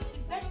 So the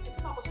best thing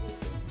tí màá kọ́ sí mi,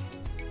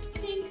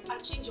 think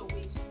and change your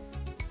ways.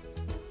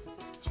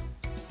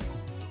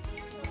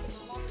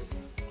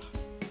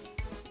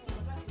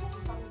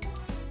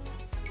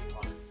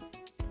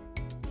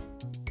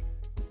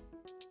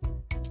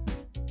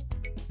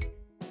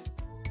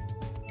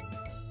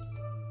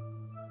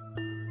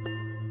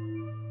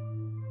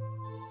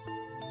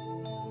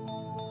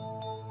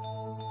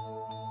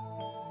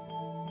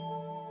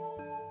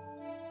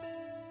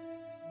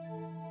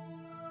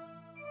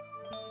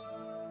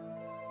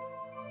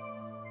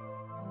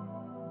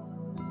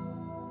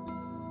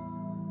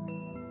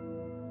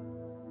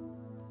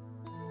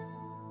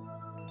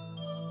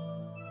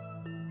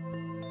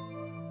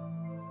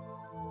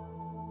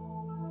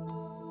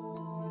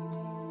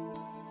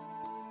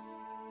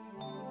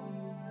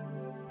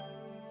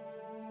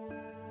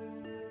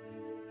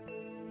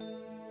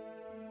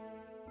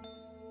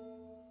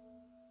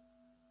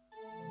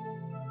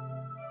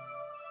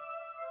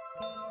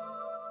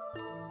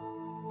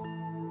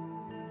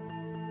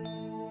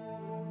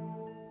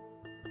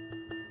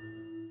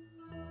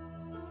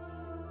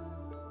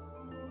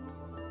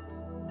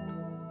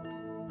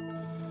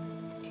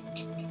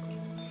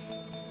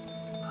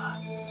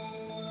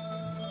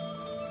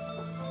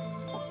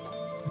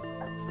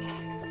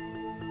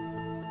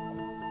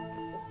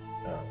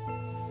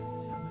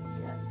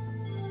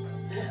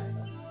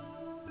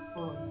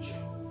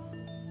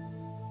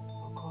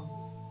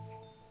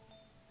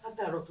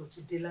 Látàárọ̀ tó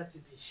ti dé láti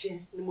ibi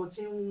iṣẹ́ ni mo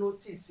ti ń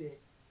notice ẹ̀.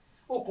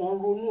 Ó kàn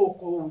ń ronú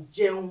ọkọ ò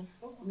jẹun.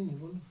 Mi ì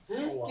ronú.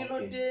 Kí ló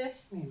dé?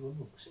 Mi ì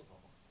ronú kò sí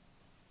kankan.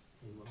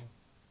 Mi ì ronú.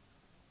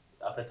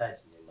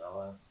 Appetite ni màá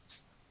wá.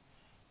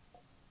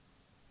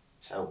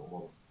 Ṣáwọ̀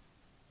mọ́.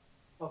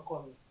 Ọkọ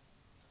mi,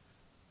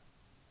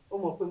 ó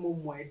mọ̀ pé mo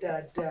mọ̀ ẹ́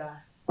dáadáa.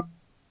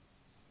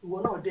 Ìwọ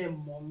náà dẹ̀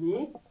mọ̀ mí.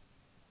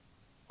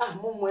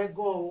 Mo mọ̀ ẹ́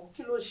gan o.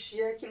 Kí ló ṣe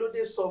ẹ́? Kí ló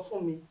dé sọ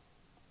fún mi?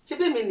 Ṣé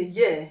bí mi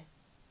nìyẹ́ ẹ?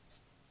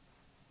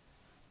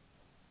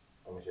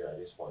 I'm sure at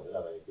this point, I don't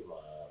have any people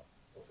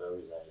who feel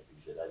resign if you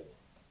should have it.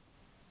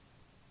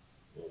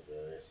 If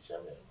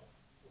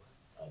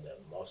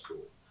and also,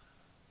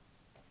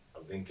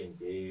 I'm thinking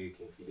they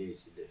can feel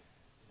it there.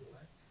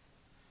 Right?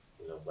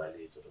 You know,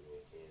 ballet to the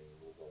making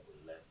move on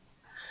with life.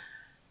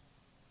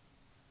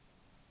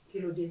 Kí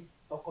ló dé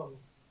ọkọ mi?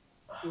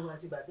 Ìwọ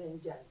àti bàbá ẹ̀ ń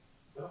jà ni.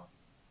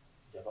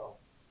 Ìjàmbá ò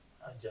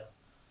ajá.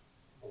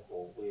 Mo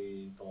kọ̀ pé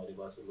tọmọdé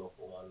bá tó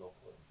lọ́kọ wá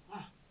lọ́kọ.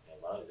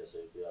 Màá lè sọ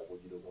pé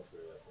agbójúlógún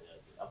fẹ́rẹ̀ rẹ̀ fún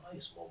yàgbé. I'm not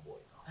a small boy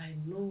now. I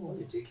know.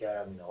 They take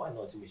care of me now. Why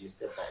not me just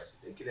step out?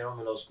 They kill around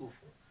me in school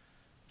for.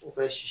 Ó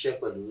fẹ́ ṣiṣẹ́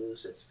pẹ̀lú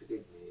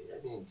certificate mi. I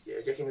mean,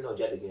 jẹ́ kí mi náà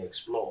jáde kí n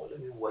explore. Let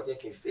me wá jẹ́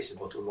kí n face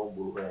nǹkan tó lọ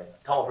gbòòrò bẹ́ẹ̀.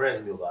 Táwọn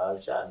friends mi ò bá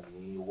ṣáà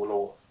ní owó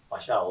lọ́wọ́, màá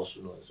ṣáà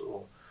ọ̀sùn náà. So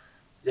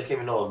jẹ́ kí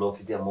mi náà lọ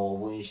kí díẹ̀ mọ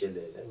owó yín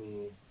ṣẹlẹ̀. Let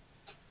me.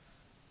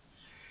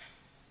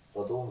 Kò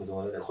tó mi dùn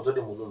wọn kò tó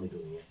dé mo nú mi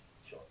dùn nìyẹn.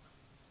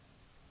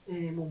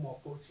 Mo mọ̀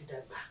pé ó ti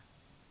dàgbà.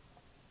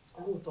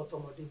 Lóòótọ́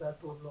tọmọdé bá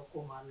tó lọ́kọ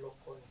máa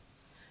lọ́kọ ni.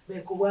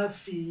 Bẹ́ẹ̀ kó wá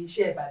fi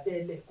iṣẹ́ bàbá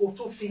ẹ lẹ̀ kó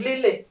tún fi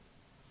lélẹ̀.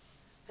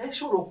 Ẹ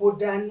ṣòro kó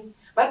dání.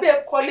 Bàbá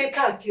ẹ kọ́lé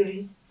káàkiri.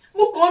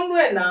 Mú kan nú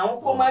ẹ̀ náà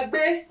kó máa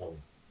gbé.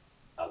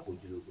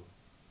 Agbójúlógún.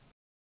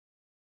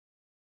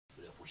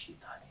 Ìrẹ̀ fò ṣe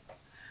ta ni.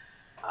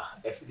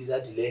 Ẹ fi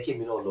dídájú lẹ́ kí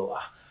mi náà lọ.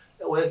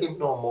 Ẹ wọ́n yẹ kí n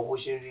náà mọ bó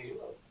ṣe rí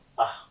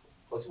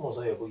ọtí mo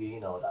sọ yẹ kó yẹ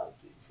yín náà that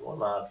if you want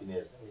my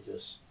happiness let me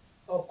just.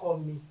 Ọkọ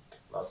mi.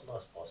 That's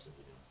not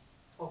possible.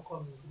 Ọkọ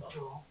mi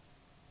jọ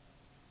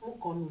mú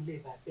kan nù lè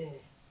bàbá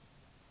ẹ.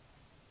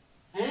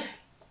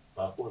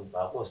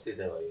 Màá kún state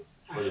ẹ̀ wáyé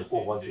mo lè kó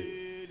country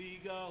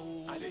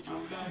mo lè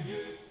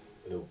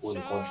kó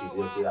ní country bí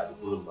ó pé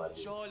àdúgbò ló máa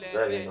lè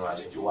bẹ́ẹ̀ nínú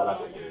aṣọ tó wá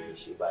látọ̀kọ̀ lè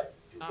ṣe báyìí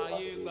ju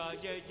bẹ́ẹ̀ máa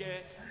lè ṣe.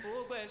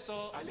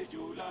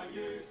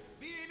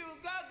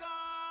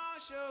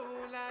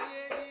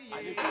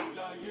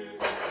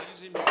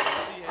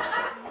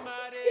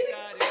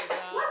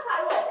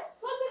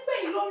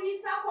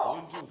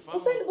 Kò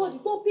sẹ́ni bọ́dì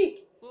tó pick.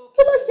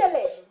 Kí ló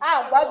ṣẹlẹ̀?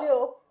 Àgbàgbé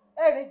o,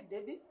 ẹ̀rín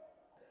gìdébí.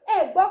 Ẹ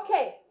gbọ́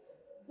kẹ̀,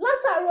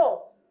 látàárọ̀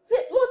tí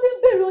wọ́n ti ń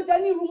béèrè oúnjẹ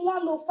ní room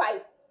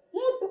 105.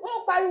 Wọ́n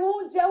pariwo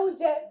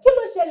oúnjẹ. Kí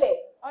ló ṣẹlẹ̀?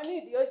 Wọ́n ní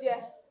ìdí oúnjẹ,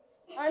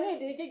 wọ́n ní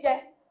ìdí jíjẹ.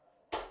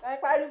 Ẹ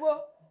pariwo.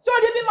 Ṣé o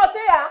ní bímọ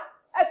tí yà?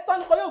 Ẹ sọ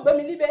ní kò yóò gbé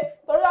mi líbe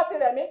torí láti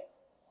rẹ̀ mí.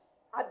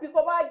 Àbí kó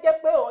bá jẹ́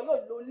pé òun yóò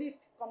lo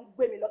lift kan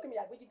gbé mi lọ kí mi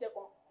yàgbé jíjẹ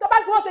kan. Tó bá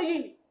tí wọ́n ṣe yìí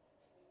ni,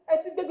 ẹ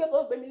sì gbégbé kó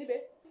gbé mi líbe.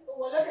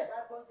 Òwò lọ́dẹ̀ bá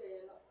gbọ́njẹ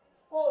yẹn lọ.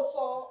 Kó o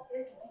sọ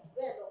èkìtì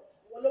bẹ́ẹ̀ lọ,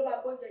 òun ló máa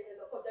gbọ́njẹ yẹn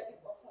lọ kó jẹ́ kí n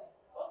sọ fún ẹ.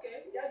 Ok,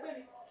 ìyá gbé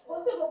mi. Kò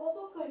sí gbogbo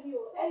tó kàn mí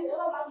o. Ẹni tó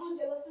bá máa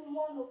gbóúnjẹ lọ sí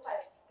 105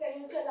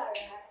 kẹyìn jẹ́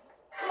láàrin ara.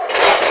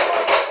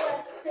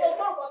 Ṣé o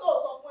gbọ́ nǹkan tó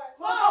sọ fún ẹ?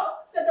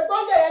 Tètè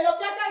gbọ́njẹ yẹn lọ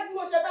kíákíá bí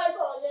mo ṣe bá ẹ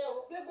sọ̀rọ̀ yẹn o.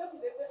 Gbégbé kù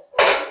gbégbé.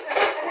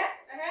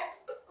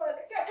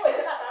 Kẹ́kọ̀ọ́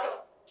ìṣẹ́ látàárọ̀.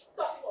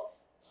 Sọ́ọ̀fọ̀.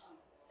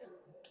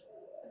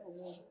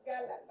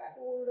 Gálàgbà.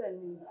 Ó rẹ̀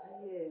mí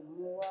díẹ̀,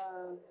 mo wá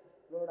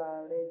rọra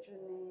rẹjú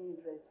ní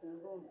dressing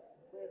room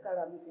pé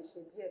kára mi fi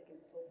ṣe díẹ̀ kí n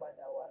tó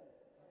padà wá.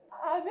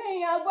 Àbí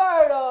ìyẹn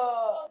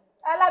gbọ́rọ̀.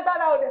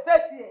 Alágbára ò lè fẹ́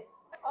tiẹ̀.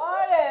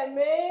 Ọ̀rẹ́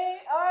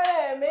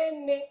mi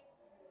ni.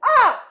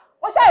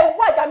 Wọ́n ṣáà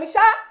ìwú àjà mi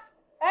ṣá.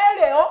 Ẹ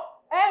rẹ̀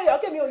ọ́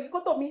kí mi ò yí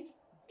kótó mi.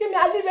 Kí mi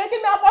àlíbe, kí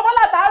mi àfọwọ́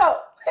látàárọ̀.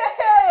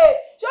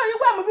 Ṣé o rí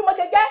wẹ́ẹ̀mù bí mo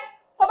ṣe jẹ́?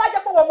 Kó bá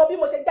jẹ́ pé wọ́n mọ bí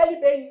mo ṣe jẹ́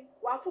líbe ni.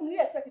 Wàá fún mi ní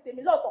respect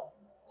tèmi lọ́tọ̀.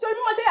 Ṣé o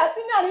bí mo ṣe yà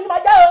sí ní àárín ni màá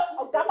jẹ́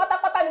o? Ọ̀gá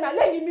pátápátá ni màá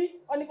lẹ́yìn mi.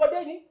 Ọ̀nìkòdé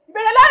ni.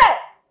 Ìbéèrè lọ́rẹ̀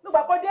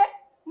lùgbà kó dé.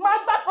 Máa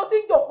gbá kó tí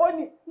jòkó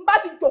ni. N bá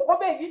ti jòkó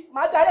bẹ́ẹ̀gì,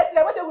 màá darí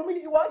tirẹ̀ bó ṣe wù mí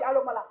ní ìwọ yàrá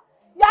òmàlà.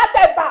 Yà á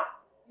tẹ̀ bà,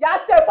 yà á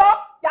tẹ̀ fọ́,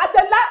 yà á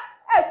tẹ̀ lá.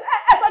 Ẹ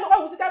fẹ́ lọ́kọ̀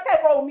ìwùsí kẹ́kẹ́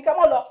ẹ̀kọ́ omi kẹ́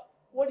mọ́ lọ.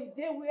 Wọ́n lè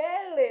dé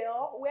wẹ́ẹ̀rẹ̀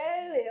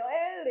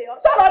ọ́.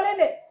 Sọ̀rọ̀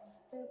nínú.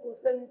 Kò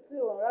sẹ́ni tí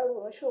òun rárò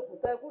ń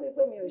ṣòkúta ẹ kúrò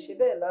pé mi ò ṣe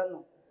bẹ́ẹ̀ lánàá.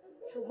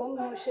 Ṣùgbọ́n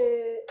mo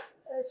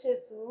ṣe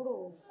sùúrù.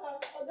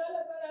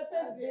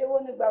 Àbí owó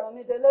ní gbàrún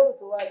mi dẹlẹ́rù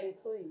tó wá lè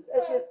tó yìí. Ẹ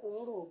ṣe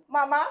sùúrù.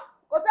 Màmá,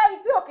 kò sẹ́ni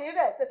tí òkè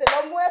rẹ̀ tètè lọ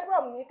mú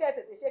Eprom ní kẹ́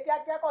tètè ṣe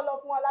kíákíá kọ́ lọ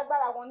fún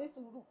alágbára wọn ní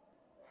sùúrù.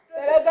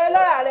 Tẹ̀lẹ́gẹ́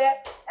lọ́ra rẹ̀.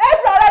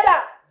 Eprom rẹ̀ dà.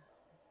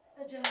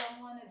 Ẹ jẹ́ lọ mú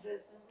wọn ní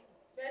dressing room.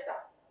 Bẹ́ẹ̀ta.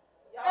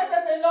 Ẹ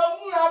tètè lọ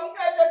múra mú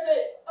ẹ tètè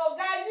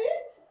ọ̀gá yín.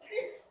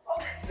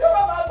 Tí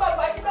wọ́n máa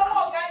gbàgbà kí lọ́wọ́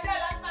ọ̀gá yín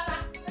alágbára.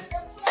 Tètè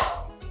múra.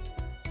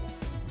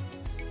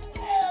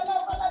 Ẹ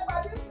ọlọ́pàá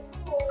ní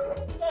sùúrù o.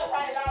 Bẹ́ẹ̀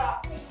báyìí lára.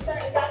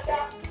 Bẹ́ẹ̀ kíákíá.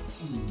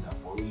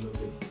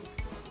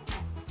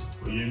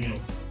 Oyé mi o.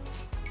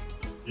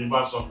 Bí n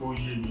bá sọ pé ó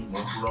yé mi, mo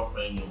dúró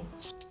fún ẹyin o.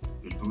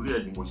 Ètò orí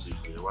ẹ̀ ni mo ṣe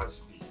pè é wá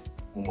síbí.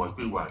 Mo mọ̀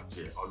pé ìwà àti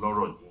ẹ̀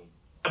ọlọ́rọ̀ ni.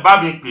 Ẹ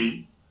bá mi pè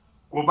é,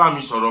 kó bá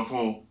mi sọ̀rọ̀ fún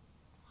o.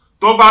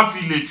 Tó bá fi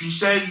lè fi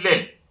iṣẹ́ lẹ̀,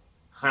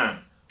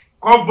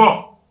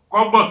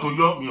 kọ́bọ̀ tó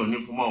yọ mi ò ní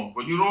fún mọ́ o.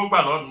 Kò ní rówó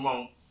gbà lọ́dún mọ́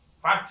o.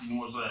 Fáàtì ni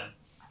mo sọ yẹn.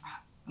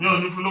 Mi ò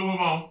ní fún lówó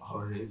mọ́ o.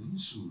 Ọ̀rẹ́ ní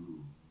sùúrù.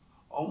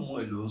 Ọmọ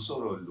ẹ̀ ló ń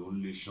sọ̀rọ̀ ló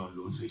ń lè ṣan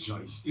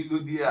kí ló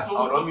dé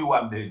ọ̀rọ̀ mi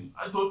wà bẹ́ẹ̀ ni.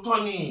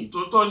 Tó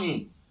tọ́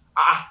ni.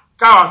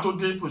 Káwa tó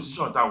dé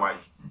position tá a wà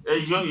yìí.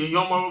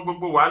 Èèyàn mọ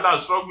gbogbo wàhálà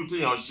struggle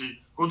téèyàn ṣe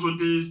kó tó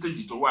dé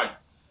stage tó wà yìí.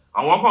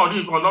 Àwọn kan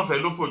rí nǹkan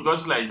lọ́fẹ̀ẹ́ ló fò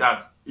just like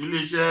that.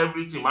 Iléeṣẹ́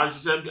everything máa ń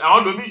ṣiṣẹ́.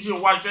 Àwọn lómi ṣì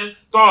ń wáṣẹ́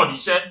tán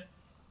ríṣẹ́.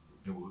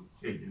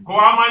 Kó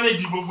wá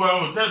manage gbogbo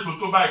hòtẹ́ẹ̀lì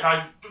tó báyìí ká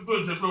tó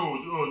ṣe pé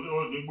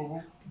ò ní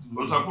gbogbo.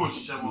 Ó sọ pé ò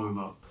ṣiṣẹ́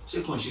mọ́.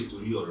 Ṣé kàn ṣe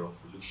torí ọ̀rọ̀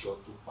olóṣọ́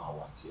tó pa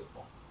wá tí ẹ̀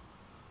pọ̀?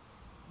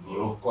 Ni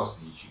ó kọ̀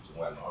sí iṣu tó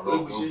wà náà. Tó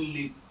bó ṣe ń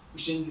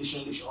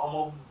lè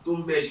ọmọ tó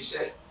ń bẹ́ẹ̀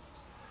ṣiṣẹ́.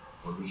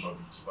 Folúṣọ́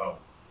bíi ti báwo.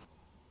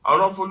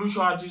 Ọ̀rọ̀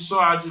Folúṣọ́ àti sọ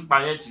àti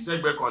pààyàn tì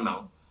sẹ́gbẹ́ kan náà.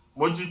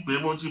 Mo ti pè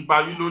mo ti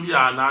parí lórí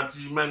àná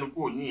àti mẹ́nu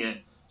kò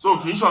níyẹn. So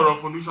kì í ṣọ̀rọ̀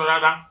Folúṣọ́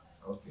rárá.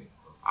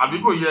 Àbí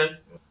kò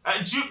yẹ.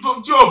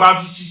 Tí ò bá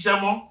fi ṣiṣẹ́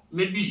mọ́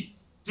níbí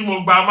tí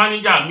mo gba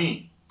mánéjà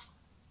mi.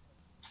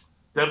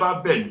 Tẹ bá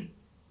bẹ̀ mí,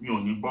 mi ò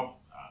ní gbọ́.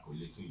 Kò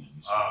lè tó yẹn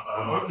ní sọ.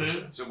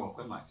 Ṣé mo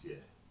pẹ́ màá tiẹ̀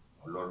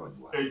ọlọ́rọ̀ ni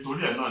wà?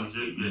 Torí ẹ̀ náà ní ṣe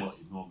ìgbé.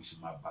 Inú mi ṣe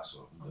máa bá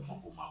sọ̀rọ̀ fún mi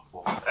kó máa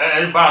gbọ́.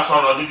 Ẹ bá a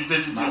sọ̀rọ̀ níbi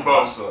tẹ́tí ti ń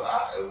bọ̀.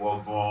 Ẹ̀wọ̀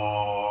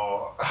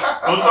gan-an.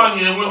 Tó tọ́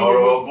ni ewu ní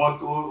ọ̀rọ̀ gan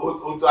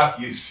ó tó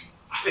àkíyèsí.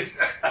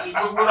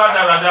 Gbogbo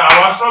rádaràdà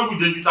àwọn aṣọ́gùn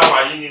débi tá wà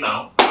yín ni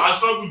náà.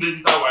 Aṣọ́gùn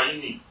débi tá wà yín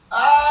ni.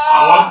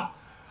 Àwọn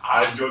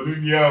àjọ̀dún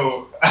ni ẹ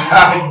o.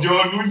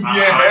 Àjọ̀dún ni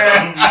ẹ.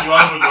 Àjọ̀dún ni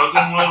wọ́n gbọdọ̀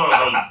tún mọ́rọ̀ lọ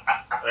yìí.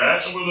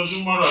 Gbọdọ̀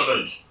tún mọ́rọ̀ lọ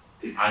yìí.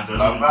 Àjọ̀dún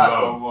ni bàbá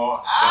àtọmọ.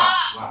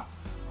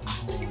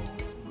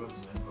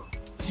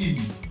 Kí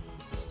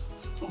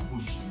ó kò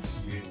ṣe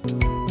sí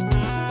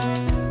ẹ.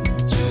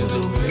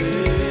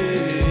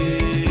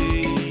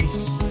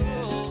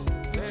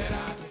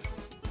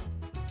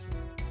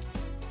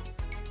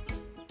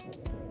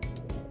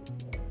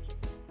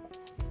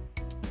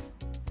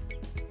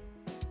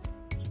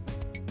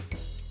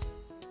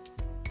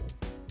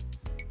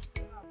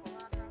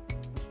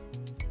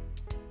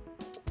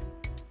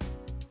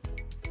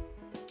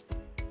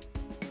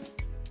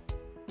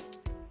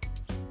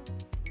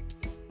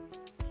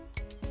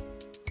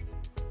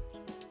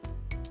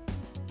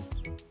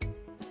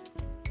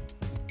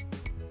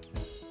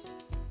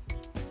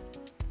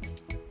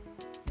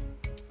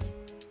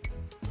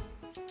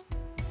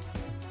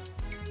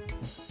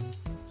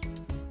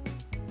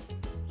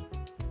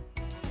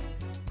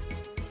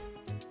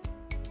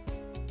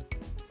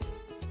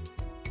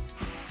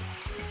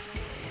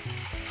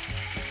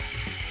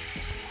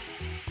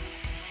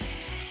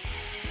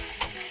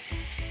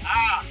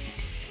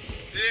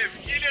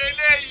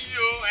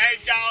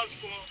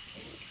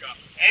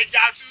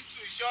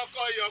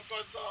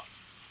 yọkọtọ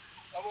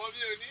ọmọ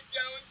mi ò ní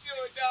jẹun tí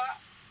ó dá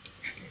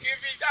kí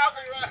fi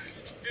ṣàkúrò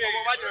ọmọ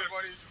má jẹ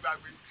kọrin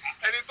gbàgbé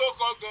ẹni tó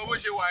kọ gan bó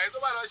ṣe wà ẹ tó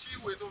bá lọ sí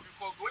ìwé tó fi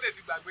kọ gan ó lè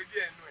ti gbàgbé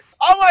díẹ̀ nù ẹ.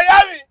 ọmọ ìyá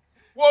mi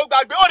wo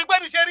gbàgbé ó rí pé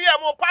mi ṣe rí ẹ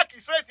mo páàkì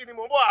straight ni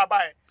mò ń bọ̀ àbá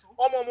ẹ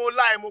ọmọ mo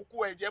la ẹ mo kú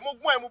ẹ̀jẹ̀ mo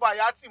gún ẹ mo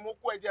bàyà tì mo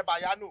kú ẹ̀jẹ̀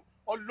bàyà nù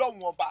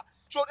ọlọ́run ọba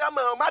sórí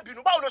àmọ́ má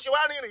bínú báwo ló ṣe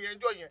wá rìnrìn yẹn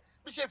jọ yẹn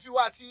bí ṣe fi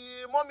wá àti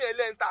mọ́mí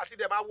ẹlẹ́ǹta àti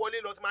dẹ̀ máa wọlé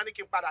lọ tí máa ní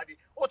kí n padà dé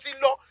ó ti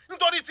lọ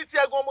nítorí títí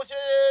ẹ gan mo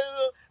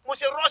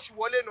ṣe rọ́ọ̀ṣì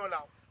wọlé náà là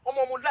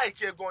ọmọ mo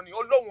láìkí ẹ gan ni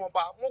ọlọ́run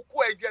ọba mo kú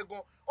ẹ̀jẹ̀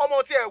gan ọmọ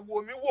tí ẹ wò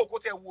mí wò kó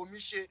tẹ wò mí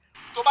ṣe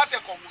tó bá tẹ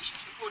kàn wò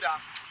ṣùṣù tó dáa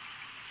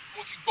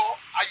mo ti gbọ́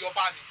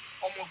ayọ̀bá ni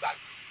ọmọ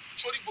gbàgbé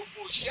sórí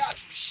gbogbo ìṣẹ́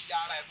àti ìṣe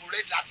ara ẹ̀ mo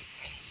rẹ́ láti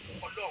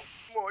ọlọ́run.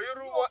 mo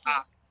irú wọn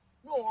náà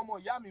ọmọ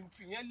ìyá mi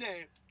fìyẹn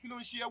lẹ̀ kí ló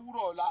ń ṣe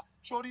ewúrọ̀ ọ̀la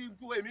sórí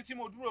èmi tí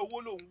mo dúró owó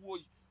lòún wo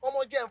yìí ọmọ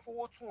jẹ́ ń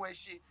fowó tún ẹ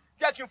ṣe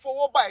jẹ́ kí n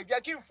fowó bá ẹ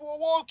jẹ́ kí n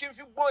fowó kí n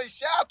fi gbọ́n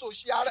ìṣẹ́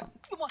àtòṣe ara.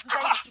 You must be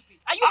very stupid.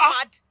 Are you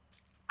mad?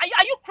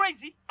 Are you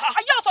crazy?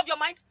 Are you out of your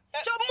mind?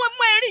 ṣé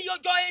mo eré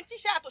ìyọjọ ẹni tí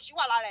iṣẹ́ àtòṣì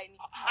wà lára ẹ̀ ni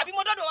àbí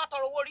mo dọ́dọ̀ wa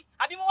tọrọ owó rí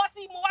àbí mo wá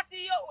sí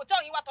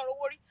hòtẹ́ẹ̀lì yín wa tọrọ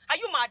owó rí. Are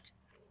you mad?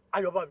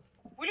 ayọ̀bá mi.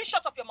 Will you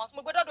shut up your mouth?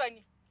 Mo gbé dọ́dọ̀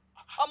ẹni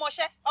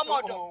ọmọọṣẹ́ ọmọ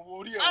ọ̀dọ̀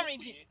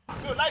arìndì.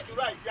 mi ò láì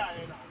dúró àìdí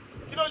àyẹn náà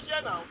kí ló ṣe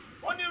náà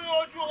ó ní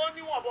ojú ó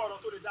níwọ̀nba ọ̀rọ̀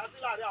tó lè dá sí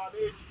láàrin àwọn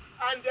méjì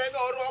and then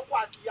ọ̀rọ̀ ọkọ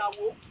àti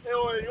ìyàwó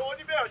èèyàn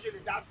oníbẹ̀rẹ̀ ṣe lè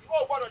dá sí ó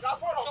gbọ́dọ̀ dá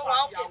fọ́rọ̀ ọkọ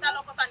àti ìyàwó. ṣé wàá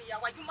òkè tá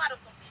níyàwó are you mad or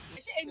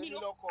something? ṣé èmi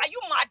ló are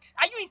you mad?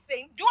 Are you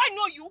insane? Do I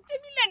know you?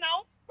 èmi lẹ̀ náà.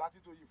 gba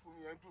títò yìí fún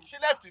mi ẹ̀ ń dùn ṣé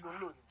left ló ń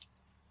lò ní.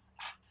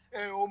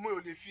 omi ò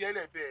lè fi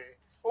ẹlẹ̀ bẹ́ẹ̀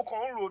ó kàn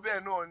ń rò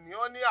bẹ́ẹ̀ náà ni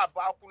ó ní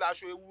àbá kú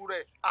laṣọ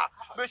ewúrẹ́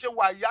bí ó ṣe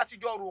wà yí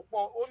àtijọ́ rò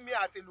pọ̀ omi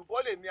àti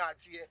èlùbọ́ lèmi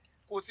àti ẹ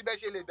kò sí bẹ́ẹ̀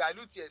ṣe lè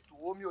dilute ẹ̀ tó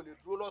omi ò lè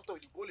dúró lọ́tọ̀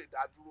ìdìbò lè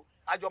dá dúró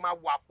àjọ máa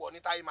wà pọ̀ ní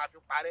táyé máa fi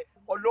parẹ́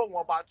ọlọ́run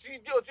ọba tí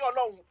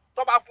ọlọ́run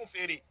tó bá fún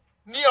fèrè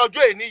ní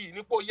ọjọ́ èní yìí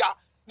nípò yá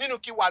nínú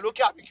kí wà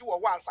lókè àbí kí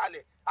wọ́n wà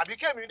nsàlẹ̀ àbí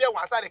kémi dẹ̀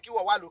wà nsàlẹ̀ kí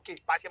wọ́n wà lókè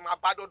bá ṣe máa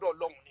bá dọ́dọ̀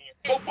ọlọ́run nìyẹn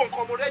gbogbo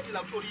nǹkan mo rẹ́jì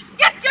là sórí.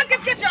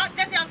 Get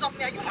your hands off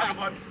me. Are you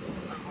mad?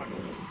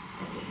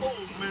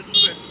 ohun mẹ́nu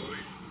bẹ̀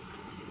sórí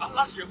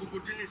aláṣẹ gbogbo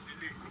dínì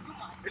sílé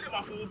ilé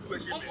máa fowó bu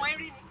ẹ̀ṣẹ̀ mẹ́. mo mọ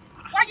ẹrí ni.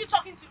 Why you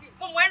talking to me?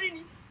 mo mọ ẹrí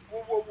ni.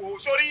 wo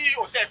sórí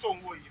òtẹ́ tó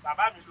ń wo yìí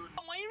bàbá mi lónìí.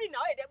 ọmọ yín rìn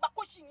náà ẹ̀ẹ́dẹ́ gba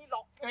kóṣì yín lọ.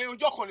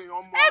 ọjọ́ kan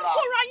lèèyàn mọ́ra. ẹ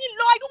kóra yín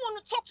lọ I don't want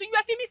to talk to you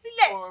ẹ fi mí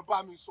sílẹ̀. bá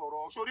mi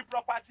sọ̀rọ̀ sórí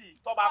property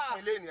tó bá pín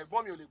ilé ènìyàn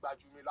ẹ̀gbọ́n mi ò lè gbà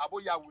jù mí lọ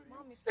àbóyá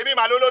wèrè èmi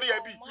màá lólórí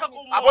ẹbí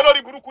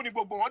àbólórí burúkú ni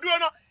gbogbo wọn dúró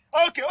náà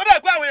ok ó dẹ̀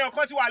pé àwọn èèyàn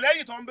kan ti wà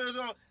lẹ́yìn tó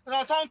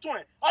ń tún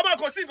ẹ̀ ọmọ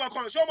kò sí nǹkan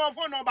kan ṣé ó mọ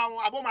fóònù nọ́mbà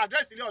wọn àbó máa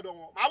àdírẹ́sì ilé ọ̀dọ̀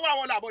wọn màá wá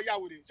wọn làbọ̀ ya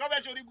wèrè ṣọ́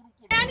fẹ́ ṣe orí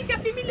burúkú. ẹ ní kẹ́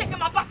fi mí lẹ̀ kẹ́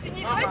máa bá ti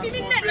yín lọ ẹ fi mí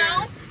lẹ̀ náà.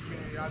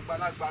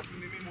 àgbàlagbà tún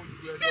ní mímú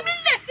ju ẹ lọ. fi mí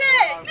lẹ̀ sẹ́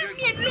let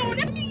me alone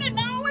let me lẹ̀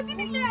náà ẹ fi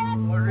mí lẹ̀.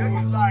 ọ̀rẹ́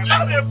mi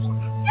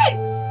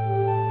láì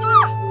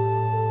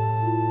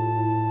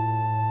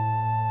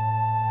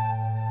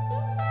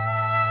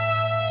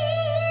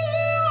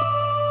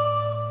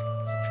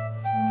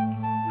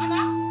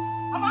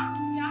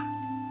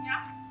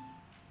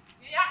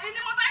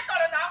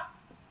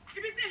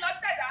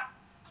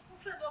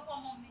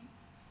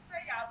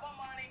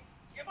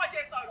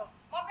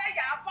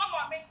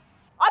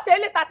ọtẹ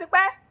ilé ta ti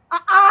pẹ́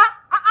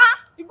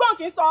ìgbọ́n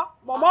kì í sọ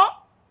mọ̀mọ́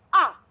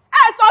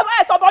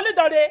ẹ sọ bọ́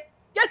nídọ̀rẹ́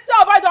yé tí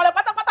ọba ìdọ̀rẹ́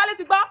pátápátá lè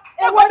ti gbọ́.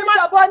 èwo ni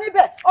ìjọba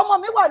níbẹ̀ ọmọ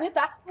mi wà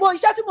níta mo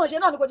iṣẹ́ tí mo ṣe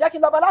náà ni kò jẹ́ kí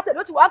n lọ bá látẹ̀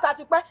ló ti wà á ta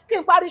ti pẹ́ kí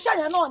n parí iṣẹ́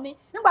yẹn náà ni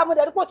nígbà mo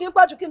dẹ̀rí pé ó ti ń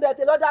pẹ́ jù kí n dẹ̀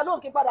tè lọ́dà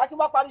lóhùn kí n padà kí n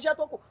wá parí iṣẹ́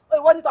tó kù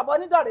èwo ni tọ̀bọ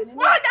nídọ̀rẹ́ nínú.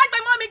 wọ́n jágbe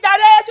mọ́ mi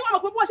jàre ṣé wọ́n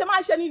mọ̀ pé bó ṣe máa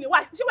ń ṣe ni nìwà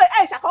ṣíwèé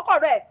ẹ̀ ṣàkọ́kọ́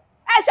rẹ̀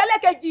ẹ̀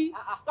ṣẹlẹ́kejì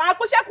kàn án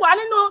kó ṣẹ́kù wá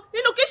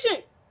nínú kíṣìn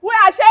wé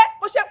àṣẹ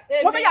kó ṣe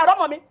mo fẹ́ yàrá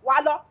ọmọ mi wà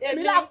á lọ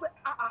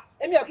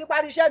èmi ò kí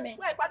parí iṣẹ́ mi.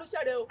 wọ́n ẹ̀ parí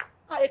iṣẹ́ rẹ o.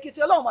 Èkìtì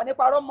ọlọ́run mọ̀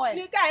nípa ọmọ ẹ̀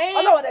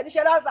ọlọ́run ẹ̀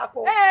níṣẹ́ lásàkó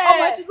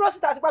ọmọ ẹ̀ ti dúró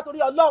síta tipa torí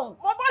ọlọ́run.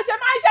 mo bó ṣe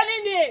máa ń ṣe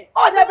nínú ẹ̀.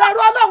 ọ̀dẹ̀ bẹ̀rù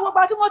ọlọ́run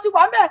ọgbà tí mo ti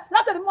wà mẹ́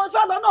látẹ̀lé mo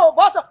fẹ́ lọ náà ò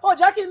bọ́tọ̀ ó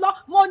jẹ́ kí n lọ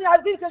mo ní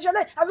àbí kí n ṣe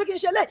lé àbí kí n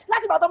ṣe lé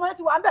láti bàtọ́ ọmọ yẹn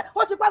ti wà ń bẹ̀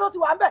ó ti pẹ́ ló ti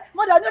wà ń bẹ̀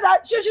mo dẹ̀ ní ó dá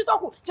ṣíṣí tó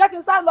kù jẹ́ kí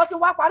n sáré lọ kí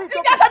n wá parí tó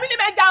kù. ìjà tẹ̀mí ni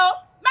mẹ́ga o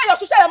mẹ́yọ̀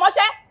ṣiṣẹ́ rẹ̀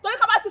mọ́ṣẹ́ torí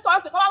ká bá ti sọ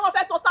ọ̀sìn kan wá wọ́n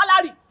fẹ́ sọ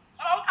sálárì.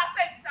 ọ̀hún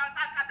kásẹ̀tì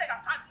àkáǹtì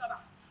nọ́mbà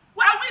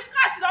wà wí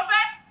káàṣì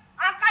lọ́fẹ́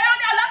àkáyọ́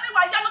ní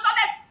ọlọ́sìnwá yẹnu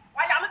tọ́lẹ̀tì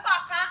wà yà mí tó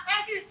àká. ẹ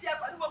kí n tiẹ̀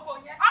pẹ̀lú gbogbo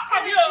yẹn. ọkọ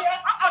mi o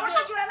àwọn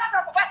ṣojú rẹ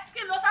látàkùn báyìí kí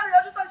n lọ sáré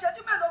ojú tó ń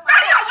ṣojú mélòó máa.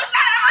 mẹ́yọ̀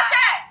ṣiṣẹ́ rẹ̀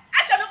mọ́ṣẹ́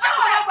ẹ̀ṣẹ̀ mi kọ́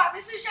ọ̀rọ̀ gbà mí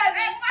sí iṣẹ́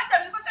mi. ẹ̀ṣẹ̀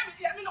mi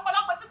kọ́ṣẹ́ mi lọ́kọ́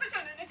lọ́kọ́ sí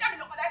kíṣìn ní iṣẹ́ mi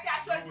lọ́kọ́ lẹ́bí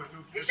aṣọ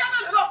yìí. iṣẹ́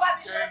mélòó ló bá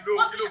mi ṣe.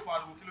 kí ló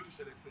pariwo kí ló tún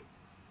ṣẹlẹ̀ sí.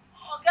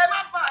 ọ̀gá ẹ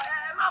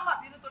má má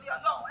bínú torí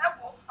ọlọ́run ẹ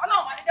wò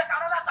ọlọ́run wà ní jẹ́ ká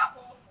rọ́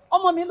látàkùn.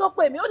 ọmọ mi ló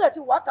pè mí ó dẹ̀ ti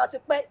wà tà ti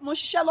pẹ́ mo ń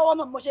ṣiṣẹ́ lọ́wọ́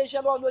náà mo ṣe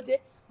iṣẹ́ lọ́wọ́ lóde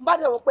n bá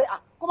dẹ̀ wò pé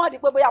kó má di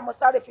pé bóyá mo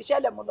sáré fi iṣẹ́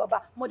lẹ̀ mo lọ bá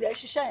mo dẹ̀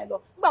ṣiṣẹ́ yẹn lọ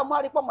nígbà mo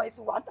rí pọ́mọ yìí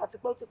ti wà ń tà ti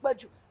pẹ́ ó ti pẹ́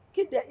jù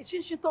kí dẹ̀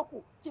ìṣinṣin tó kù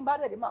tí n bá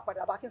dẹ̀ dé máa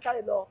padà bá kí n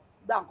sáré lọ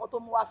gba nǹkan tó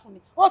mú wá fún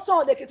mi ó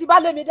tán Èkìtì bá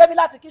lé mi débi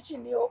láti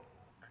kíchìn ni o.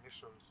 ẹni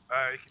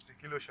sọ̀rọ̀ Èkìtì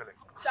kí ló ṣẹlẹ̀.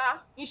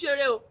 sá ń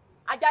ṣeré o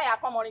ajá yà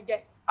kọ́mọrin gẹ.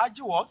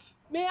 ají what.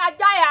 mi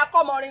ajá yà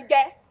kọ́mọrin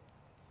gẹ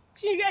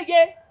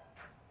ṣíyeye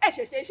ẹ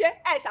ṣèṣeṣe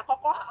ẹ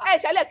ṣàkọ́kọ́ ẹ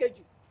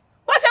ṣẹlẹ̀kejì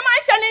bó ṣe máa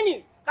ń ṣe nínú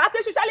kà á ti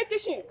ṣiṣẹ́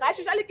kitchen kà á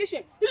ṣiṣẹ́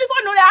kitchen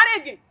tẹlifóònù rẹ̀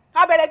àrègì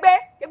ká bẹ̀rẹ̀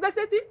gbé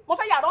sétí mo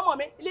fẹ́ yàrá ọmọ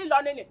mi ilé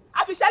ìlọrin ni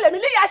àfiṣẹ́ lèmi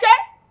líyà ṣe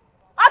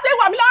wọ́n ti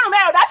wà mí lọ́rùn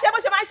mẹ́ ọ̀dá ṣe bó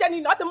ṣe máa ń ṣe ni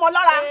ìná ti mọ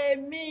lọ́ra.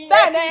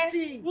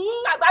 Èkìtì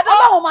àgbàdo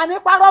Ọlọ́run mà ní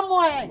parọ́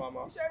mọ́ ẹ̀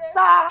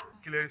sá.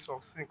 kí lè sọ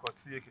sí nǹkan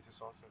tí Èkìtì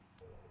sọ sí.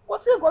 kò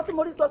sí nǹkan tí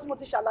mo rí sọ sí mo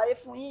ti ṣàlàyé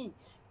fún yín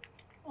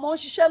mo ń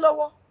ṣiṣẹ́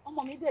lọ́wọ́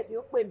ọmọ mi dèdè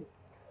ó pè mí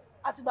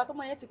àtìgbà tó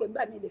mọ yẹn ti pè mí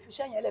báyìí mi lè fi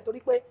iṣẹ́ yẹn lẹ̀ torí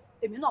pé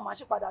èmi náà máa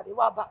ṣe padà dé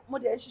wá bá mo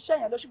dẹ̀ ń ṣiṣẹ́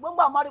yẹn lọ ṣùgbọ́n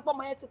gbà máa rí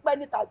pọ́mọ yẹn ti pẹ́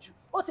níta jù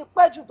ó ti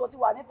pẹ́ jù tó ti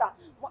wà níta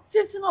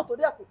títí náà tó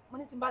dẹ̀kù mo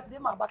ní tí n bá ti dé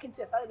màá bá kí n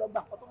tiẹ̀ sáré lọ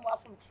gbà nǹkan tó ń wá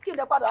fún mi kí n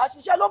lè padà wá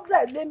ṣiṣẹ́ ló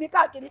bẹ̀rẹ̀ lé mi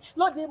káàkiri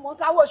lóde mò ń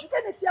káwọ́ oṣù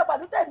kéde tí ẹ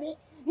pàdé tẹ̀mí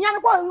ìyẹn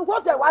nípa ohun tó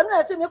tẹ̀ wá nú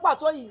ẹ̀ sí mi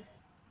pàtó yìí.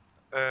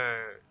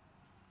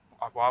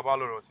 àbọ̀ abá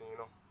lọ̀rọ̀ tì yín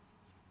náà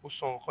ó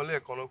sọ nǹkan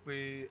lẹ́ẹ̀kan náà pé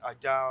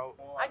ajá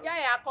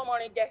yẹn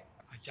akọmọrin jẹ.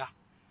 ajá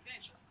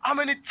how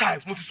many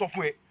times mo ti sọ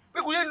fún ẹ pé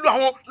kò yẹ lo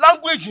àwọn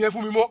language yẹn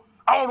fún mi mọ́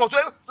àwọn ọ̀rọ̀ tó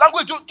yẹ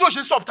language tí ò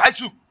ṣe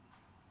subtitle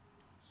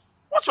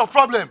what's your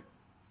problem?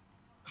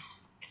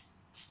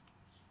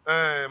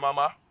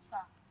 Màmá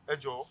ẹ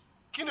jọ̀ọ́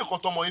kí ni nǹkan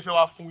tọmọ yín fẹ́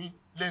wá fún yín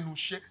lẹ́nu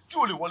iṣẹ́ tí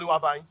ò lè wọlé wá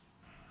bá yín.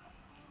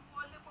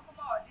 wọlé pé kó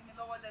má wà dí mi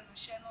lọ́wọ́ lẹ́nu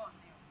iṣẹ́ náà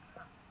ni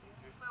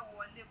o pé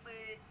wọlé pé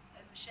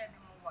ẹnu iṣẹ́ ni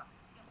mo wà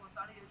kí n kò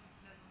sáré yọjú sí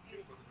lẹ́nu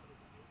géètì.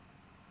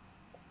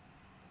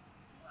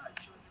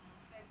 àjọ ni mo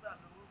fẹ́ gbà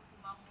lọ́wọ́ kó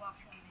máa mú wá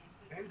fún mi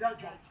pé ẹ ń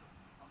dájọ́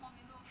ọmọ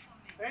mi ló fún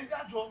mi. ẹ ń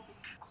dájọ́.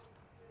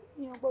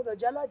 mi ò gbọ́dọ̀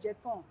jẹ́ alájẹ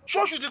tán.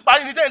 ṣóṣù ti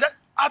parí ní tẹ́lẹ̀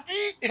àbí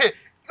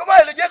kí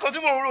ọba ilé jẹ́ kan tí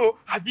mo ń rò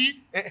àbí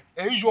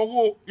ẹ̀ ń yọ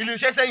owó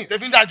iléeṣẹ́ sẹ́yìn tẹ́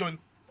fi ń dájọ́ ni.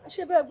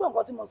 ṣé bẹ́ẹ̀ gbọ́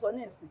nǹkan tí mo sọ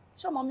ní ìsìn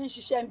ṣọ́mọ mi ń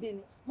ṣiṣẹ́ ń bí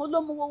ni mo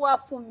ló mú owó wá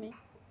fún mi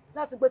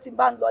láti pé tí n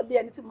bá ń lọ lé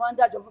ẹni tí mo máa ń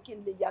dájọ́ fún kí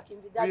n lè yà kí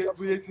n fi dájọ́ fún.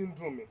 bóyá tí ń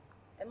dùn mí.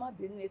 ẹ má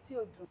bínú etí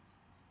ò dùn.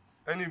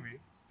 anyway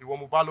ìwọ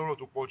mo bá lọ́rọ̀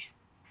tó pọ̀ jù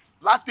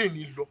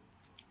látẹ̀ni lọ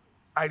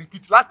I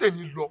repeat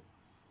látẹ̀ni lọ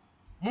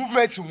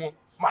movement wọn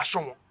máa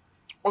ṣọ́ wọn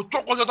ọjọ́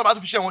kọjọ́ tó bá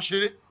tún fi ṣẹ́ wọn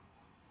ṣeré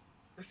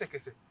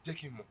lẹ́sẹ̀kẹsẹ̀ jẹ́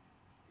kí n mọ̀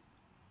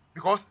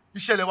because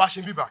iṣẹ́ lẹ wá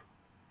ṣe ń bíbà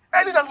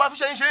ẹni náà tó máa fi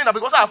ṣe yín ṣeré náà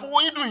because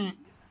àfọwọ́ yín dùn yín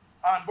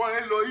and bọ́ ẹ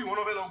lọ yìí wọn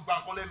náà fẹ́ lọ gba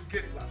nǹkan lẹ́nu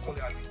géètì lásán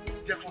lẹ́ àbí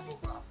jẹ́ kó lọ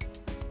gbà á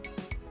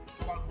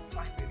tó bá lọ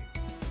fà ìbẹ̀rẹ̀.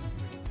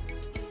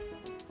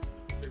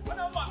 wọ́n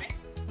náà mọ̀ mí.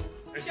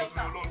 ẹ jẹ́ pé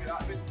ọlọ́run yà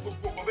á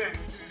gbogbo ọkọ̀ bẹ́ẹ̀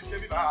ní iṣẹ́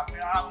bíbà àti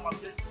àwọn máa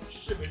jẹ́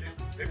ṣiṣẹ́ bẹ̀rẹ̀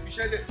ẹ fi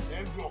iṣẹ́ lẹ̀ ẹ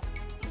ń lọ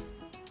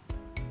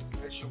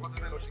ẹ ṣe ọkọ̀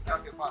tẹ́lẹ̀ lọ ṣe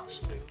káàkiri fún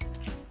àfẹ́lẹ́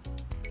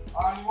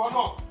àníwọ́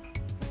náà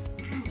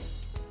kí ni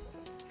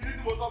tí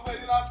mo sọ fún ẹ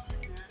ní láti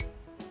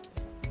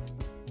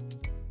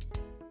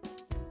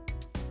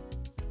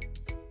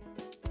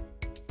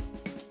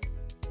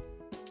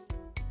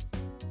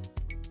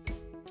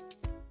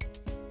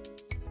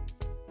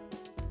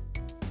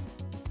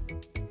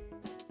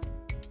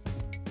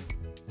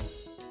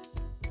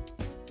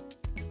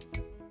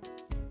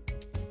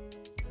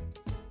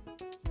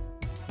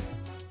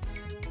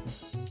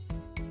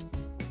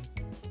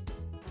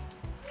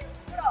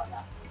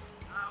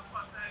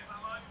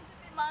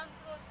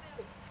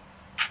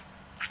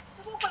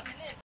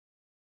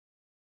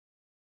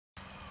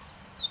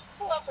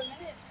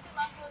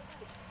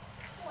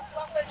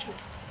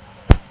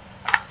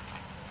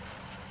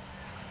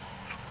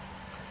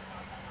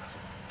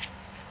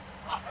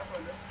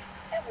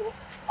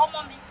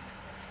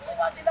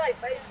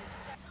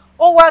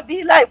wá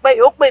bí láìpẹ́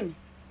yìí ó pè mí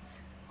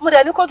mo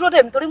dẹ̀ ní kó dúró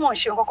dè mí torí mò ń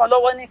ṣe nǹkan kan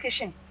lọ́wọ́ ní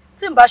kíṣìn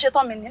tí n bá ṣe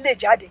tán mi nílé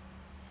jáde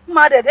n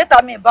máa dẹ̀ déta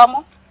mi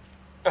ìbámọ́.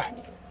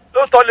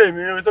 lóòótọ́ lè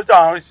mi orin tó tí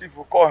àwọn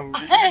rìsíìfù kọ́ mi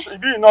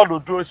ibi náà ló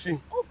dúró sí.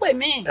 ó pè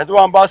mí. ẹ̀ tó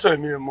wá ń bá sọ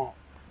èmi mọ̀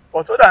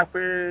ọ̀ tó dà pé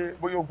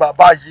bóyá ó gbà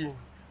báyìí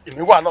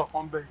èmi wà náà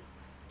kàn bẹ́ẹ̀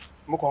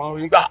mo kàn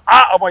ń gbà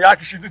ọmọ ìyá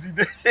kìí ṣe tó ti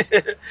dé.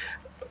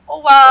 ó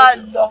wá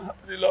lọ. ó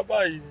ti lọ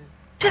báyìí.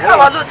 ṣé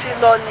káwa ló ti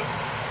lọ ni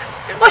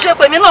bó ṣe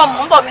pè mí náà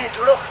mò ń bọ̀ mí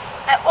dúró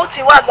ó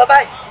ti wá lọ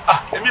báyìí.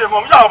 èmi ò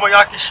mọ̀ nígbà ọmọ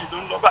ìyá kìí ṣe ló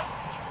ń lọ báyìí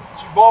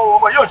ṣùgbọ́n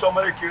ọmọ yóò ṣe ọmọ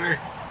kékeré.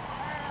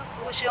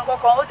 mo ṣe nǹkan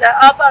kan ó jẹ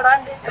abára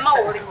ńlẹ ẹ má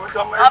wọrí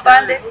abá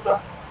ńlẹ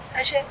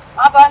ẹ ṣe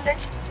abá ńlẹ.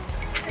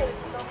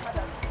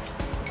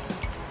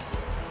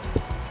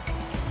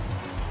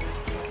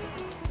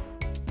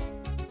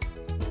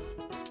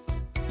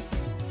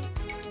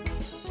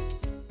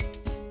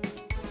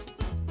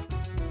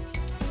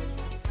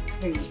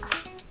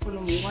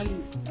 Olómi wá lè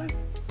gbà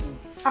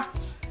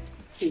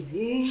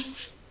èyí.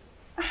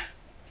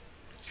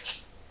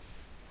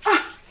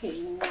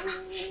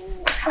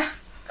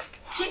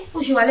 Ṣé o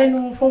ṣì wà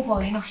lẹ́nu fóònù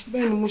kan yìí náà?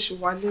 Bẹ́ẹ̀ ni mo ṣì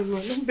wà lẹ́nu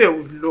ẹ̀ nọ́mbẹ̀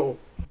ò lọ.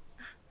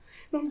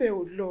 Nọ́mbẹ̀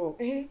ò lọ.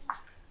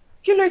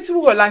 Kí ló tí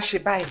wúwọ̀ la ń ṣe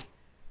báyìí?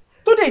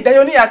 Tó dé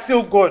ìdáyọ níyà sí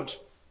o God.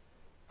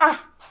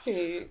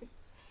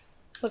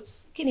 But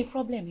kí ni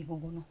problem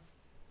ìgbọ̀ngàn náà?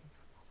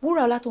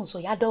 Wúrà ọlá tó ń sọ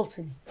yìí adult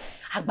ni,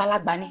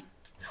 àgbàlagbà ni.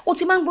 O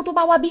ti máa ń gbọ́ tó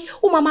bá wá bí,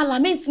 ó máa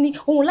lament ni,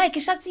 òun láìkí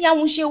iṣẹ́ tí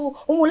àwọn ń ṣe o,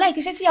 òun láìkí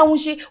iṣẹ́ tí àwọn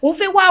ń ṣe, òun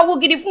fẹ́ wá owó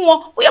gidi fún wọn.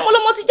 Bóyá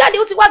ọmọlọ́mọ ti jáde,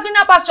 ó ti wá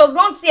greener pastures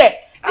lọ́n tiẹ̀.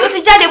 Bí ó ti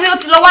jáde, bí ó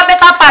ti lọ wá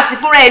better party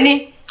fúnra ẹ̀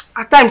ni.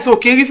 At times o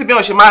kì í rí sí bí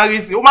wọ́n ṣe máa ń rí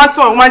sí. Ó máa ń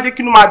sọ, ó máa ń jẹ́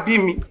kí inú máa bí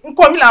mi.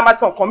 Nǹkan mi là máa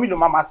sọ, nǹkan mi ló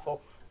máa sọ.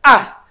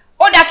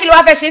 Ó dáa kí ló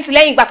wá fẹ́ ṣe sí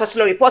lẹ́yìn ìgbà tó ti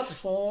lọ rìpọ́ọ̀tì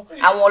fún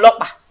àwọn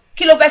ọlọ́pàá.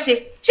 Kí ló fẹ́ ṣe?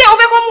 Ṣé o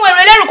fẹ́ kó mú èrò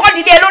ẹlẹ́rù kọ́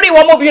dìde lórí ìwọ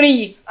ọmọbìnrin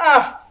yìí?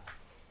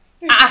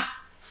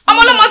 Ọmọ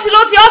ọlọ́mọ ti ló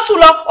ti ọ́sùn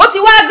lọ ó ti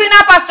wá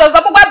greener pastures lọ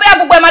gbogbo abẹ́yà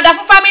gbogbo ẹ̀ máa da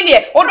fún family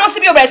ẹ̀ ó dúró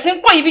síbi ọ̀rẹ́ sí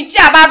ń pọ̀ yìí fi jí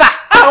àbábà.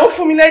 Ó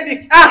fún mi lẹ́dì.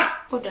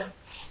 Ó dà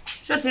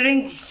ṣó ti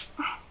ríǹgì.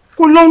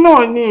 Kò lọ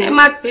náà ni. Ẹ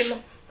má gbé lọ.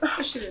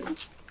 Ó ṣì lè lọ.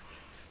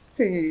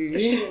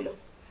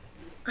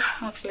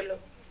 Má gbé lọ.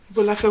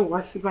 Bó la fẹ́ wá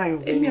sí báyìí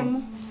wọ̀? Èmi ọmọ.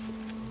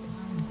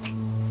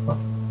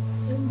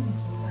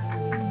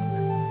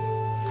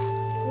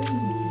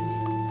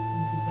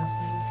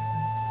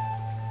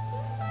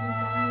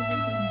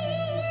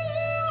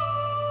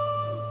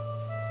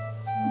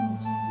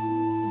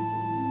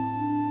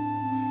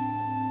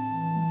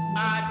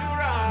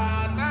 Àdúrà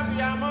tàbí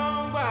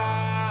amọ́ngbà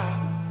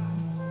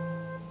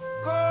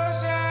kó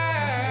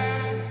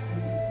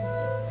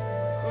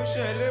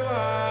ṣẹlẹ̀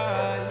wá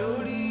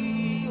lórí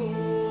o.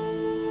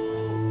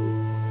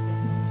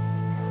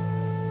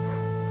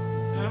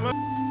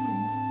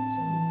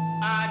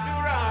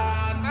 Àdúrà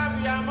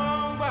tàbí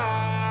amọ́ngbà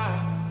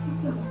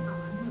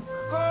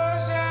kó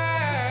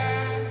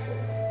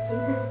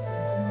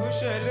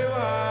ṣẹlẹ̀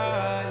wá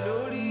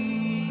lórí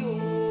o.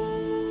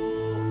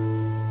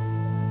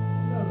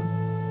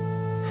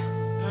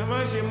 Má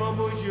ṣe mọ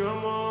bójú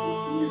ọmọ.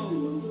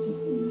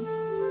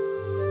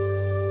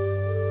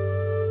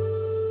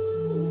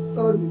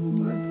 Tọ́lù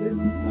máa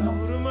tẹnu.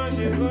 Àbúrò má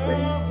ṣe kọ́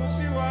kó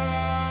sí wa.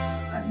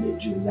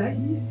 Àlejò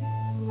láyé.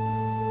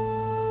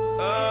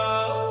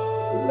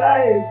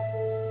 Láì.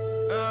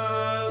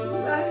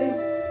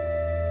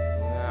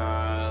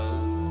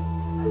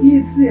 Ayé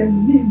tí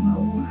ẹ̀mí máa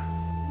wà.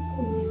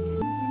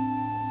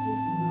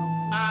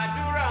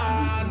 Àdúrà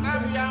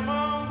tàbí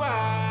amọ́ngbà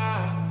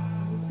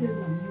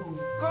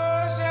kó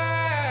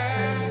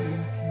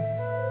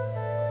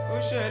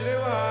ṣẹlẹ̀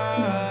wá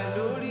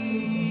lórí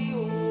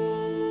o.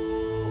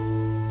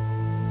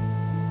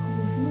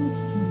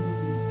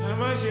 Ẹ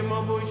má ṣe mọ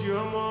bójú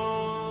ọmọ.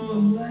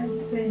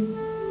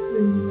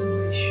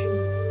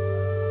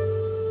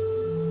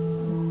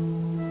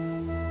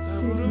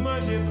 Àbúrò má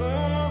ṣe kọ́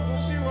kó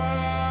sí wa.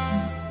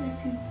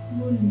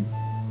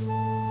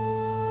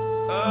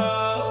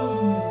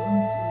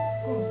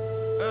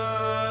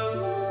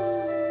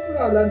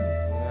 Lọ́la mi.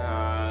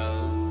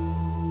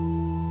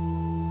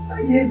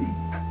 Ayé mi.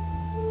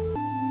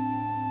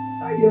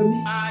 Ayọ̀ mi.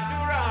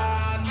 Àdúrà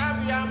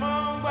tàbí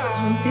amọ́ngbà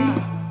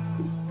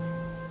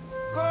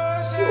kó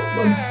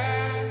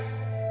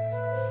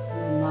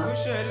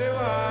ṣẹlẹ̀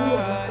wá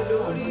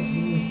lórí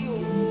o.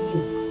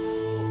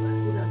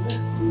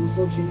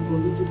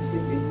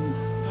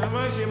 Ẹ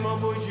má ṣe mọ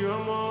bójú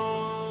ọmọ.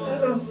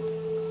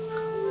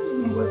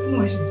 Ìwọ tí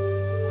mo ṣe.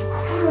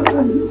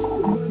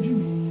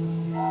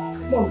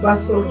 Mo bá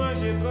sọ̀rọ̀.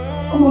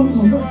 Ọmọ mi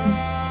mọ̀ bọ́ sí mi.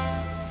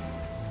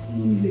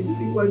 Mo ní lè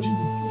nílé iwájú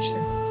mi kì í ṣe.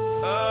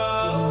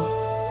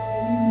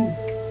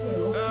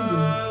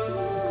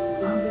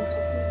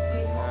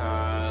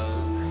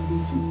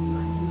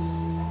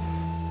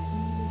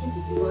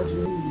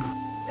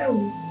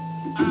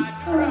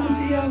 Ara mi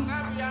ti yá o.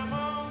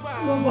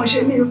 Mo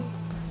ṣe mí o.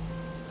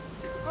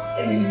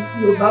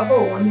 Yorùbá bọ̀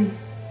wọ́n ní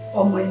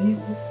ọmọ ẹni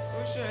kú.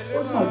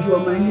 Ó sàn ju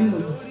ọmọ ẹni nù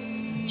lọ.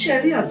 Ṣé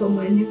rí àtọmọ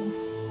ẹni kú?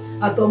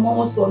 Àtọmọ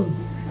wọn sọnù.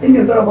 Èmi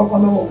ò tọrọ kankan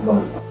lọ́wọ́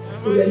ọlọ́run.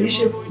 Kò yẹ ní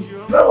ṣe fún mi.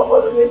 Báwo ọmọ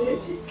ọdún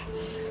méjèèjì?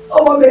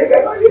 Ọmọ mi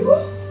kẹ́kọ̀ọ́ níbọ̀.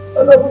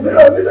 Ọlọ́run mi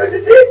lọ mi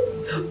lójijì.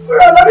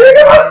 Fúnra ọlọ́run mi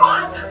kẹ́kọ̀ọ́ níbọ̀.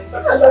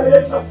 Ọlọ́run mi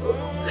lójijì.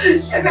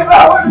 Ẹgbẹ́ bá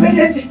àwọn ọdún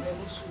méjèèjì.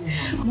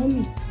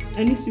 Mọ́mì,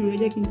 ẹni sùúrù ẹ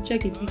jẹ́ kí n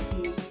check it with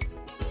you.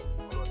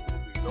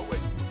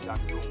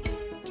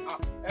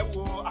 Ẹ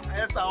wo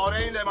ẹ̀sà ọ̀rẹ́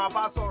yín lẹ máa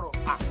bá sọ̀rọ̀.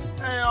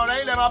 Ọ̀rẹ́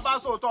yín lẹ máa bá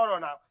sọ̀tọ̀ ọ̀rọ̀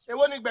náà.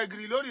 Èwo ni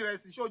gbẹ̀gìrì lórí rẹ̀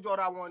sì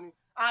ṣójọra wọn ni.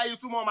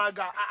 Ìtumọ̀ máa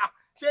ga.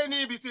 Ṣé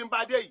ní ibi tí ń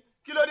bá dé yìí?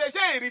 Kí ló dé?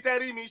 Ṣé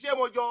ìrìtẹ́rí mi? Ṣé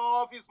mo jọ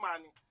ọ́fíìsì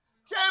man ni?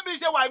 Ṣé bí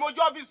ṣe wà mo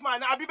jọ ọ́fíìsì man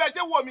ni? Àbí bẹ́ẹ̀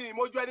ṣé wò mí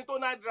mo jọ ẹni tó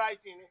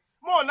handwriting ni?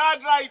 Mo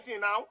handwriting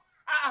now.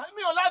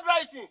 Mi ò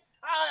handwriting.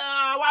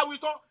 Àwa wí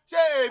tán. Ṣé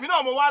èmi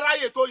náà mo wá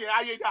ráyè tó yẹ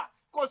ayé dà?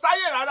 Kò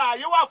sáyè rárá.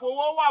 Ayé wà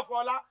fowó, ó wà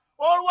fọlá.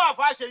 Ó wà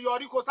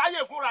fàṣeyọrí. Kò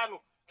sáyè fúnra nù.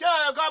 Kí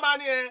ẹ̀ka máa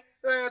ní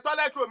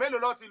toilet roll mélòó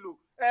lọ ti lò?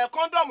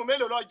 Kọ́ńdọ̀mù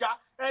mélòó lọ já?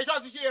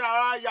 Ṣọ́ ti ṣe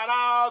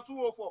yàrá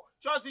 204.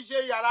 Ṣọ́ ti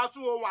ṣe yàrá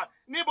 201.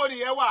 Níbo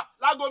nìyẹn wà?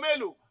 Lágo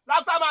mélòó?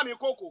 Láfítà máa mi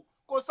kòkò.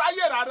 Kò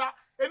sáyè rárá.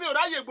 Èmi ò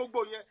ráyè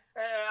gbogbo yẹn.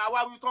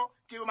 Àwa wí tán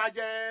kí n máa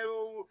jẹ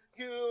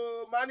kí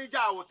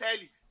máníjà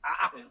hòtẹ́ẹ̀lì.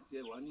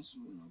 Ẹ wà ní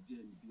sùúrù náà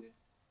díẹ̀ níbí ẹ.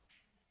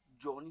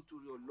 Jọ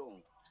nítorí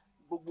Ọlọ́run.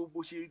 Gbogbo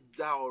bó ṣe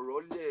da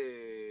ọ̀rọ̀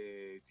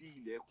lẹ̀ tí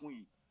ilẹ̀kùn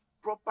yìí.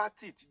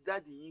 Property tí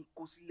dáàdi yín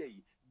kó sílẹ̀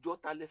yìí.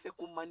 Jọ́ta lẹ fẹ́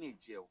kó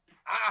manage ẹ o.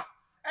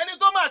 Ẹni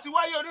tó máa ti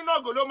wáyé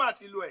onínàgò ló máa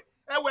ti lo ẹ̀.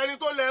 Ẹ wo ẹni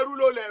tó lẹ́rú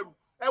ló lẹ́rù.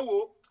 Ẹ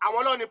wo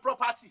àwọn ló ní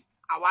property.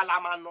 Àwa la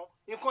máa ná.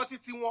 Nǹkan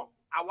títí wọn.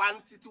 Àwa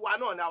títí wa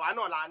náà ni àwa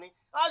náà la ní.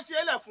 A ṣe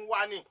é lẹ̀ fún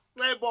wa ni.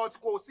 But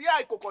kò sí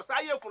àìkòkò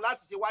sáyè fún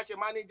láti ṣe wá ṣe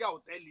manager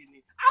hòtẹ́ẹ̀lì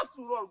ni.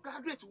 After all,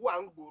 graduate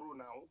wà ń gbòòrò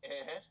náà.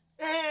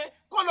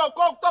 Kó lọ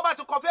kọ́ tó bá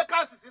ti kọ́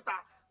vacancy síta.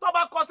 Tó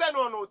bá kọ́ sẹ́nu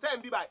ọ̀nà hòtẹ́ẹ̀lì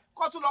ń bí báyìí.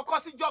 Kó tún lọ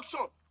kọ́ sí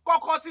junction.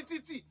 Kọ́kọ́ sí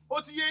títì.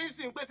 Ó ti yé yín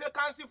sí pé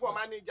vacancy for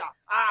manager.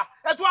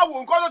 Ẹ tún wá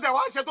wo nǹkan tó tẹ̀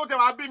wá ṣe tó tẹ̀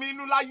wá bí mi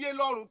inú láyé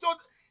lọ́rùn. Tó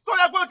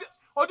yẹ pé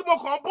ojú mo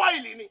kàn ń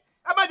bọ́ìlì ni.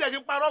 Ẹ má jẹ́ kí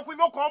n parọ́ fún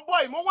mi. Mo kàn ń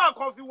bọ́ìlì. Mo wá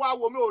nǹkan fi wá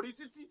wò mi ò rí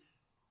títí.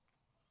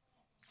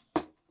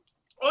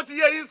 ó ti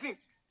yé yín sìn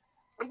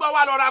gbọ́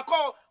wa lọ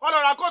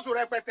ra kóòtù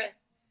rẹpẹtẹ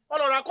wọ́n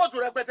lọ ra kóòtù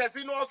rẹpẹtẹ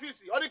sínú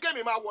ọ́fíìsì ó ní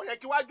kémi máa wọ̀ yẹn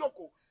kí wá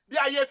jókòó bí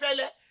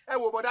Ayéfẹ́lẹ́ ẹ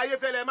wò bọ̀dá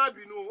Ayéfẹ́lẹ́ ẹ má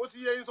bínú ó ti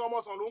yé yín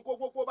sọmọsàn ló ń kó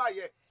pópó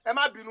báyẹn ẹ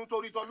má bínú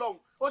torí tọlọ́hun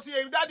ó ti yé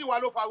yín dádì wa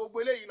ló fa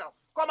gbogbo eléyìí náà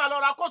kọ́ máa lọ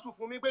ra kóòtù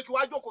fún mi pé kí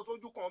wá jókòó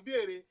sójú kan bí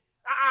èrè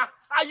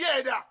ayé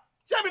ẹ̀dá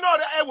ṣé mi náà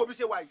ẹ wò bí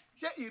ṣe wà yìí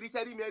ṣé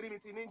ìrítẹ́rí mi ẹrí mi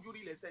ti ní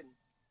júrí lẹ́sẹ̀ ni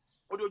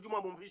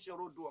ojoojúmọ́ mo fi ṣe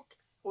road work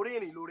orí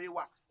ìrìn lóore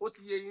wà ó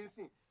ti yé yín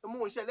sìn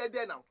mú iṣẹ́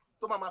lẹ́dẹ̀ náà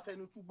tó máa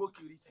fẹnu túgbó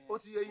kiri ó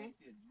ti yé yín.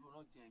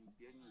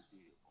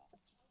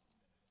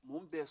 mo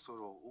ń bẹ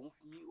sọ̀rọ̀ òun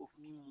fi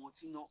mí mu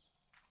ọtí náà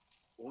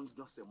òun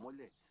jọsẹ̀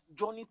mọ́lẹ̀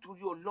jọ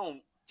nítorí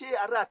Ọlọ́run ṣé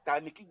ara ta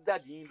ni kí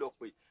dáàdì yín lọ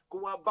pé kó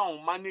wá bá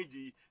òun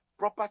manage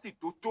property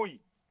tó tó yìí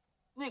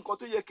ní nǹkan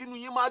tó yẹ kínú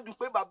yín máa dùn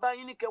pé bàbá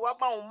yín ní kẹ́ wá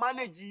bá òun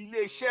manage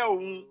iléeṣẹ́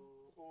òun.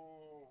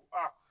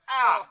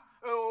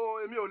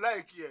 èmi ò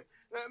láìkí ẹ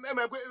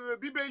mẹ́mẹ́ pé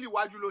bíbélì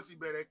wájú ló ti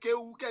bẹ̀rẹ̀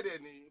kéwú kẹ̀dẹ̀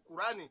ní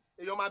kúránì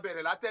èèyàn máa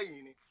bẹ̀rẹ̀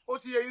látẹ̀yìn ni ó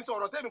ti yẹ yín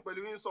sọ̀rọ̀ tẹ̀mí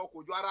pẹ̀lú yín sọ kò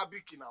ju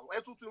arábíkì náà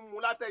ẹ tún mú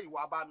látẹ̀yìn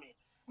wá bá mi.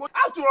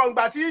 àtúrọ̀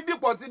ìgbà tí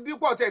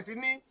dípọ̀ tẹ̀ ti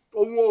ní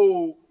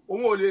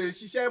òun ò lè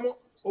ṣiṣẹ́ mọ́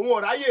òun ò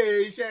ráyè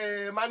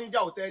iṣẹ́ máníjà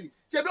hòtẹ́ẹ̀lì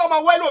ṣe bí ọmọ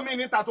wẹ́lò mi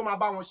níta tó máa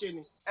bá wọn ṣe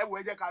ni. ẹ wo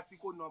ẹ jẹ́ ká tí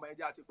kò nà ọmọ ẹ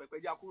jẹ́ àti pẹ̀pẹ́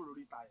jẹ́ kúrò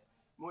lórí ìta yẹn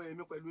mo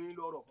èmi pẹ̀lú yín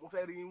lọ́rọ̀ mo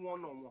fẹ́ rí wọn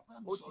nà wọn.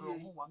 ó ti yẹ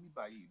yín wá mi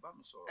báyìí bá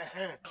mi sọ̀rọ̀.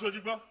 ṣojú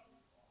gbọ́.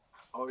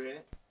 ọ̀rẹ́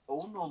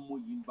òun náà mo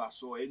yìí ń bá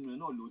sọ ẹnu ẹ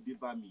náà ló dé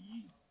bá mi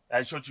yìí. ẹ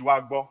ṣó ti wá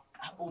gbọ́.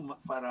 ó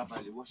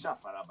farabalẹ̀ wọ́n ṣáà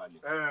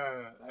farabalẹ̀.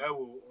 ẹ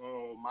wo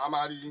màá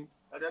máa rí yín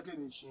ẹ jẹ́ kí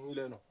ni ṣì yín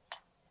lẹ́nu.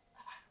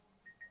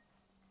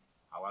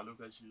 àwa ló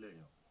fẹ́ sílẹ̀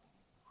yẹn.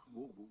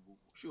 gbogbo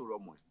ṣé ò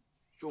rọmọ ẹ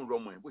ṣé ò ń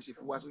rọmọ ẹ bó ṣe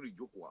fi wá sórí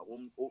ìjókòó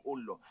ó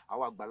ń lọ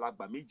àwọn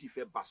àgbàlagbà méjì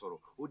fẹ́ bá sọ̀rọ̀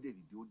ó dẹ̀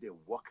dìde ó dẹ̀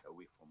walk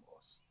away from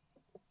us.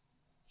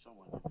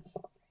 sọmọ ní bẹ́ẹ̀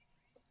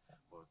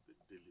bọ́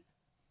délé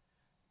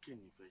kí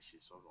ni fẹ́ ṣe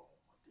sọ̀rọ̀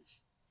ọmọdé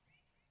yìí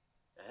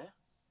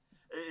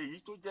èyí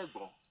tó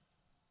jẹ̀gbọ́n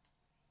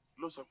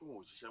ló sọ pé òun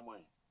ò ṣiṣẹ́ mọ́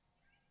yẹn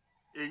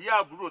èyí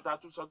àbúrò ta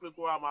tún sọ pé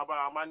kó wá máa bá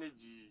wa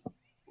mánéjì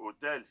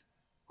hòtẹ́ẹ̀lì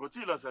kò tí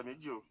ì lọ́sẹ̀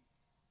méjì o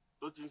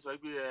tó ti ń sọ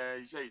pé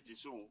iṣẹ́ yìí ti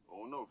sóhun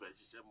òun náà ò fẹ́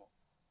ṣiṣẹ́ mọ́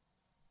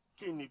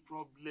kí ni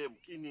problem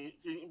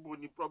níbo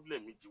ni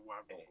problem mi ti wá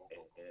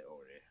gbọ̀ngàn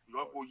ọ̀rẹ́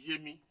lọ́pọ̀ yé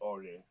mi.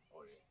 ọ̀rẹ́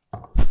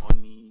wọ́n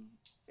ní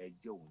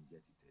ẹjẹ́ oúnjẹ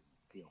ti tẹ̀lé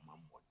kéèyàn máa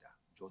mọ̀ dá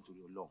jọ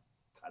nítorí Ọlọ́run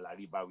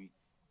tàlárí bá wí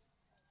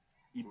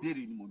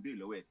ìbéèrè ni mo béèrè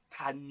lọ́wọ́ ẹ̀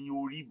ta ni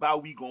orí bá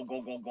wí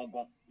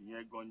gangan.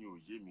 ìyẹn gan ni ò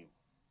yé mi o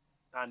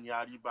ta ni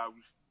arí bá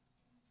wí.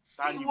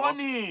 ìwọ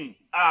ni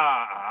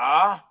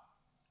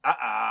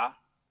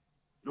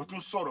ló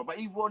tún sọ̀rọ̀ bá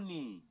ìwọ ni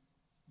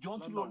jọ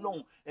nítorí Ọlọ́run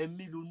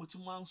ẹ̀mí ló mo ti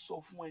máa ń sọ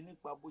fún ẹ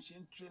nípa bó ṣe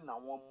ń train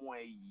àwọn ọmọ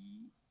ẹ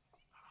yìí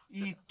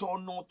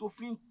ìtọ̀nà tó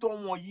fi ń tọ́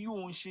wọn yìí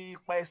ò ń ṣe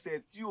ipa ẹsẹ̀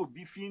tí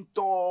òbí fi ń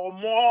tọ́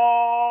ọmọ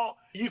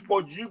ipò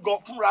jù gan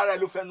fúnra rẹ̀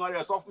ló fẹnu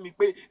rẹ̀ sọ fún mi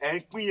pé ẹ̀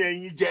ń pín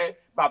ẹyin jẹ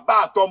bàbá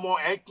àtọmọ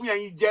ẹ̀ ń pín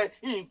ẹyin jẹ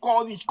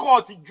nǹkan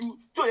ti ju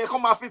tí ò yẹ kó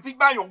máa fetí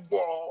gbàyàn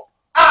gbọ́.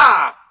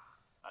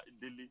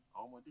 délé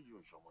àwọn ọmọdé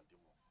yóò ṣọmọdé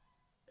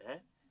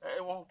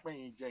mọ́ wọ́n ń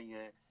pẹ́yìn jẹ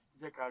yẹn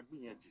jẹ́ ká gbé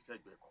yẹn tì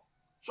sẹ́gbẹ̀ẹ́ kan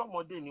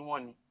ṣọmọdé ni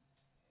wọ́n ni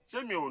ṣé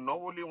mi ò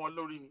náwó lé wọn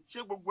lórí ni ṣé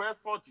gbogbo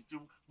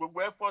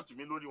effort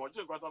mi lórí wọn ṣé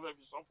nǹkan tó fẹ́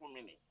fi san fún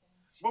mi ni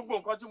gbogbo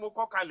nǹkan tí mo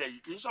kọ́ kalẹ̀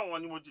yìí kì í ṣọ̀wọ́n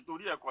ni mo ti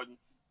torí ẹ̀kọ́ ni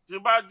tí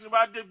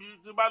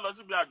bá lọ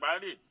síbi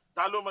àgbáre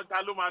ta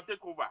ló máa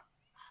take over.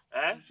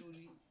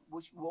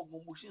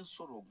 bó ṣe ń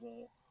sọ̀rọ̀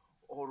gan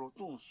ọ̀rọ̀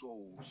tó ń sọ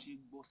ò ṣe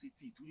gbọ́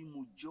sétí torí mo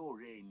jẹ́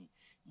ọ̀rẹ́ ẹ̀ ni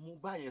mo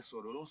bá yẹn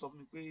sọ̀rọ̀ ló ń sọ fún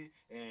mi pé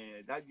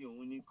dáàdi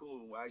òun ní kó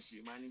òun wá ṣe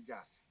mánéjà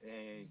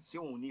ṣé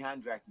òun ní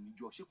handwriting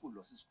níjọ ṣé kò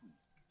lọ sí school.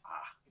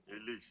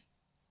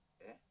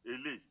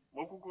 eléyìí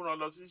mo kúkú rán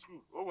lọ sí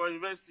school ó wọ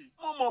yunifásitì.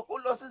 mo mọ̀ kó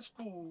lọ sí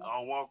school.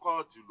 àwọn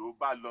kóòtù ló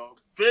bá lọ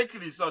fake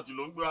result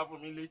ló ń gbé wá fún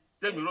mi lé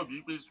tèmi rò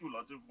bíi pé school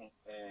lọ ti fún un.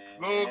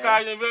 mo ká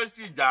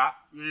yunifásitì já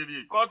rèrè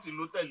kóòtù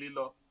ló tẹ̀lé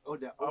lọ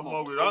ọmọ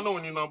wìrán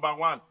náà ní number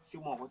 1. ṣé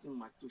mo àwọn tó ń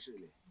máa tó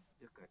ṣẹlẹ̀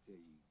jẹ́ ká tẹ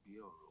ìgbé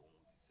ọ̀rọ̀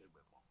ohun ti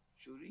sẹ́gbẹ̀ẹ́ kan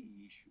sórí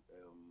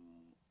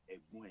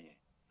ẹ̀gbọ́n yẹn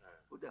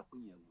ó dà pé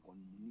yẹn gan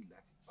ni mo ní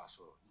láti bá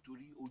sọ̀rọ̀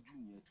nítorí ojú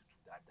yẹn tutù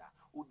dáadáa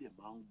ó dẹ̀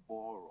máa ń gbọ́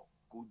ọ̀rọ̀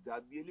kò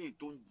dàbí eléyìí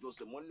tó ń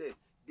jọsẹ̀ mọ́lẹ̀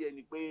bí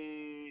ẹni pé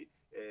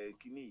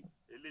kínní.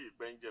 eléyìí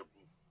pẹ́ ń jẹ̀bù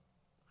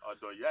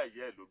ọ̀dọ̀ ìyá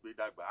ẹ̀ ló gbé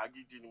dàgbà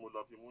agídí ni mo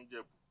lọ fi mú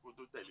jẹ̀bù kó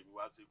tó tẹ̀lé mi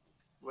wá síkù.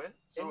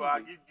 so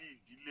agídí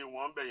ìdílé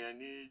wọn bẹ̀ yẹn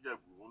ní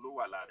jẹ̀bù òun ló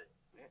wà lára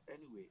ẹ̀.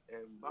 anyway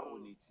báwo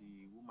ni ti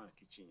woman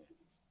kitchen yẹn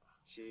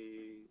ṣé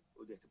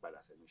ó dẹ̀ ti padà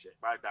sẹ́nu iṣẹ́.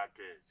 padà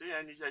kẹ̀ ṣé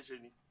yẹn níṣẹ́ ṣe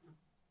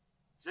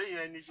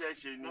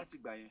ni. láti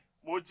gbà yẹn.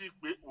 mo ti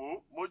pè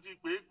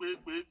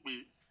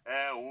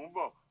òun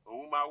bọ̀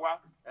òun máa wá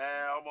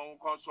ọmọ òun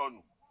kan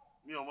sọnù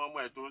mi ò mọ ọmọ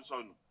ẹ̀ tó ń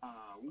sọnù.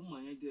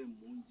 woman yẹn dẹ̀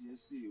mọ oúnjẹ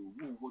sí i òun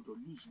ò gbọ́dọ̀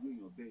lùzù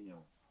èèyàn bẹ́ẹ̀ yẹn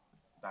o.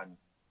 ta ni.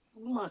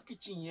 woman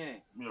kitchen yẹn.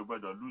 mi ò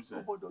gbọ́dọ̀ lùzù ẹ̀.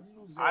 ó gbọ́dọ̀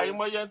lùzù ẹ̀.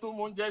 àìmọye tó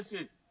mọ oúnjẹ sí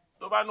i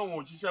tó bá ní òun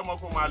ò ṣiṣẹ́ mọ́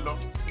kó máa lọ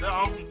ṣé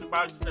àwọn fi tipa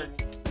ṣiṣẹ́ ni.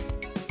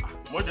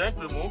 mo jẹ́ ń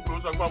pè mò ń pè ó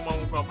sọ pé ọmọ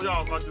òun kan bóyá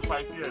àwọn kan ti fa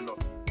ikú ẹ̀ lọ.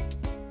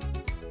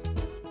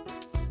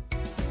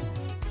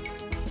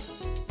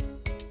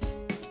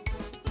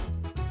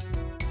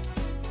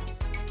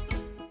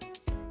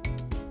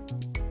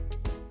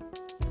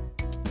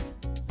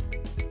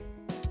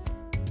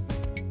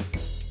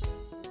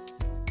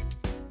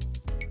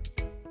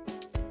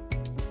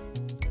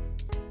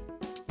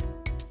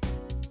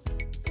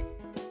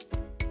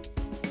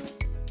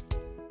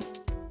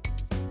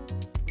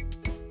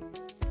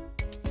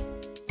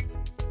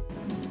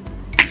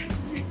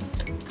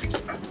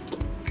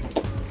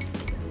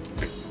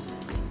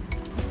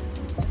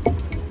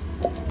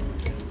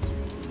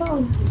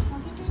 báwo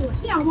ni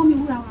ṣé àwọn ọmọ mi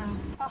wúra wàrà?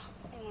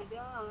 Ẹ̀wọ̀n bí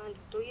wọ́n àwọn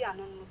torí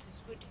àná ni mo ti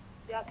school dé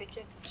bí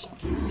akẹ́kẹ́ kì í ṣe.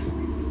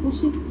 Ó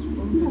ṣe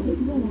nígbà tó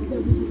ti bẹ̀rẹ̀ sí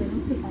ọdún ìbẹ̀rẹ̀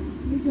ń ṣèpàdé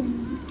lójú ọmọ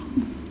mi.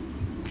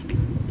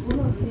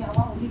 Olóòrè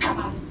àwa ò ní ká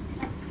máa lọ.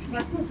 Ìgbà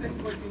tí ò fẹ́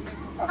gbọ́dọ̀ ní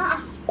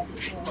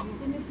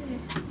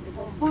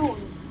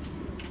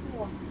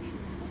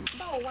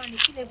báwo wá ní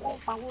kí lè gbọ́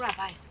pa wúrà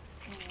báyìí?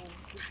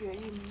 Ti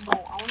ẹ̀yìn mi mọ̀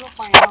àwọn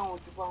ọlọ́pàá yẹn láwọn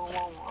ti bá wọn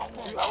wá wọn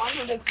àwọn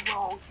náà lè ti bá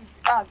wọn títí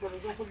àti ẹ̀rọ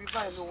sọ pé bí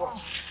báyìí ló wà.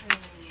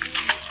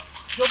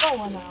 Ìjọba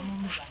wọn là á mú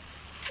mi báyìí.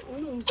 Òun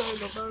náà ń sáré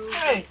lọ bá rò.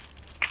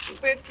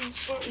 Pé tí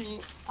sún mi.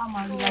 A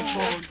máa rí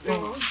ọgbọ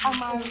ọdún. A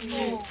máa rí.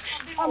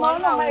 A máa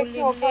rí ọmọ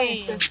ẹgbẹ́ ọgbà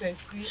ìṣẹ̀ṣẹ̀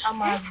sí. A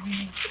máa rí.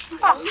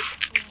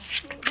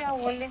 Bí a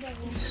wọlé.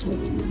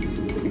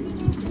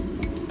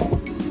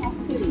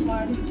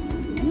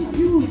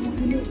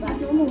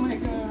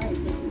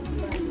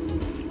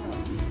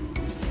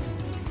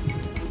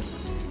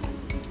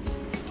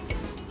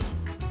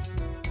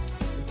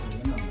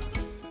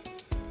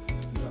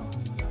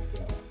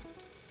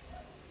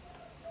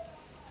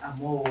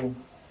 Àmọ́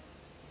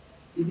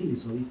Bíbélì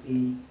sọ wípé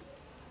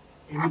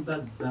ẹni bá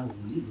gba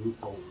wòlíì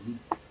lórúkọ wòlíì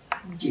á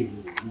jèrè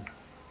wòlíì.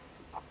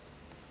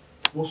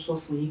 Mo sọ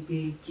fún yín pé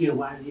kí ẹ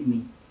wá rí mi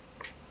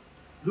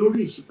lórí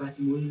ìṣípá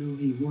tí mo ní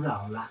lórí wúrà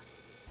ọlá.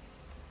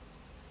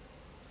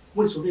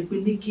 Mo sọ fún yín pé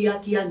ní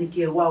kíákíá ni kí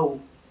ẹ wá o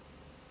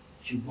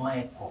ṣùgbọ́n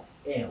ẹ kọ̀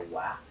ẹ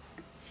wá.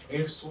 Ẹ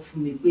sọ fún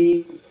mi pé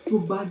tó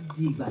bá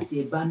di ìgbà tí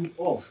ẹ bá ní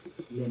off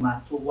lẹ máa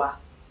tó wá.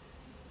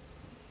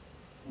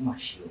 Ó mà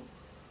ṣe o.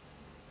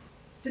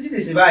 Títí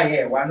dèsè báyìí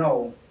ẹ wá náà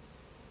o.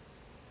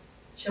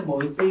 Ṣé mọ̀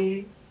wípé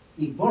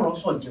ìgbọràn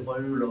sàn jẹbọ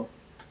rírú lọ,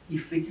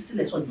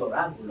 ìfetísílẹ̀ sàn ju ọ̀rá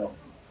àgbò lọ.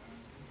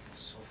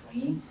 Sọ fún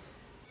yín.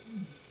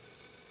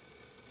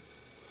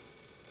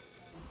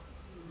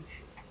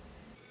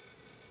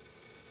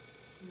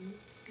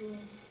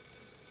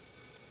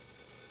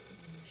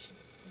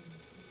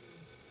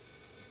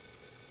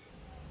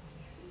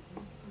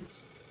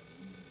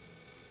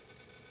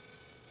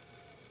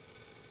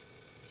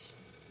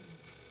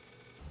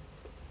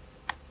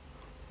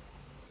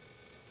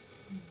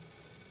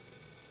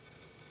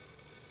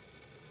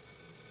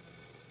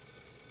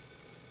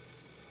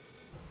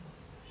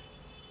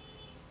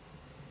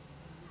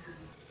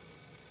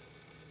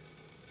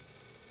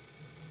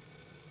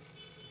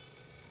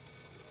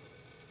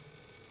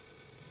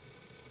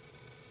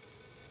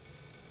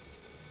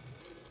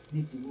 Ní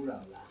ti wúrà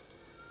ọ̀la,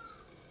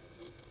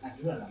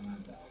 àdúrà la máa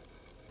gbà ọ́.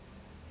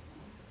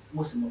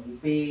 Mo sì mọ̀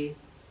wípé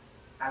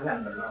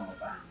aláàánú Ọlọ́run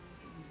ọba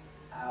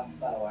á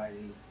bá wa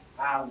rí,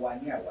 á wà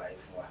ní àwárí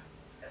fún wa.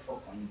 Ẹ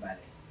fọkàn yín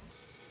balẹ̀.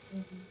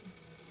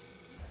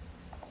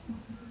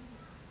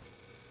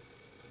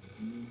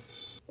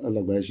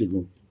 Alàgbà ẹ ṣé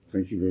gan,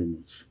 thank you very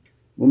much.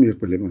 Mọ́mí ẹ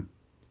pẹ̀lẹ́ mà,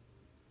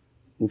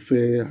 mo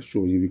fẹ́ aṣọ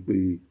yín wípé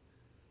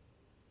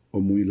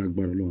ọmọ yín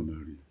lágbára Ọlọ́run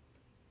máa rí.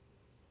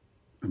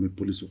 I'm a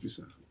police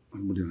officer.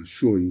 And mo dey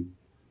assure yín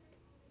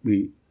pé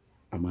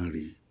a máa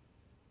rí i.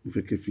 Mo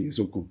fẹ́ kẹ́ fi yẹn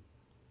sọ́kàn.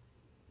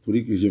 Torí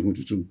kì í ṣe nǹkan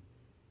tuntun.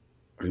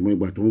 Àìmọ̀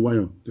ìgbà tó ń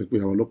wáyàn tẹ́ pé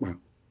àwọn ọlọ́pàá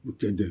ló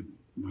kẹ́ dẹ̀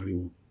máa rí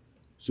wọn.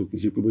 So kì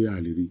í ṣe pé bóyá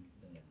a lè rí.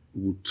 We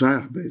will try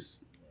our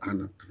best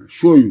and I can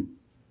assure you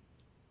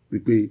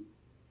wípé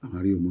a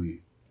máa rí ọmọ yẹn.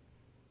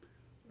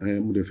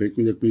 Mo dẹ̀ fẹ́ kí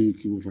ó jẹ́ pé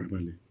kí wọ́n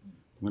farabalẹ̀.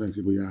 Wọ́n dà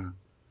pé bóyá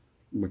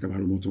nígbà tá a bá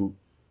rí ọmọ tán,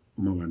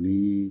 wọ́n máa wà ní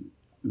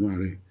inú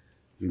àárẹ̀.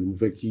 Ìyẹn mo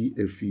fẹ́ kí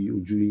ẹ fi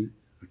ojú yín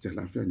àti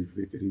àlàáfíà ní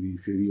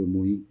ìfẹ́ rí ọmọ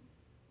yín.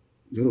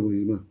 Ìjọba ọmọ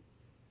yín mà,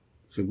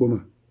 ṣe gbọ́ mà.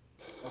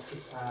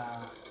 Ọ́físà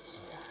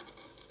Sọ̀yà,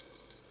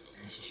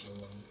 ẹ ṣiṣẹ́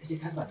wọn. Ẹ jẹ́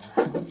ká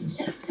gbàdúrà.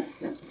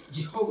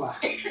 Jehovah.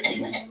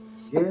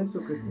 Jésù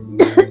Kristi ní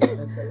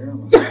ẹgbẹ̀rún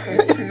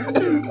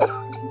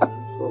àwọn.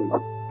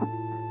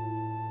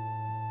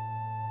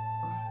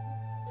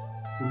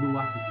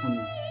 Olúwa fi fún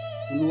mi,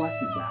 Olúwa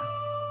sì gbà á.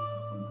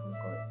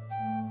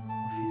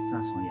 Ọ́físà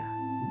Sọ̀yà,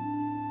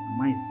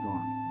 mine is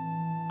gone.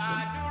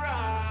 Àdúrà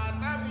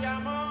tàbí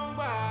àmọ́ ń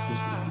gbà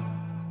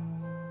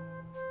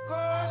kó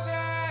ṣe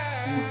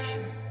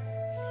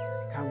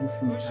káwé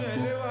fún mi ká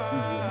gbọ́ fún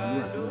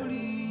ìwé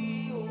lórí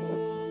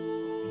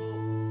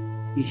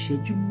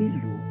ìṣẹ́jú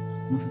mélòó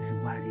ló fi fi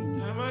wá rí mi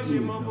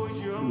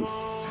lórí ọmọ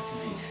àti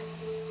faith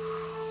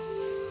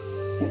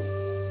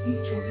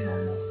nítorí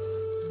ọmọ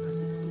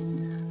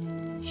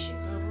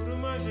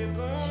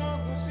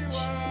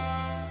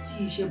tí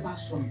iṣẹ́ bá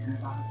sọ nǹkan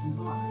bá tó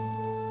bá wà lẹ́yìn.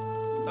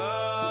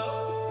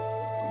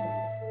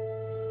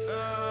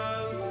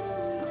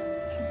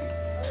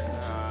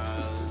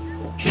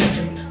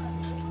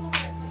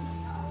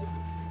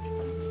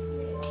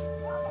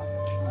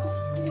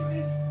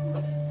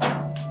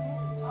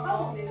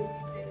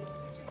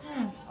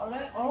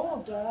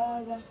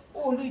 Rárá,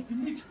 ó lè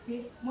believe pé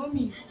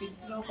mọ́mì ìpè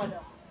tí wọ́n padà.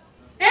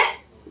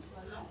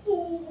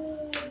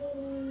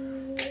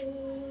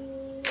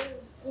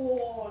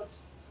 God!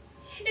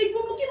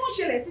 Ìgbóhùn kí ló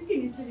ṣẹlẹ̀ sí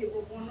kìíní sí ilé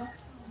gbogbo náà?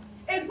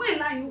 Ẹgbẹ́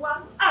ìlànà wa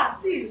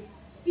àti ìrìn,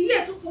 iye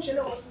ẹ̀ tún fún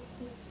ṣẹlẹ̀ wọ́n tún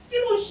kú. Kí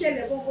ló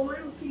ṣẹlẹ̀ gbogbo ọmọ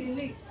nínú kí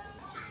lélẹ̀?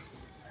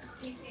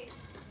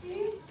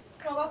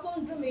 Ọ̀gá tó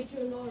ń dùn mí jù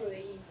lọ́rọ̀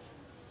yìí.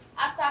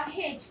 at her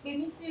age pé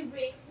mi sí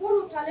re gbúrú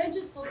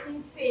challenges tó ti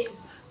ń face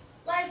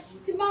like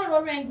tí máa ń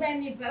rọrọ ẹgbẹ́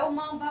mi bẹ́ẹ̀ ó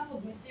máa ń baffle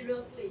me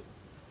seriously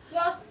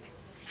plus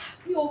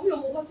mi ò mọ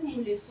nǹkan tí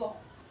mo lè sọ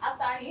at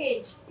her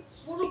age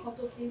gbúrú nǹkan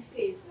tó ti ń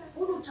face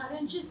gbúrú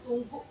challenges tó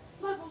ń go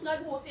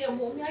lágbó mo tẹ ẹ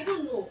mọ mi I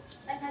don't know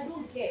like I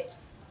don't get.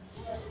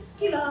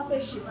 kí ló wá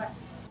fẹ́ ṣe báyìí.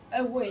 ẹ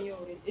wo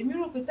èèyàn rẹ̀ èmi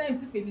rò pé táyìm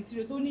tí pèmí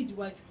tirẹ̀ tó ní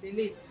ìdíwájú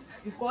lélẹ̀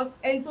because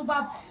ẹni tó bá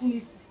kú ni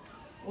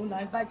òun là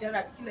ń bá jára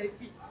àbí kí lẹ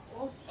fi.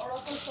 ọ̀rọ̀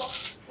tó sọ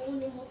òun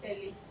ni mo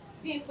tẹ̀lé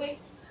bíi pé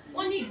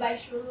wọ́n ní ìgbà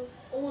ìṣòro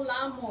òun là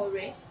ń mọ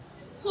ọ̀rẹ́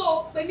so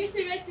pèmí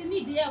tirẹ̀ ti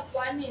nídìí ẹ̀kọ́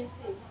á ní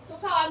ìsìn tó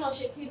káwa náà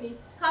ṣe kí ni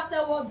ká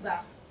tẹ́wọ́ gbà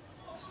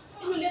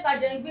inú ilé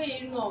ìtajà ń gbé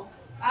yìí náà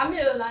àmì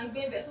èrò là ń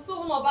gbé bẹ̀ so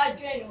tóun náà bá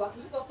jọ ẹ̀rìn wà kó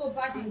síkọ́ tó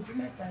bá dé jù.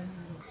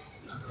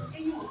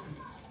 ẹ̀yin ò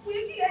pé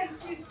kí ẹ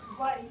ti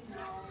wá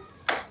ìlà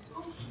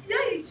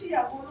lẹ́yìn tí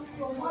ìyàwó olórí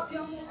ọmọ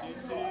abiyamọ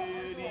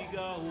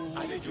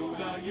àlejò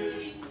láyé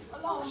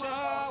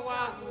ṣọ́wá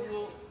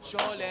wo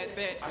ṣọlẹ̀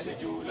tẹ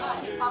àlejò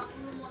láyé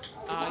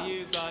ayé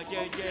gba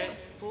jẹ́jẹ́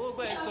ó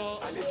gbẹ̀sọ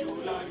àlejò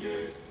láyé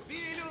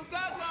bílù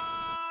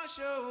gángan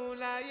ṣòun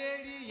láyé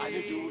rí yé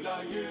àlejò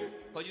láyé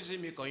kọjú sí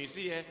mi kọ̀yìn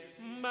sí ẹ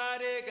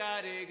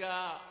mbàdégàdégà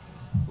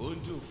ó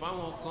dùn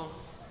fáwọn kan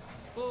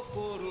ó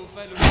kóró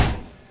fẹ́ lómi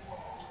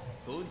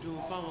ó dùn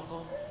fáwọn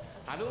kan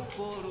àló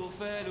kóró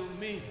fẹ́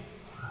lómi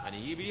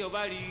àníyí bí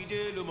ọba rí i dé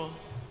ló mọ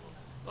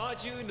what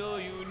you know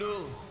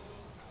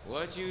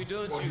what you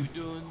don't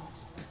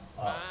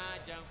máa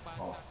jan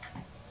pátá.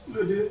 kí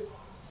ló dé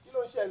kí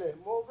ló ṣẹlẹ̀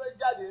mo fẹ́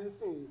jáde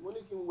nsìn mo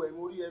ní kí n wẹ̀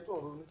mo rí ẹ tó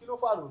ń ronú kí ló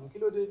fà ronú kí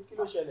ló dé kí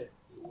ló ṣẹlẹ̀.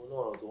 ìwọ náà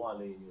ọ̀rọ̀ tó wà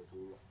lẹ́yìn ni ò tó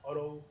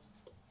ọ̀rọ̀ o.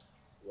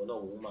 ìwọ náà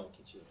wò ó máa ń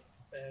kíchì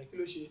rẹ̀. kí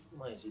ló ṣe. ó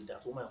máa ń ṣe dà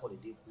tó máa ń kọ́ lè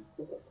dé kú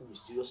ó kàn kú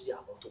mysteriously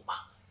àmọ́ tó pa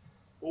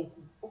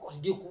ó kàn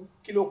dé kú.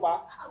 kí ló pa.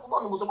 àwọn náà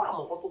ni mo sọ pé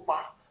àmọ́ kan tó pa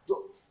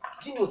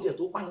kí ni o tiẹ̀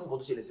tó pa nǹkan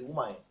tó ṣẹlẹ̀ sí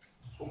wúmà yẹn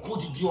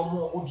odidi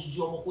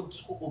ọmọ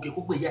òkè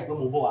kó pè yá ìpẹ́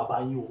mo bọ̀ wá bá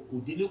yín o kò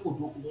délé kò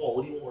dókò wọn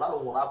ò rí wọn rálọ̀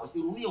wọn rábọ̀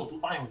èrò níyàn tó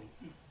báyọ̀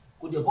ni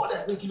kò dẹ̀ bọ́dà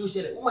pé kí ló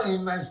ṣẹlẹ̀ wúmà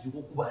yẹn náà ju kó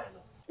kú báyẹn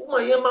lọ wúmà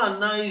yẹn máa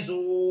náà o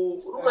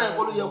wúmà yẹn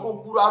kọ́ ló yẹ kó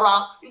kú rárá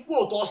ikú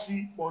ò tọ́ sí.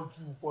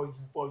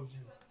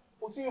 pọ̀jù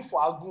o ti ń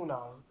fàágùn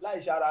náà láì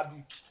ṣe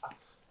arabic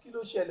kí ló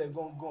ṣẹlẹ̀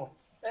gangan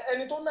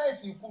ẹni tó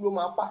náìsì ikú ló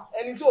máa pa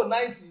ẹni tí ò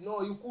náìsì náà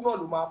ikú náà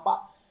ló máa pa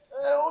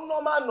ó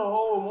nọ́mà náà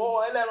ó mọ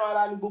ẹlẹ́ran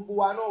ara ni gbogbo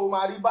wa náà ó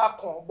máa rí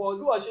bákan bọ́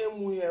bí wọ́n ṣe ń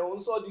mu yẹn ó ń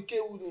sọ di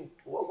kéwù ni.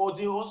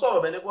 ó ń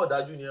sọ̀rọ̀ bẹ́ẹ̀ nípa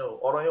ọ̀dájú ni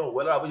ọ̀rọ̀ yẹn ò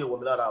wẹ́ lára bó ṣe wọ̀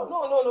mí lára o.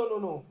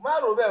 no má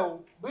rò bẹ́ẹ̀ o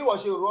bí wọ́n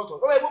ṣe rò ọ̀tọ̀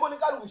ó mọ̀ gbogbo ní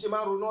kálukú ṣe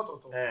máa ń ronú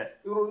ọ̀tọ̀ọ̀tọ̀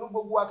ìrònú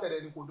gbogbo wa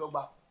kẹ̀rẹ̀ ni kò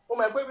dọ́gba ó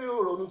mọ̀ pé bí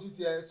ìrònú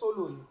títí ẹ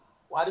sólò ni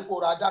wàá rí kó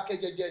ra dákẹ́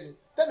jẹ́jẹ́ ni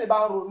tẹ́mi bá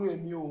ń ronú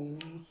èmi òun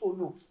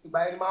sólò ìgbà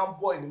yẹn ni máa ń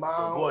bọ̀ ẹni máa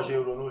ń. bó ṣe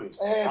ronú rè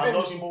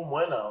àná ni mo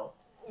mọ̀ ẹ́ náà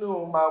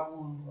no máa wù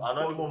ú.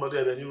 àná ni mo mọ̀ tó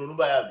ẹ̀bẹ̀ ní ronú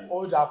báyà bí.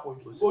 ó dà pọ̀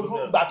jù ojú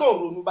ìgbà tó ń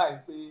ronú báyìí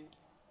pé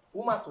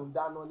wúmà tó ń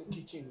dáná ní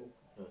kíchìn ló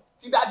kù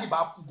tí dádì bá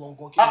kú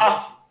gangan kí ló bẹ̀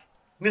sí.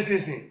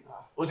 nísinsìnyí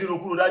o ti ro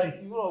kúrò dádì.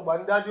 irú ọgbà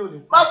ní dádì ò ní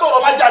kú. má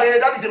sọ̀rọ̀ má jáde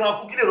dádì ṣe máa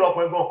kú kí lè rọ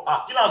ọkùnrin gan.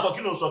 kí là ń sọ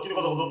kí ló ń sọ kí ni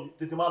kọ́tọ̀kọ́tọ̀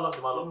tètè má lọ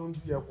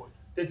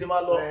tètè má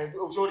lọ.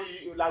 sórí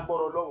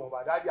lágbọ́rọ̀ lọ́wọ́ bá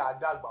dádì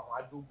àdàgbà wọn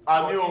àdógún.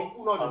 àmì o kú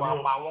náà ló máa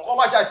pa wọn. kọ́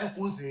má ṣáà ti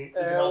kú sí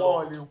tètè má lọ.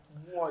 wọ́n lè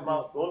kú wọ́n lè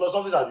kú. òun lọ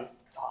sọ́fíìsì àbí.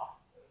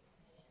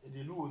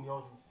 èdèlú wo ni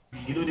ọ́fíìsì.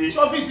 ìlóde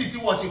ṣọ́fíìsì tí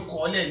wọ́n ti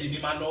kọ́ lẹ̀ lèmi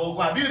máa ná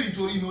ọgbọ́n àbí rí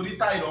torí mi orí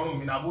táì lọ́rùn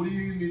mi nàbó rí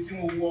mi tí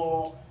mo wọ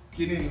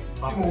kíní ni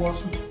tí mo wọ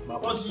sùn.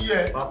 wọ́n ti yẹ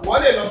wọ́n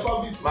lè lọ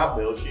sọ́fíìsì. má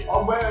pẹ́ ó ṣe.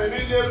 ọgbẹ́ mi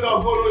lé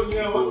lọ́gọ́rọ́ ni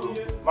ẹ wọ́n ti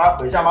yẹ. má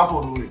pẹ́ ṣá má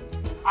fòrú rè.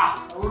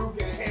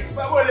 orúkẹ ẹ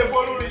bó lè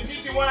forú rè ní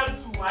tí wọ́n ń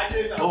tù máa dé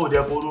náà. ó dẹ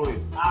forú rè.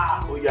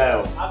 ó yá ẹ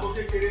o. aago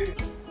kékeré ni.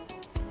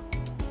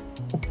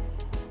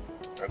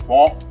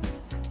 ẹ̀gbọ́n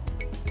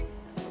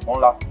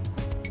ńlá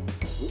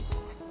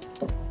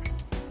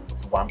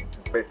wà ní ti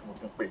pẹ́ tí mo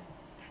ti ń pè yín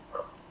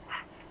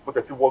mo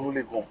tẹ̀ ti wọnú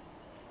lé gan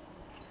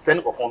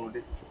sẹ́ni kankan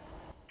nulẹ̀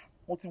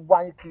mo ti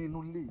wá yín kiri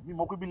inú ilé mi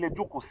mọ̀ pé bí ilẹ̀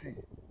jókòó sí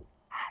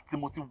tí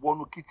mo ti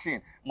wọnú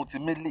kitchen mo ti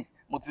mélè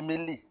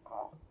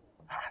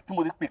tí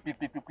mo ti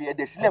pè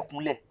ẹ̀dẹ̀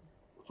sílẹ̀kùnlẹ̀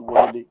mo ti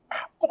wọnú lé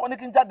mo kàn ní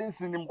kí n jáde ń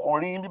sin ni mo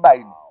kàn rí yín bíbá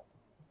yìí ni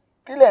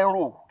kí lẹ̀ ń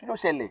rò kí ló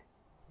ṣẹlẹ̀.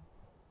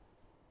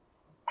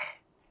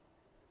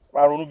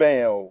 máa ronú bẹ́ẹ̀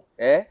yẹn o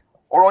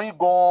ọ̀rọ̀ yín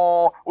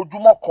gan-an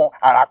ojúmọ́ kan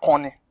àrà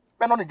kan ni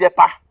bẹ́ẹ̀ náà ní jẹ́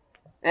pa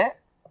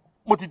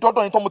mo ti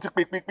dọ́dọ̀ yín tán mo ti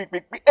pè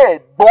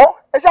gbọ́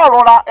ẹ ṣáà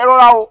rọra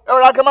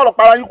kẹ́ má lọ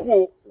para yín kú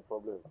o. no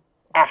problem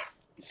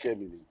iṣẹ́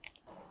mi ni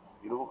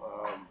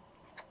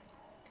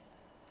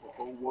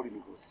ọkọ̀ ń wọ́ọ̀rì mi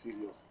kò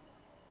serious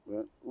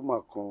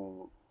woman kan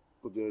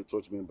tó jẹ́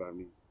church member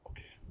mi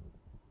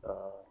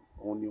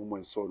òun ni ọmọ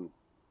ẹ̀ sọnù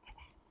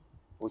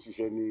ó ń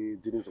ṣiṣẹ́ ní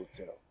Dennis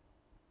Hotel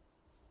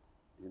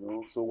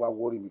so wá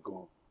wọ́ọ̀rì mi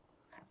gan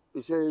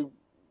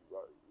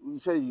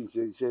iṣẹ́ yìí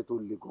ṣe iṣẹ́ tó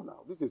le gan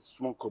now this is a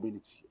small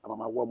community àmọ́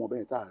máa wọ́ ọmọ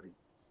bẹ́ẹ̀ tá a rí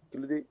kí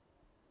ló dé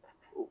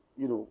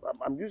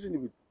I'm using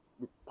it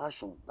with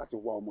passion láti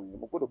wá ọmọ yẹn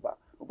mo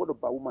gbọ́dọ̀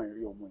bá woman yẹn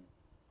rí ọmọ yẹn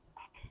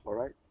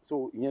alright so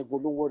ìyẹn gbọ́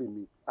ló wọ́ọ̀rì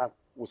mi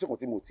kò sí kan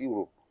tí mo ti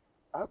rò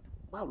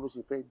báwo ló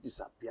ṣe fẹ́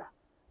disappear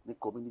ní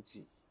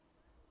community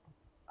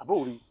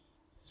àbórí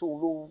so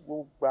ló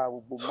gba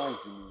gbogbo mind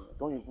mi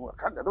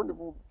I don't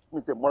even mi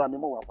tẹ̀ mọ́ra mi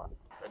mọ́ wà pa.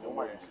 ẹni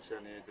wọ́n yẹn ṣiṣẹ́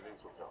ní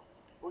Delis Hotel.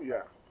 Oh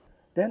yeah.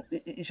 Then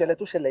ìṣẹ̀lẹ̀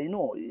tó ṣẹlẹ̀ yìí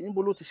náà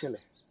níbo ló ti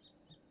ṣẹlẹ̀?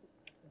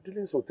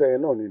 Delis Hotel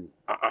náà ni.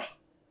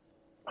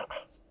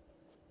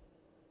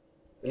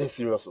 Ilé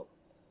serious o.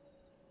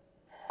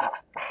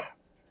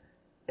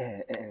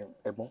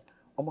 Ẹ̀gbọ́n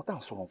ọmọ tá à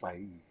ń sọ̀rọ̀ pa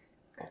yìí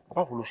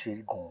báwo ló ṣe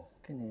rí gan-an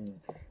kí ni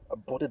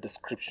body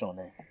description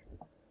ẹ?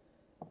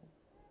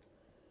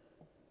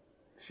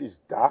 She's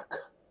dark,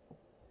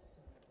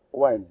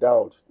 wà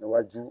endowed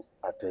níwájú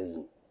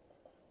àtẹ̀yìn,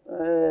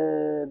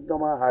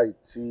 normal height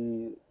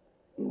ti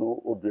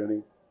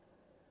obìnrin,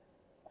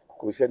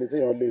 kò ṣẹni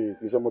téèyàn lè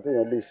kì í ṣe ọmọ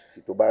téèyàn lè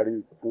ṣì tó bá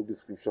rí fún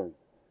description yìí.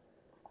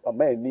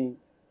 Màmá ẹ̀ ní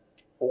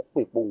ó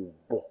pè pé òun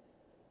bọ̀,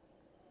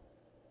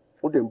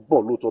 ó dẹ̀ ń bọ̀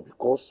lóòótọ́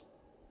because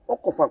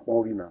wọ́n kàn fún àpọ̀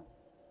orí náà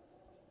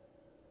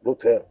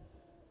lóòótọ́.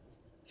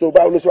 So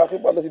báwo ló ṣe wá kí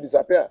bá lọ sí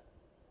disappear?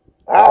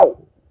 How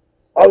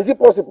is it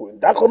possible in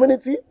that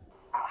community?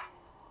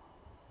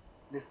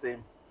 The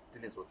same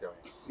Delis Hotel.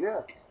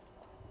 Yeah.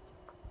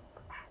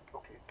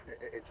 Okay,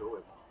 ẹ jọ̀wọ́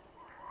ẹ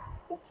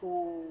ó tó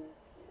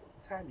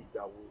time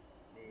ìgbà wo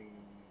ni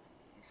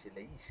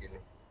ìṣẹ̀lẹ̀ yìí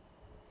ṣẹlẹ̀?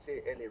 Ṣé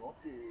ẹ lè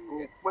rántí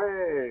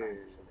pẹ́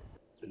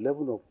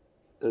 11 of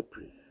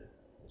April.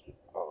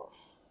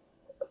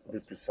 To be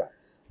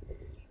precise.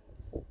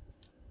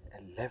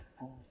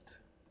 11th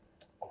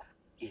of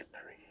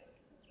April.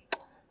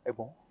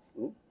 Ẹ̀gbọ́n,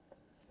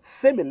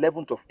 same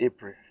 11th of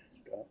April.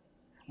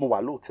 Mo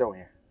wà lóòtẹ́ẹ̀lì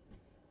yẹn.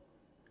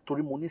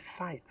 Torí mo ní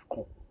site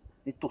kan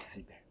nítòsí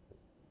ibẹ̀.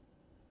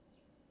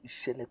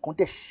 Ìṣẹ̀lẹ̀ kan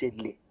dẹ̀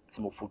ṣẹlẹ̀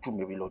tí mo fojú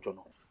mi rí lọ́jọ́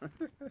náà.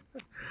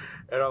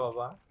 Ẹ ra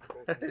bàbá,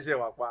 ṣe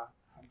wà pa.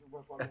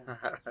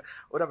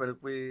 Ó dàbẹ̀ ni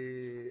pé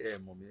ẹ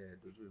mọ̀ mi ẹ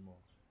dojú ìmọ̀.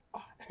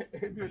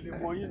 Èmi ò lè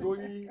mọ yín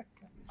lórí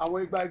àwọn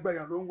igba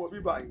èèyàn ló ń wọ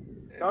bíbá yìí.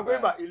 Àwọn pé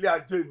ibà ilé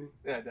ajé ni.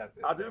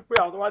 Àti pé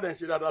àwọn tó bá dẹ̀ ń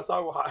ṣe dáadáa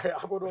sáwọ̀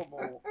agbọ́dọ̀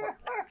mọ̀ wọ́n.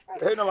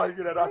 Ẹ̀yin náà máa ń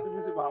ṣe dáadáa sí bí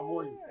sì máa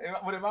mọ̀ yìí.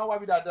 Mo lè máa ń wá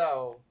bí dáadáa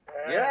o.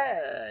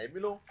 Èmi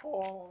ló ń kọ́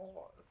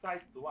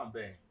site tó wà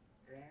bẹ́ẹ̀.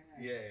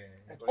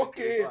 Ok,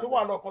 tó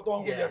wà lọ́kàn tó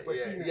ń gbé yẹpẹ̀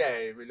sí yẹn.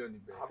 Èmi ló ní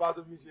bẹ́ẹ̀. Àbá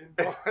tó fi ṣe ń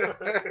tọ́.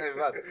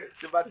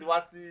 Tí bá ti wá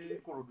sí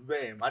Kòròdú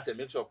bẹ́ẹ̀ máa tẹ̀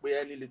make sure pé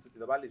ẹni lè tún ti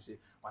bá lè ṣe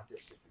máa tẹ̀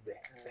ṣe síbẹ̀.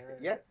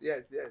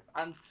 Yes.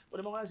 And mo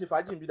ní mo máa ń ṣe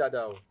fàájì bí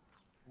dáadáa o.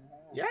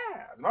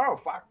 As a matter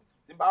of fact,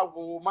 tí n bá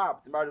wo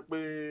map tí n bá rí pé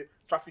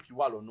traffic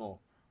wà lọ́nà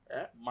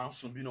máa ń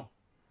sun bí náà.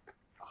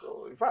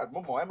 So in fact,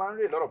 mo mọ̀ ẹ máa ń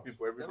rí a lot of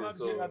people every day.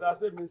 So ẹ máa ṣe dáadáa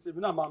ṣèmi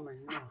náà máa mọ̀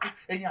yín náà.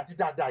 Ẹ̀yin àti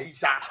dáadáa yìí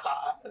ṣá.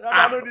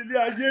 Dáadáa ló ní ilé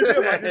ayé ṣé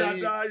wà ní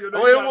dáadáa yóò lọ́jọ́.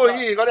 Owó ewo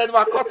yìí nǹkan tẹ́ ti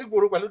máa kọ́ sí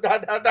gbòòrò pẹ̀lú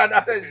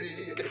dáadáa tẹ̀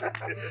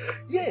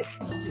ṣe.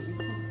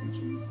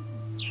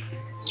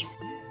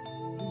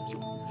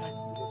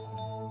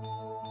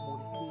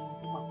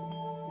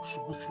 Ó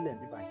ṣubú sílẹ̀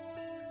bí báyìí.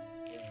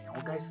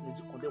 Àwọn guys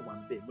méjì kan dẹ̀ wà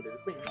ń bẹ̀ mo dẹ̀ rí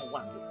pé ìyẹn wà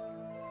ń bẹ̀.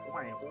 Ó wà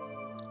yẹn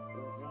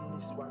ó ní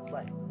síwájú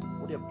báyìí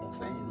ó dẹ̀ bọ̀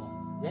sẹ́yìn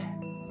náà.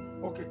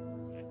 Ok,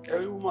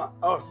 ẹ̀rí wúmà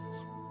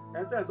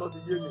ẹ̀ńtẹ́ sọ ti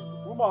yé mi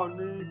wúmà ò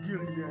ní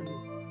gírì yẹn ni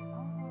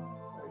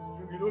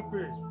gírì ló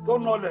gbé tó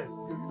nọlẹ̀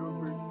gírì ló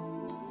gbé.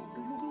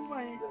 Ìlú ló wà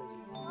yẹn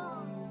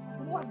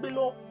ló wà gbé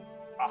lọ.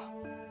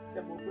 Ṣé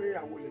mo pé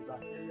àwọn olè gbà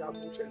pé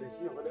abú ṣẹlẹ̀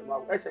sí ọ̀rẹ́dẹ̀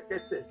máa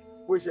ẹsẹ̀kẹsẹ̀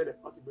bó ṣẹlẹ̀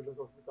wọ́n ti gbé lọ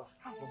sọ́sítà.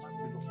 Àwọn máa ń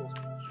gbé lọ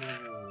sọ́sítà.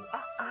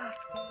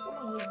 Wọ́n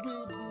láwọn gbé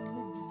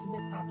méjì sí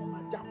mẹ́ta tó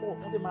máa jábọ̀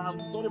tó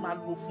lè máa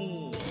lò fún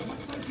un.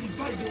 Sáàkì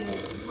báyìí wọn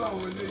irú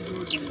àwọn eléyìí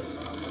ó di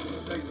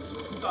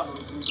sọ́sítà lọ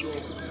sí ìjọ.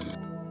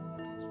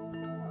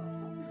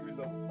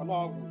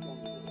 Ọlọ́wọ́ wò sọ.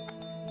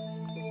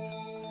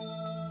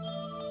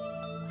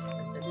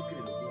 Ẹni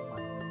kiri ló gbé wọn.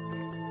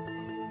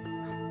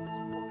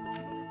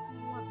 Tí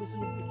wọ́n gbé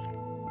sínú pèkì.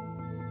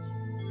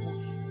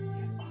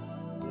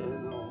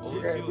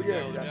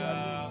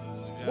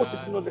 Bó ṣe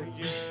sínú ọ̀dẹ̀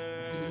yìí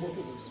ni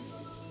mọ́tò ló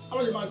sí.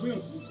 Àwọn lè máa gbéyàn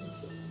sí ojú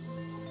ìṣọ̀.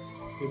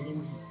 Èmi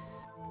rí.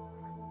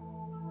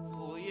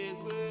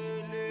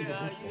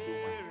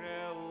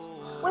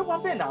 Wọ́n wá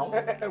bẹ́ẹ̀ náà.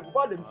 Ẹ̀wù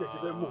bá lè mi tẹ̀sí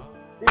bẹ́ẹ̀ mọ̀.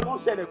 Ìwọ́n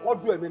ṣẹlẹ̀ kọ́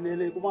dùn ẹ̀mí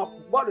nílé kó máa kú.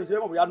 Báwo lè ṣe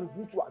mọ̀ bóyá nu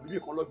búùtù àbí bí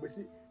kan lọ gbé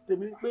sí?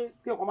 Tèmi pé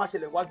kí ọkàn máa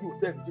ṣẹlẹ̀ wájú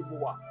òtẹ́ẹ̀lì tí mo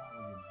wà.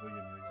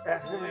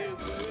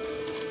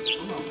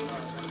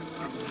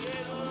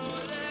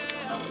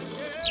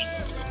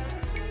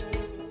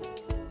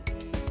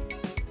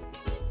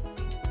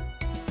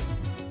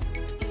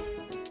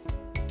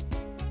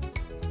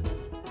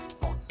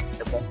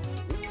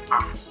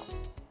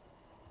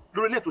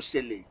 Lórí ilé tó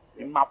ṣẹlẹ̀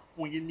ni máa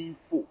fún yín ní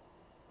info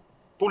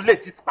tó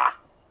legit pa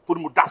tó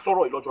ní mo dá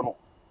sọ̀rọ̀ yìí lọ́jọ́ náà.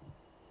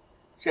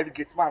 Sherry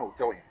gate man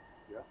hotel yẹn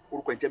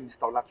orúkọ ẹ̀ jẹ́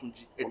Mr.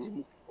 Ọlátúnjí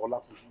Ẹ̀dínmú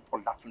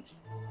Ọlátúnjí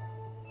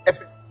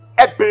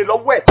ẹ bèrè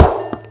lọ́wọ́ ẹ̀.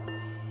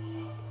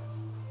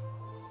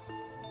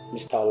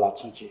 Mr.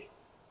 Ọlátúnjí,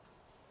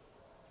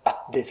 at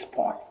this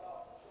point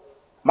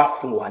má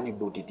fún wa ní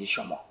gbòdìdí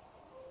sọmọ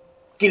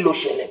kí ló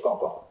ṣẹlẹ̀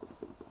gangan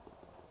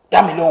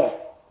dá mi lóhùn.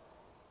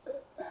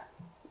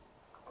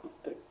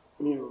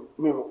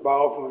 Mi ò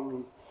parọ́ fún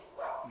yín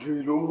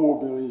gírí ló mú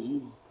obìnrin yìí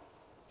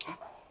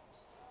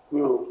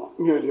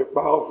mi ò lè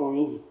parọ́ fún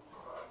yín.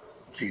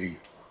 Kiri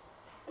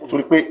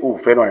torí pé o ò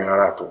fẹ́ràn ẹ̀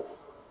rárá tó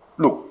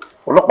lò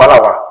ọlọ́pàá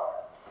làwà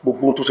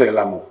gbogbo ohun tó ṣẹlẹ̀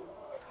la mọ̀.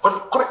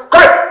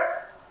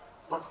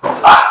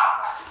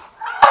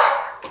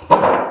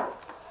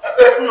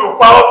 mi ò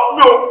pa ọ́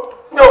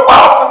mi ò pa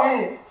ọ́ fún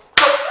yín.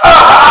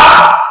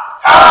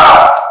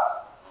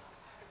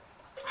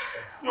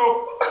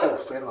 Ó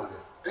fẹ́ràn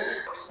rẹ̀.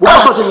 Gbogbo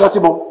tó ṣẹlẹ̀ láti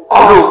mọ̀.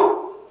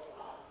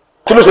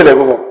 Kí ló ṣẹlẹ̀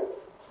gbogbo?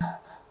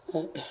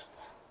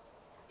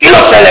 Kí ló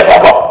ṣẹlẹ̀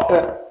gbogbo?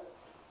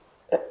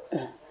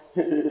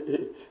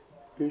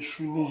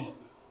 Èṣù ni.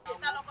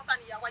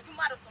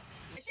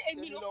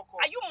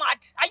 Are you mad?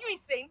 Are you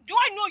insane? Do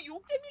I know you?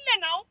 Èmi lẹ̀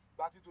now.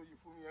 Bàtí tó yìí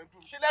fún mi ẹ̀ ń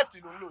dùn. Ṣé left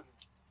ló ń lò ní?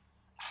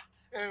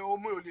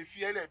 Ọmọ ò lè fi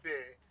ẹlẹ̀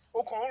bẹ́ẹ̀.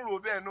 Ó kàn ń rò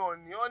bẹ́ẹ̀ náà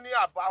ni. Ó ní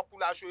àbá kú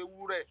laṣọ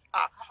ewúrẹ́.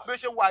 Bí ó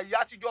ṣe wà yìí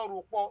àtijọ́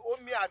rò pọ̀,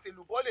 omi àti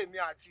èlùbọ́ lèmi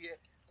àti ẹ.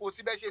 Kò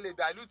sí bẹ́ẹ̀ ṣe lè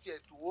dilute ẹ̀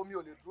tó. Omi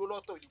ò lè dúró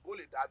lọ́tọ̀, èlùbọ́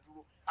lè dá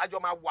dúró. Àjọ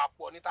máa wà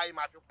pọ̀ ní táyé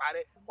máa fi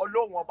parẹ́.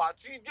 Ọlọ́run ọba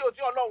tí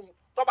Ọlọ́run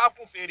tó bá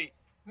fún fèrè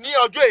ní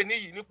ọjọ́ èní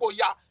yìí nípò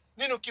yá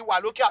nínú kí wà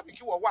lókè àbí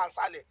kí wọ́n wà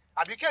nsàlẹ̀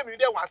àbí kémi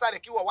dẹ̀ wà nsàlẹ̀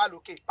kí wọ́n wà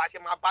lókè bá ṣe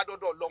máa bá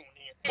dọ́dọ̀ Ọlọ́run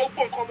nìyẹn.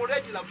 Gbogbo nǹkan mo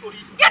rẹ́jì là sórí.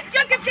 Get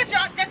your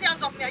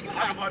hands off me. Are you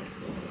mad?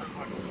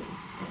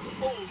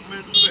 Ohun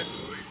mẹ́nu bẹ̀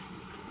sórí.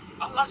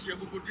 Aláṣẹ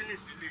gbogbo dínì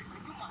sílé.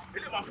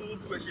 Ilé máa fowó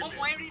tú ẹ ṣe bẹ́ẹ̀. Mo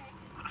mọ ẹrí ni.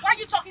 Why are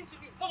you talking to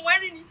me? Mo mọ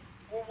ẹrí ni.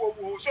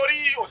 Wo sórí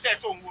òtẹ́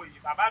tó ń wo yìí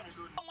bàbá mi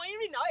lónìí. Ọmọ yín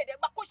rìn náà ẹ̀dẹ̀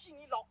gba kóṣì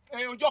yín lọ.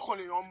 Ọjọ́ kan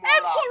lèèyàn mọ́ra.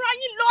 Ẹ kóra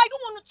yín lọ. I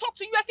don't want to talk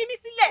to you. Ẹ fi mí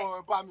sílẹ̀.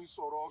 Bá mi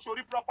sọ̀rọ̀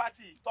sórí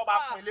property tó bá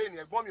pín ilé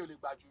ènìyàn ẹ̀gbọ́n mi ò lè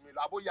gbà jù mí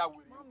lọ àbóyá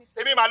wèrè.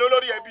 Èmi màá lọ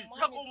lórí ẹbí.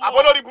 Àbó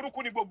lórí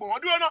burúkú ni gbogbo wọn.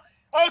 Dúró náà.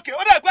 Okay,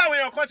 ó dẹ̀ pé àwọn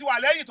èèyàn kan ti wà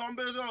lẹ́yìn tó ń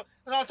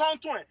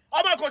tún ẹ̀.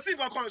 Ọmọ kò sí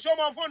nǹkan kan ṣé ó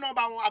mọ fóònù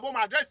nọ́mbà wọn àbó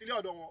máa àdírẹ́sì ilé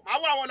ọ̀dọ̀ wọn. Màá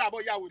wá wọn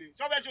làbọ̀ ya wèrè.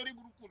 Ṣé ó fẹ́ ṣe orí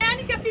burúkú? Ẹ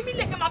ní kẹ́ fi mí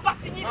lẹ̀ kẹ́ máa bá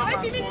ti yín lọ. Ẹ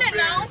fi mí lẹ̀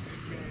náà.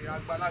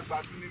 Àgbàlagbà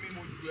tún ni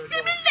mímú ju ẹ lọ. Fi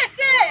mí lẹ̀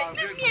sẹ́.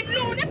 Let me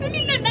alone. Ẹ fi mí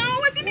lẹ̀ náà.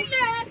 Ẹ fi mí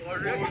lẹ̀.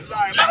 Ọ̀rẹ́ mi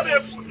láì má lè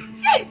fún mi.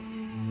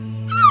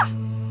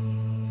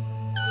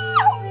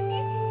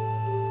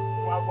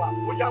 Wá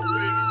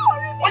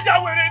ó yà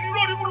wèrè ni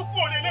lórí burúkú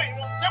ò lè lẹ́yìn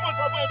náà. Ṣé mo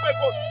sọ fún ẹ pé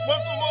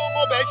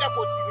mo bẹ̀ ẹ́ ṣe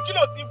kò tì mí? Kí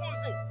ló ti fún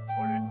sìn?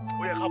 Ọ̀rẹ́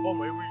ó yẹ ká bọ́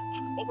ọmọ ewé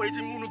ọmọ yìí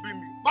ti múnú bí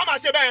mi. Má máa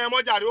ṣe bẹ́ẹ̀ yẹn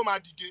mọ́ jàre ó máa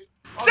dìde.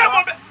 Ṣé mo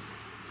bẹ.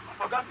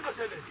 Ọ̀gá kí ló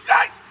ṣẹlẹ̀?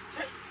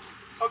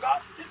 Ọ̀gá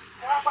tí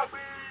wọ́n á pàgbé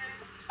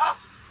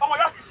ọmọ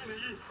yá kìí ṣe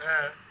nìyí.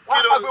 Wọ́n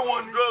á pàgbé wọn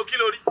ni. Kí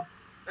ló rí?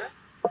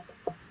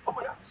 Ọmọ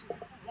yá kìí ṣe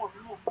wọn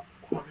mímọ́.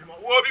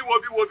 Wo bí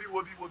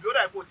ó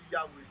dà pé ó ti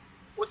ya wèrè.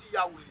 Ó ti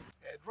ya wèrè.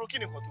 Dúró kí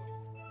nìkan tó rí?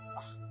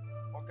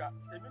 Ọ̀gá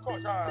èmi kàn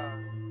ṣáà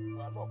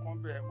wà lọ́ọ̀kan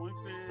bẹ́ẹ̀ mo rí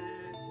pé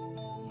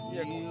ní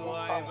ẹ̀kọ́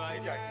kan fáwọn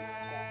ẹ̀yà yìí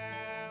kan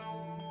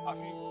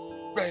àfi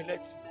gbẹ̀lẹ̀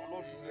tì wọ́n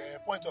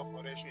lọ́dún. Point of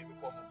correction èmi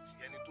kọ́ mo ti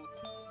ẹni tó ti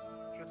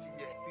ṣó ti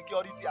yẹ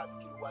security àbí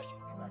kí ló wá ṣe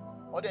nígbà yìí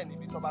ọ̀dẹ̀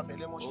níbi tó bá fẹ́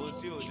lẹ́mọ̀ṣẹ́ ó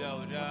ti yẹ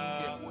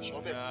kó ṣọ́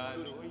bẹ́ẹ̀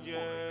lórí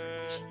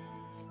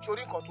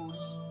sórí nǹkan tó rí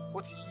ó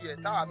ti yí ẹ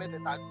táwa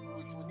mẹ́tẹ̀ẹ̀ta dúró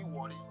tí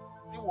oníwọ̀rí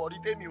tí wọ̀rí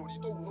tèmi ò rí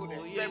tó wúlò rẹ̀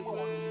fẹ́ pé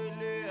wọ́n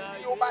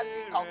tí ó bá ní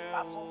kàwé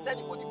lásán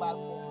tẹ́nìbọ̀dì bá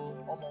gbọ́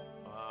ọmọ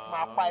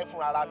máa pa ẹ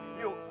fúnra ara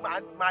mi ò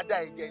máa dá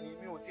ẹ̀jẹ̀ ni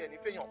mi ò tiẹ̀ ní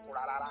fẹ́yàn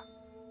kúnra rárá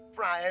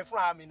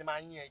fúnra mi ni máa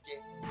yín ẹ̀jẹ̀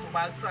tó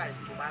bá try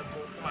tó bá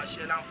gbọ́ kó máa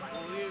ṣe láǹfààní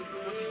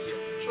ó ti yẹ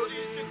sórí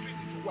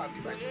security tó wà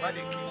bíbá ìtura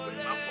lè kí ìwé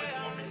máa pọ̀ ní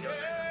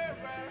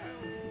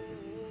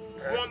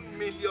 $1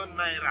 million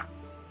naira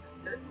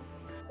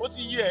ó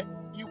ti yẹ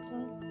ikú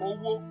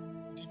owó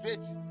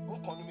debate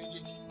nǹkan ní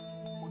méjèèjì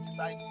ó ti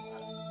sáyé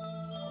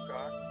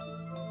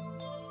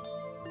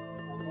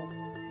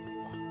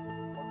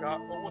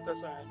owó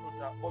tẹsán yẹn ló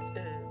dáa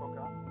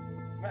ọ̀gá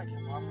máàkì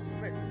máa fún mi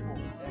mẹ́ẹ̀tì ń bọ̀.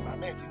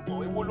 Mẹ́ẹ̀tì ń bọ̀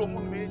ewo ló mú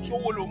mi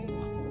ṣówó ló mú.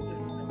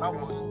 Má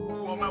wọ̀ ọ́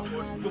wọ́n má wọ̀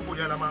ọ́ gbogbo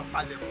yàrá máa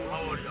palẹ̀ mọ́.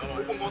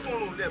 Gbogbo nǹkan tó ń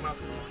rùn lẹ̀ máa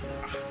fún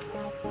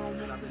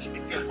mi.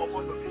 Tí ẹ̀ kọ́kọ́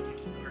lọ méjì.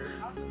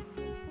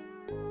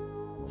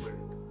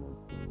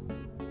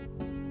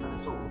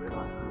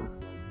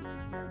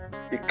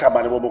 Ìka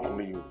máa ní wọ́n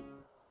mọ́kùnrin yìí o.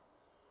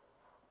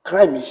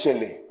 Crime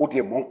ṣẹlẹ̀ ó di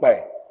ẹ̀mọ́ ń pa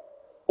ẹ̀.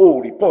 O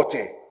ò rìpọ́ọ̀tì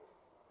ẹ̀.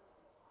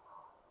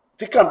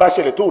 Tí crime bá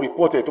ṣẹlẹ̀ tó ò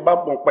rìpọ́ọ̀tì ẹ̀ tó bá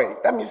mọ̀ ń pa ẹ̀.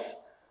 That means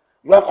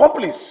you are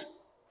accomplice.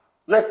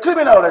 You are a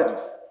criminal already.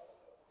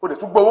 O lè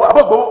tún gbowó,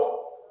 àbọ̀ gbowó.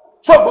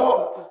 Ṣọ́ gbowó.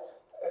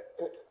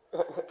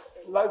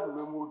 Láìpẹ́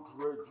mi mo dù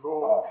ẹjọ́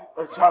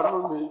ẹ ṣàánú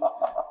mi.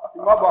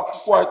 Ìmọ̀ bá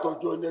púpọ̀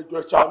ẹ̀tọ́jọ́ ní ẹjọ́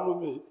ẹ ṣàánú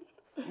mi.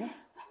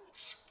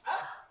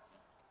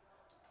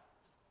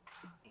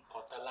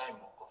 Nǹkan tá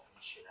láìmọ̀ kan fi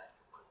ń ṣe ra ẹ̀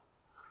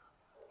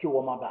kí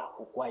wọ́n má bàa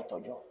kókó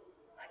àìtọ́jọ́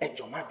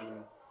ẹjọ́ má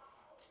bínú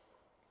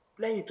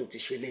lẹ́yìn tó ti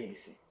ṣe lẹ́yìn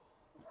sí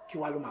kí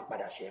wá ló máa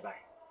padà ṣe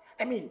báyìí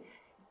I mean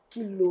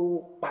kí ló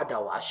padà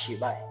wá ṣe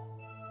báyìí.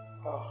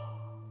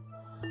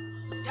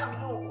 Dámi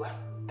náà wà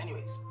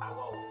anyways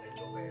àwa ò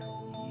ẹjọ́ bẹ́ẹ̀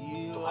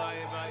tó bá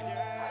yẹ báyìí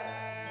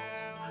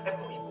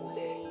ẹ̀bùn ìbò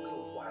lẹ̀ ló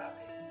wà rà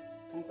bẹ́ẹ̀.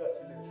 Nígbà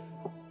tí lè ṣù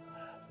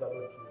bàbá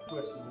jù kú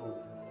ẹ̀ sínú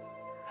òkú.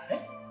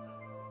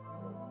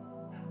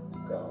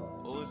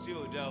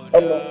 Ẹ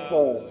lọ sọ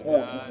òkú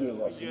òdìdí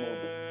èèyàn sínú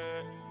odò.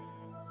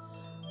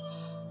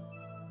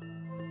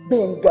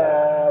 Gbẹ̀ngà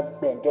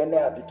gbẹ̀ngẹ́nẹ́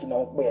àbí kí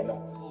náà ń pè ẹ́ náà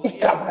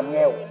ìkàmà ni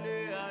ẹ o.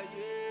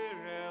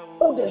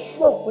 Ó dẹ̀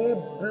sọ pé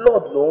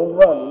blood ló ń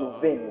ràn nínú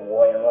vein ìwọ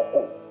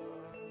ẹranko.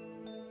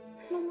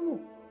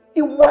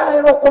 Ìwà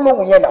ẹranko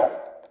lòun yẹn náà.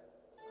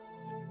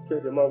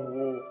 kẹ̀dẹ̀ máa wò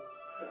ó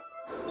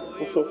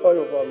mo sọ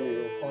fáyọ̀ bá mi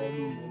o. ọkàn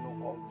ẹni nínú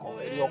kọ̀ọ̀kan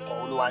ẹni ọkàn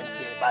olúwa ń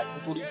jẹ báyìí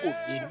nítorí kò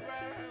yé mi.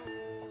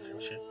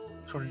 ṣe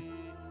sórí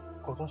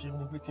nǹkan tó ń ṣe mí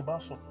ni pé tí n bá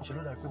sùn ṣe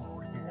ló dà pé mò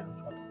ń rí yẹn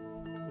lójú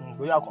àná.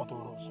 bóyá kan tó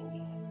rò sùn.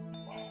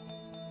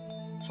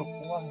 so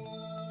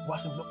wá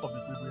sí mi lọ́pọ̀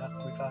bíi pé bóyá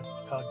pé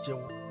ká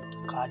jẹ́wọ́.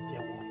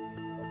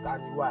 ta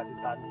ni wá àti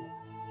ta ni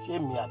ṣé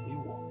èmi àbí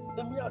ìwọ.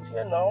 èmi àti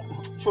ẹ̀ náà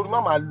sórí má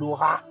máa lo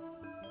ha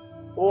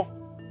ó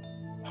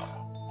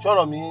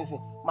sọ̀rọ̀ mi ń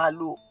sìn máa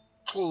lo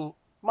kí n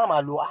má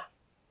máa lo ha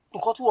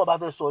nǹkan tí wọ́n bá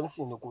fẹ́ sọ ń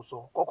sìn ni kò sọ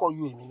kọ́kọ́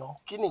yọ èmi náà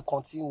kí ni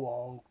nǹkan tí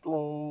wọ́n tó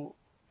ń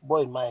bọ́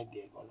ìmọ̀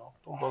ẹ̀dẹ̀ gan-an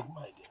tó ń bọ́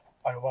ìmọ̀ ẹ̀dẹ̀.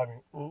 àyọ̀bá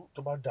mi tó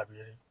bá dàbí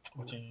eré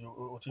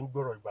o ti ń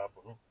gbọ́rọ̀ ìgbà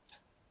àbọ̀ mi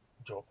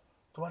jọ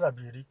tó bá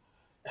dàbí eré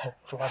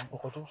ṣọba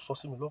nǹkan tó sọ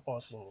sí mi lọ́kàn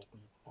sí ni pé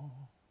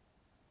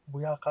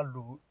bóyá ká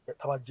lo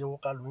tábà jẹ́wọ́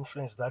ká lo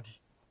influence dáàdì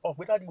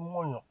pé dáàdì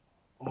mọ̀yàn.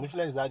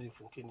 influence dáàdì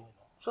fún kí ni.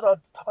 so that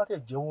tábà tẹ̀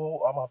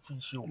jẹ́wọ́ a máa fi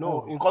ṣe òkú. no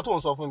nǹkan tó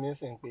ń sọ fún mi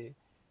sìn pé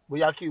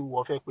bóyá kí ìwọ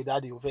fẹ́ pe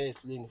dáàdì o fẹ́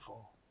explain fún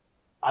un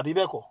àbí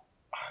bẹ́ẹ̀ kọ́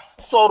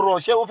sọ̀rọ̀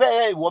ṣé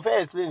ìwọ fẹ́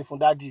explain fún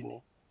dáàdì ni.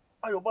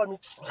 ayọ̀bá mi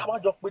tábà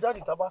jọ pé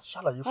dáàdì tábà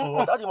ṣàlàyé fún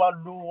wọn dáàdì máa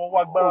lo ọwọ́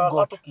agbára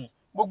látòkè.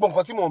 gbogbo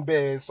nǹkan tí mò ń bẹ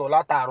ẹ sọ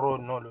látàárọ̀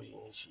náà ló yẹn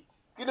ń ṣe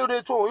kí ló dé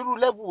tó irú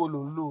level wo ló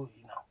ń lò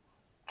yìí náà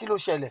kí ló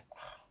ṣẹlẹ̀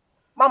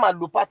má máa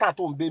lo pattern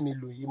tó ń bẹ mi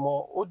lò yìí mọ́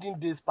olden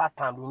days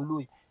pattern ló ń lò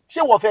yìí ṣé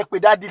wọ́n fẹ́ pe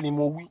dáàdì ni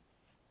mo wí.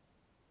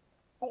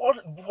 wọ́n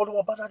ló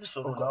wọn bá dáàdì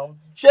sọ̀rọ̀ náà.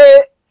 ṣé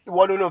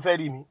ìwọ ló fẹ́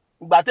rí mi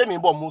ìgbà tẹ́mi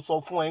bọ̀ mo sọ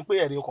fún ẹ pé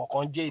ẹ̀rí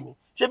ọkàn jẹ́ mi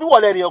ṣé bí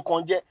wọ́n lẹ́rìí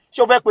ọkàn jẹ́ ṣé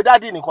o fẹ́ pe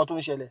dáàdì nìkan tó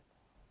ń ṣẹlẹ̀.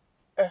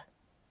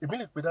 èmi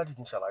lè pe dáàdì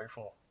kí n ṣàlàyé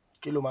fún wọn.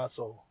 kí ló máa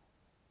sọ.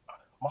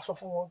 máa sọ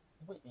fún wọn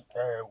pé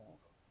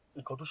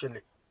nǹkan tó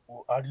ṣẹlẹ̀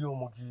a rí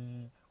ọmọ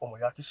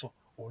ìyá kíṣìn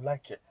òun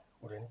láìkẹ́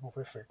òun rẹ̀ ní kó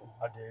fẹ́ fẹ́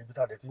adẹ ibi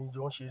tá a dẹ̀ ti ń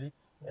jọ ń ṣeré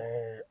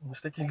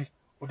mistakenly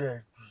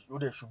ó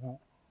dẹ̀ ṣubú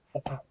ó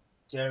kú.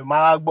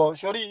 máa gbọ́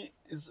sórí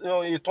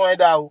ìtàn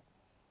ẹ̀dá o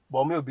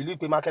bọ̀ mi ò bìlí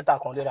pé mákẹ́tà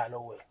kan lè rà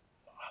lọ́wọ́ ẹ̀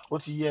ó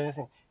ti yẹ ẹ́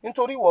sìn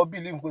nítorí ìwọ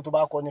bìlí pé tó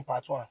bá kọ́ ní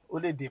part 1 ó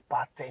lè dé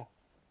part 10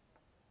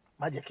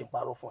 má jẹ́ kí n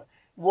parọ́ fún ẹ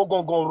ìwọ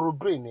gangan ro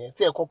brain ẹ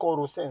tí ẹ kọ́kọ́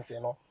ro sense ẹ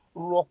náà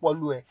ro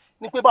ọpọlọ ẹ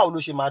ní pé báwo ló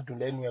ṣe máa dùn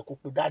lẹ́nu ẹ kó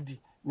pe dáàdì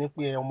ní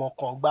pé ọmọ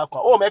kan gbá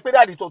kan ó mọ̀ pé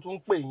dáàdì tó tún ń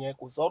pè yẹn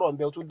kò sọ̀rọ̀ ń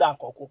bẹ ó tún dá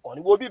nǹkan kó kàn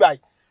ní wo bí báyìí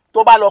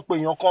tó bá lọ pè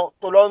yàn kan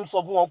tó lọ ń sọ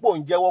fún wọn pé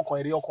òun jẹ́wọ́ kan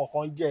èrè ọkàn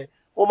kan jẹ́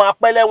ó máa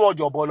pẹ́ lẹ́wọ̀n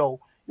jọ̀bọ̀ lọ o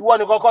ìwọ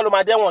nìkan kọ́ ló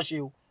máa dẹ́wọ̀n ṣe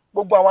o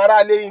gbogbo àwọn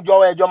aráalé ìjọ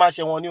ẹjọ́ máa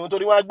ṣẹ̀wọ̀n ni o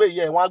torí wọ́n á gbé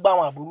ìyẹ́ ẹ̀ wọ́n á gbá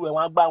àwọn àbúrò ẹ̀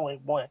wọ́n á gbá àwọn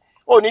ẹ̀gbọ́n ẹ̀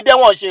ò ní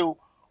dẹ́wọ̀n ṣe o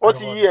ó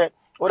ti yí ẹ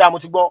ó dà mo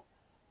ti gbọ́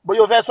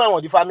bóyá o fẹ́ sọ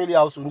ẹ̀wọ̀n di family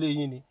house nílé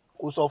yín ni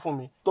kò sọ fún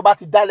mi tó bá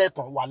ti dálẹ̀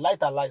tán wà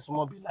láìtàláì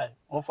súnmọ́ bí láì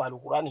mo fa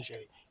àlùkùrá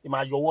nìṣẹ̀rẹ̀ ìmọ̀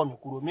àyọwọ́ mi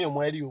kúrò mi ò mọ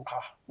ẹrí o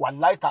wà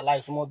láìtàláì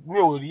súnmọ́ mi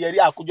ò rí ẹrí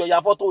àkójọ ya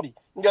fọ́tò rí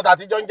níjọ́ ta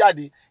ti jọ ń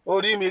jáde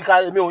orí mi ká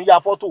mi ò ń ya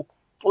fọ́tò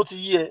ó ti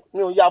yí ẹ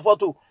mi ò ń ya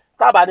fọ́tò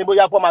tábà ní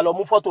bóyá pọ́ máa lọ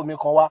mú fọ́tò mi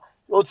kan wá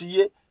ó ti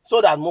yé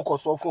so that mo kàn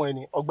sọ fún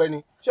ẹni ọ̀gbẹ́ni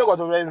ṣé nǹkan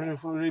tó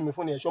rí mi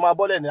fún ni ẹ̀ ṣó máa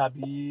bọ́lẹ̀ ní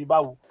àbí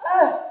báwo.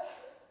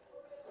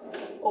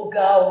 ó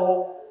ga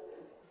o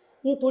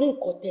nítorí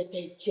nǹkan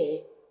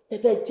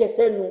tẹ́fẹ́ jẹ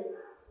sẹ́nu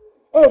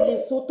ẹ lè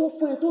so tó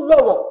fún ẹ tó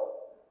lọ́rọ̀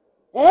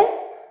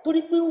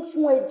torí pé ó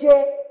fún ẹ jẹ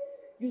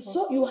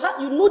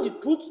you know the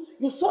truth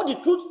you saw the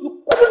truth you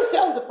couldn't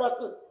tell the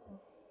person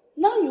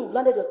now you've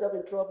landed yourself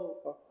in trouble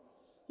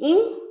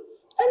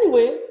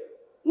anyway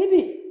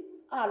níbi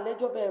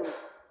àlẹ́jọ́ bẹ̀rù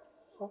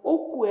ó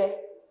kù ẹ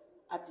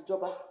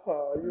àtijọba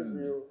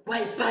wà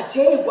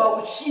ìbàjẹ́ ìwà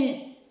òṣì.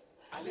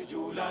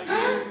 àlejò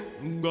láyé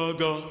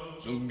ngaga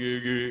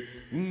ngege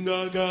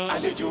ngaga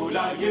àlejò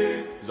láyé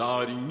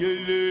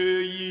zarinyele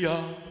yíya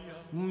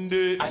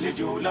nde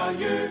àlejò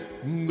láyé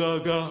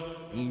ngaga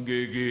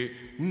ngege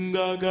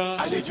ngaga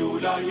àlejò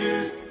láyé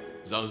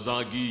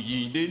zanzangiyi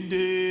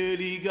dende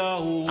riga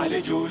o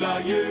àlejò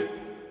láyé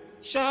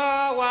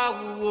ṣáwá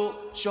wúwo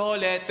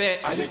ṣọlẹ̀tẹ̀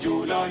àlejò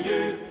láyé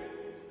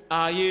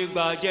ayé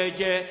gba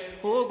jẹ́jẹ́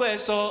ó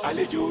gbẹ̀sọ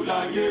àlejò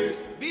láyé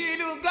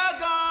bílù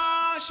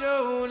gángan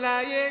ṣòun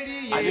láyé rí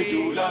yé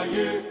àlejò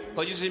láyé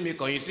kọjú sí mi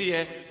kọ̀yìn sí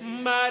ẹ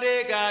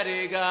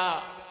mbàdégàdégà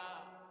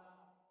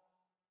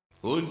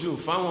ó ń dùn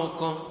fáwọn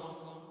kan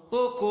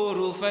ó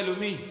kóró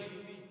fẹ́lómi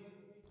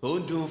ó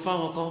ń dùn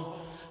fáwọn kan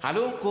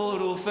àló ń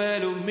kóró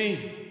fẹ́lómi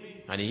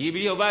àníyí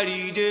bí ọba rí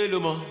i dé ló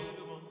mọ̀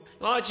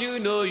what you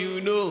know you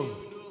know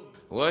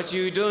what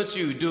you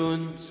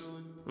don't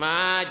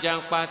máa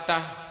jan pátá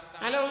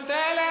àlóhùn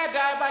tẹ́lẹ̀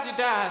dá bá ti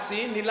dá sí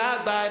ní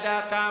lágbádá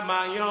ká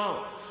máa yan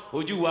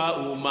ojú wa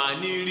ò máa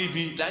ní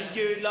ríbi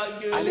láyé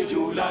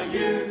àlejò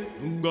láyé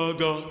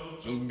ngaga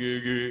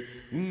ngege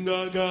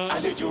ngaga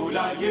àlejò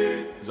láyé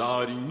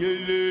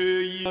zarinyele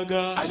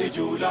yíyaga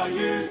àlejò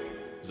láyé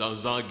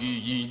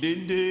zanzangiyi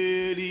dende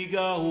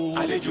riga o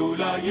àlejò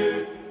láyé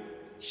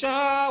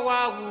ṣáwá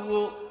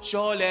wúwo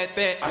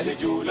ṣọlẹ̀tẹ̀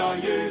àlejò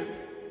láyé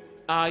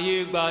ayé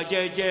gba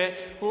jẹ́jẹ́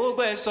ó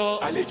gbẹ̀sọ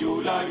àlejò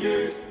láyé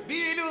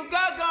bílù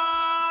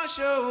gángan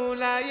ṣòun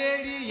láyé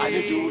rí yé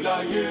àlejò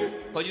láyé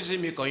kọjú sí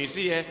mi kọ̀yìn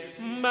sí ẹ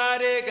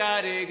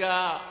mbàdégàdégà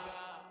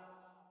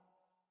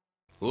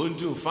ó ń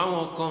dùn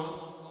fáwọn kan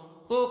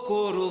ó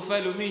kóró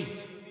fẹ́lómi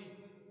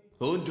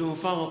ó ń dùn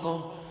fáwọn kan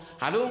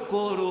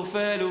Alokoro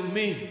follow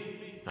me.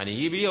 And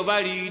if you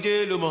body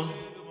de lomo.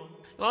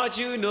 What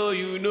you know,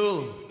 you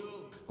know.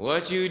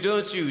 What you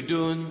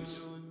don't.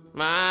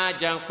 Ma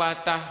jang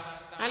pata.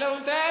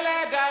 Alon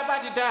tele da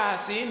bati da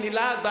sini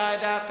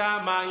lagbada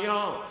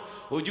kamayan.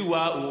 Ojú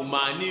wa ò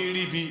mà ní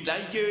ríbi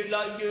láyé.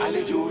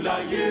 Àlejò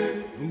láyé.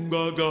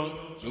 Ngaga,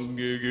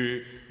 ngege,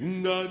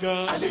 ngaga.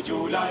 Àlejò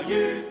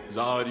láyé.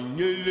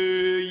 Zarinyele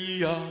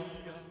yíya.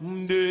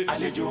 Nde.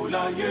 Àlejò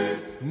láyé.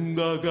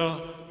 Ngaga,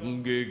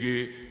 ngege,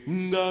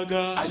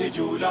 ngaga.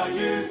 Àlejò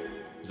láyé.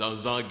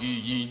 Zanzangi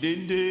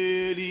yindende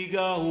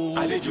liga o.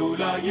 Àlejò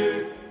láyé.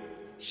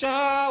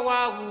 Ṣáwa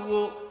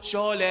wúwo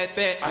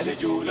ṣọlẹ̀tẹ̀.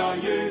 Àlejò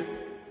láyé.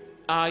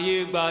 Ayé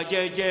gba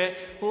jẹ́jẹ́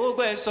ó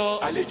gbẹ̀sọ.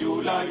 Àlejò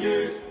láyé.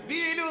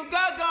 Bílù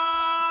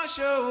gángan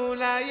ṣòun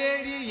láyé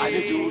rí yé.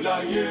 Àlejò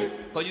láyé.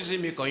 Kọjú sí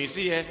mi kọ̀yìn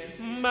sí ẹ.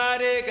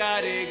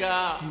 Mádégádégá.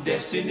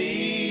 Destiny.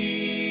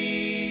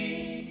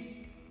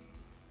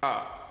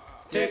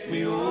 Take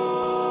me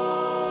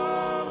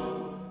home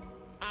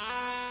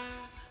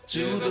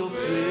to the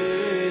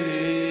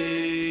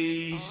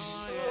place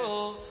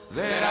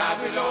that I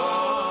belong.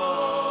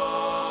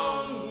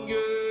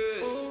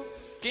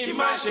 Kí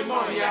má ṣe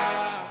mọ̀ ya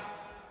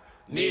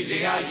nílé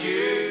ayé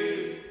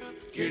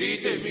kiri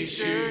tèmi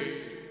ṣe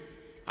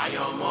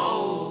àyànmọ́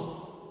o.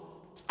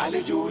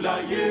 Àlejò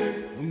láyé.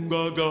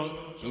 Ngaga,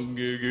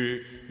 ngege,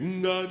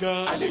 ngaga.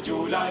 Àlejò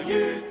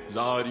láyé.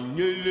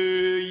 Zarinyele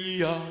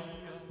yíya.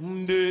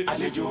 Nde.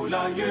 Àlejò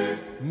láyé.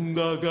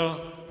 Ngaga,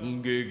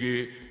 ngege,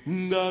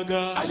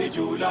 ngaga.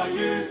 Àlejò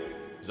láyé.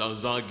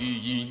 Zanzangi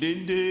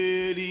yindende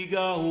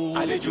liga o.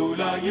 Àlejò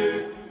láyé.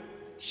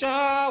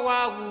 Ṣáwa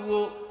wúwo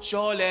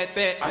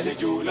ṣọlẹ̀tẹ̀.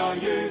 Àlejò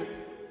láyé.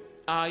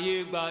 Ayé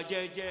gba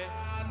jẹ́jẹ́.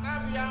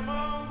 Tàbí àmọ́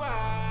ń gbà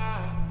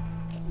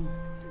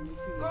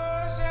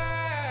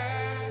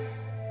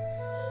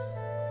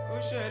kó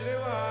ṣẹlẹ̀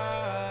wá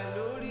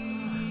lórí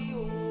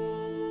o.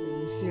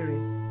 Èmi sí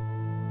rẹ̀.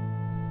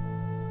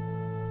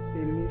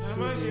 Èmi sí rẹ̀. Ẹ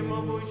má ṣe mọ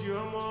bójú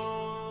ọmọ.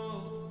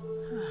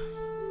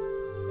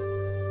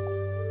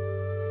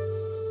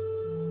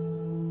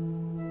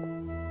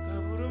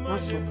 Kàbúrú má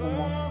ṣe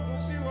kọ́ọ̀gùn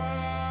sí wa.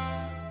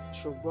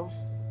 Ṣùgbọ́n.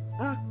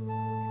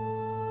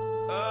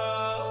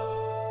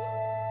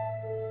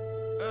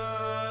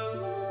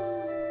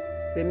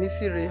 Èmi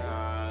sí rẹ̀.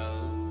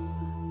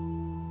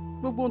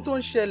 Gbogbo ohun tó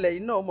ń ṣẹlẹ̀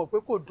yìí náà mọ̀ pé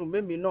kò dùn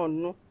mẹ́mi náà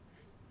nú.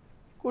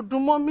 Kò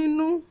dùn mọ́ mi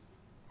nú.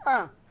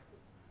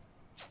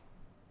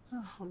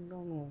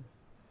 Ọlọ́run.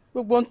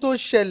 Gbogbo ohun tó ń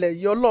ṣẹlẹ̀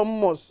yìí Ọlọ́run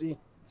mọ̀ sí.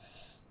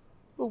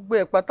 Gbogbo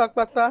ẹ̀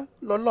pátápátá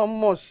lọ́lọ́run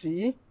mọ̀ sí.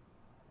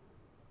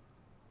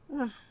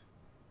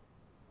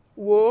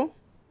 Wo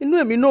inú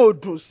èmi náà ò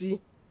dùn sí.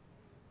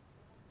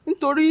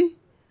 Nítorí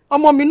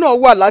ọmọ mi náà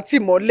wà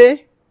látìmọ́lé.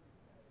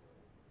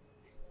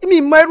 Mi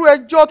mọ irú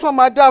ẹjọ́ tó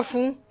máa dá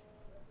fún.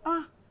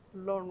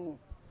 Ọlọ́run.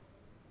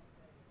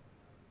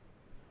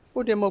 Ó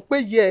dẹ̀ mọ̀ pé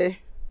yẹ ẹ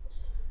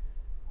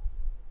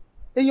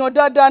èèyàn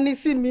dáadáa ní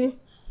sí mi.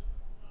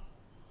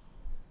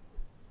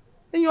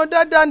 Èèyàn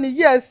dáadáa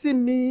nìyí ẹ sí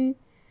mi.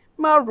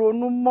 Má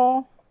ronú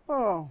mọ́.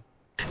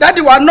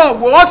 Dádì wa náà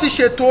wò wọ́n ti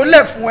ṣètò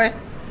lẹ̀ fún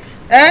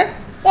ẹ.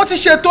 Wọ́n ti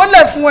ṣètò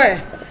lẹ̀ fún ẹ.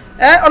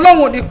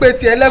 Ọlọ́run ò ní pé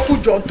tiẹ̀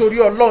lẹ́kùjọ nítorí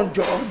Ọlọ́run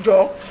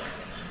jọ̀ọ́.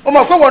 Ó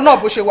mọ̀ pé wọ́n náà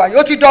bó ṣe wà yìí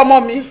ó ti dán ọmọ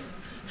mi.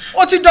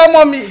 Ó ti dán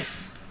ọmọ mi.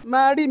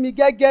 Máa rí mi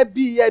gẹ́gẹ́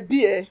bí ẹbí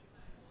ẹ.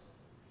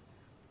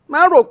 Má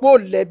rò pé ò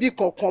lẹ́bí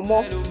kankan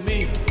mọ́.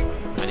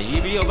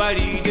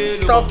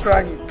 Stop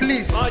crying,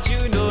 please. What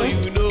you know,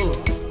 you know.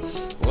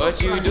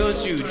 What you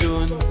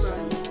don't.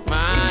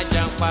 Máa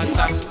jà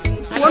pátá.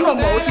 Wọ́n náà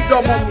mọ̀ ó ti dán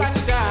ọmọ mi.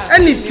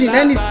 Anything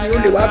ó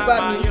lè wá bá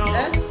mi.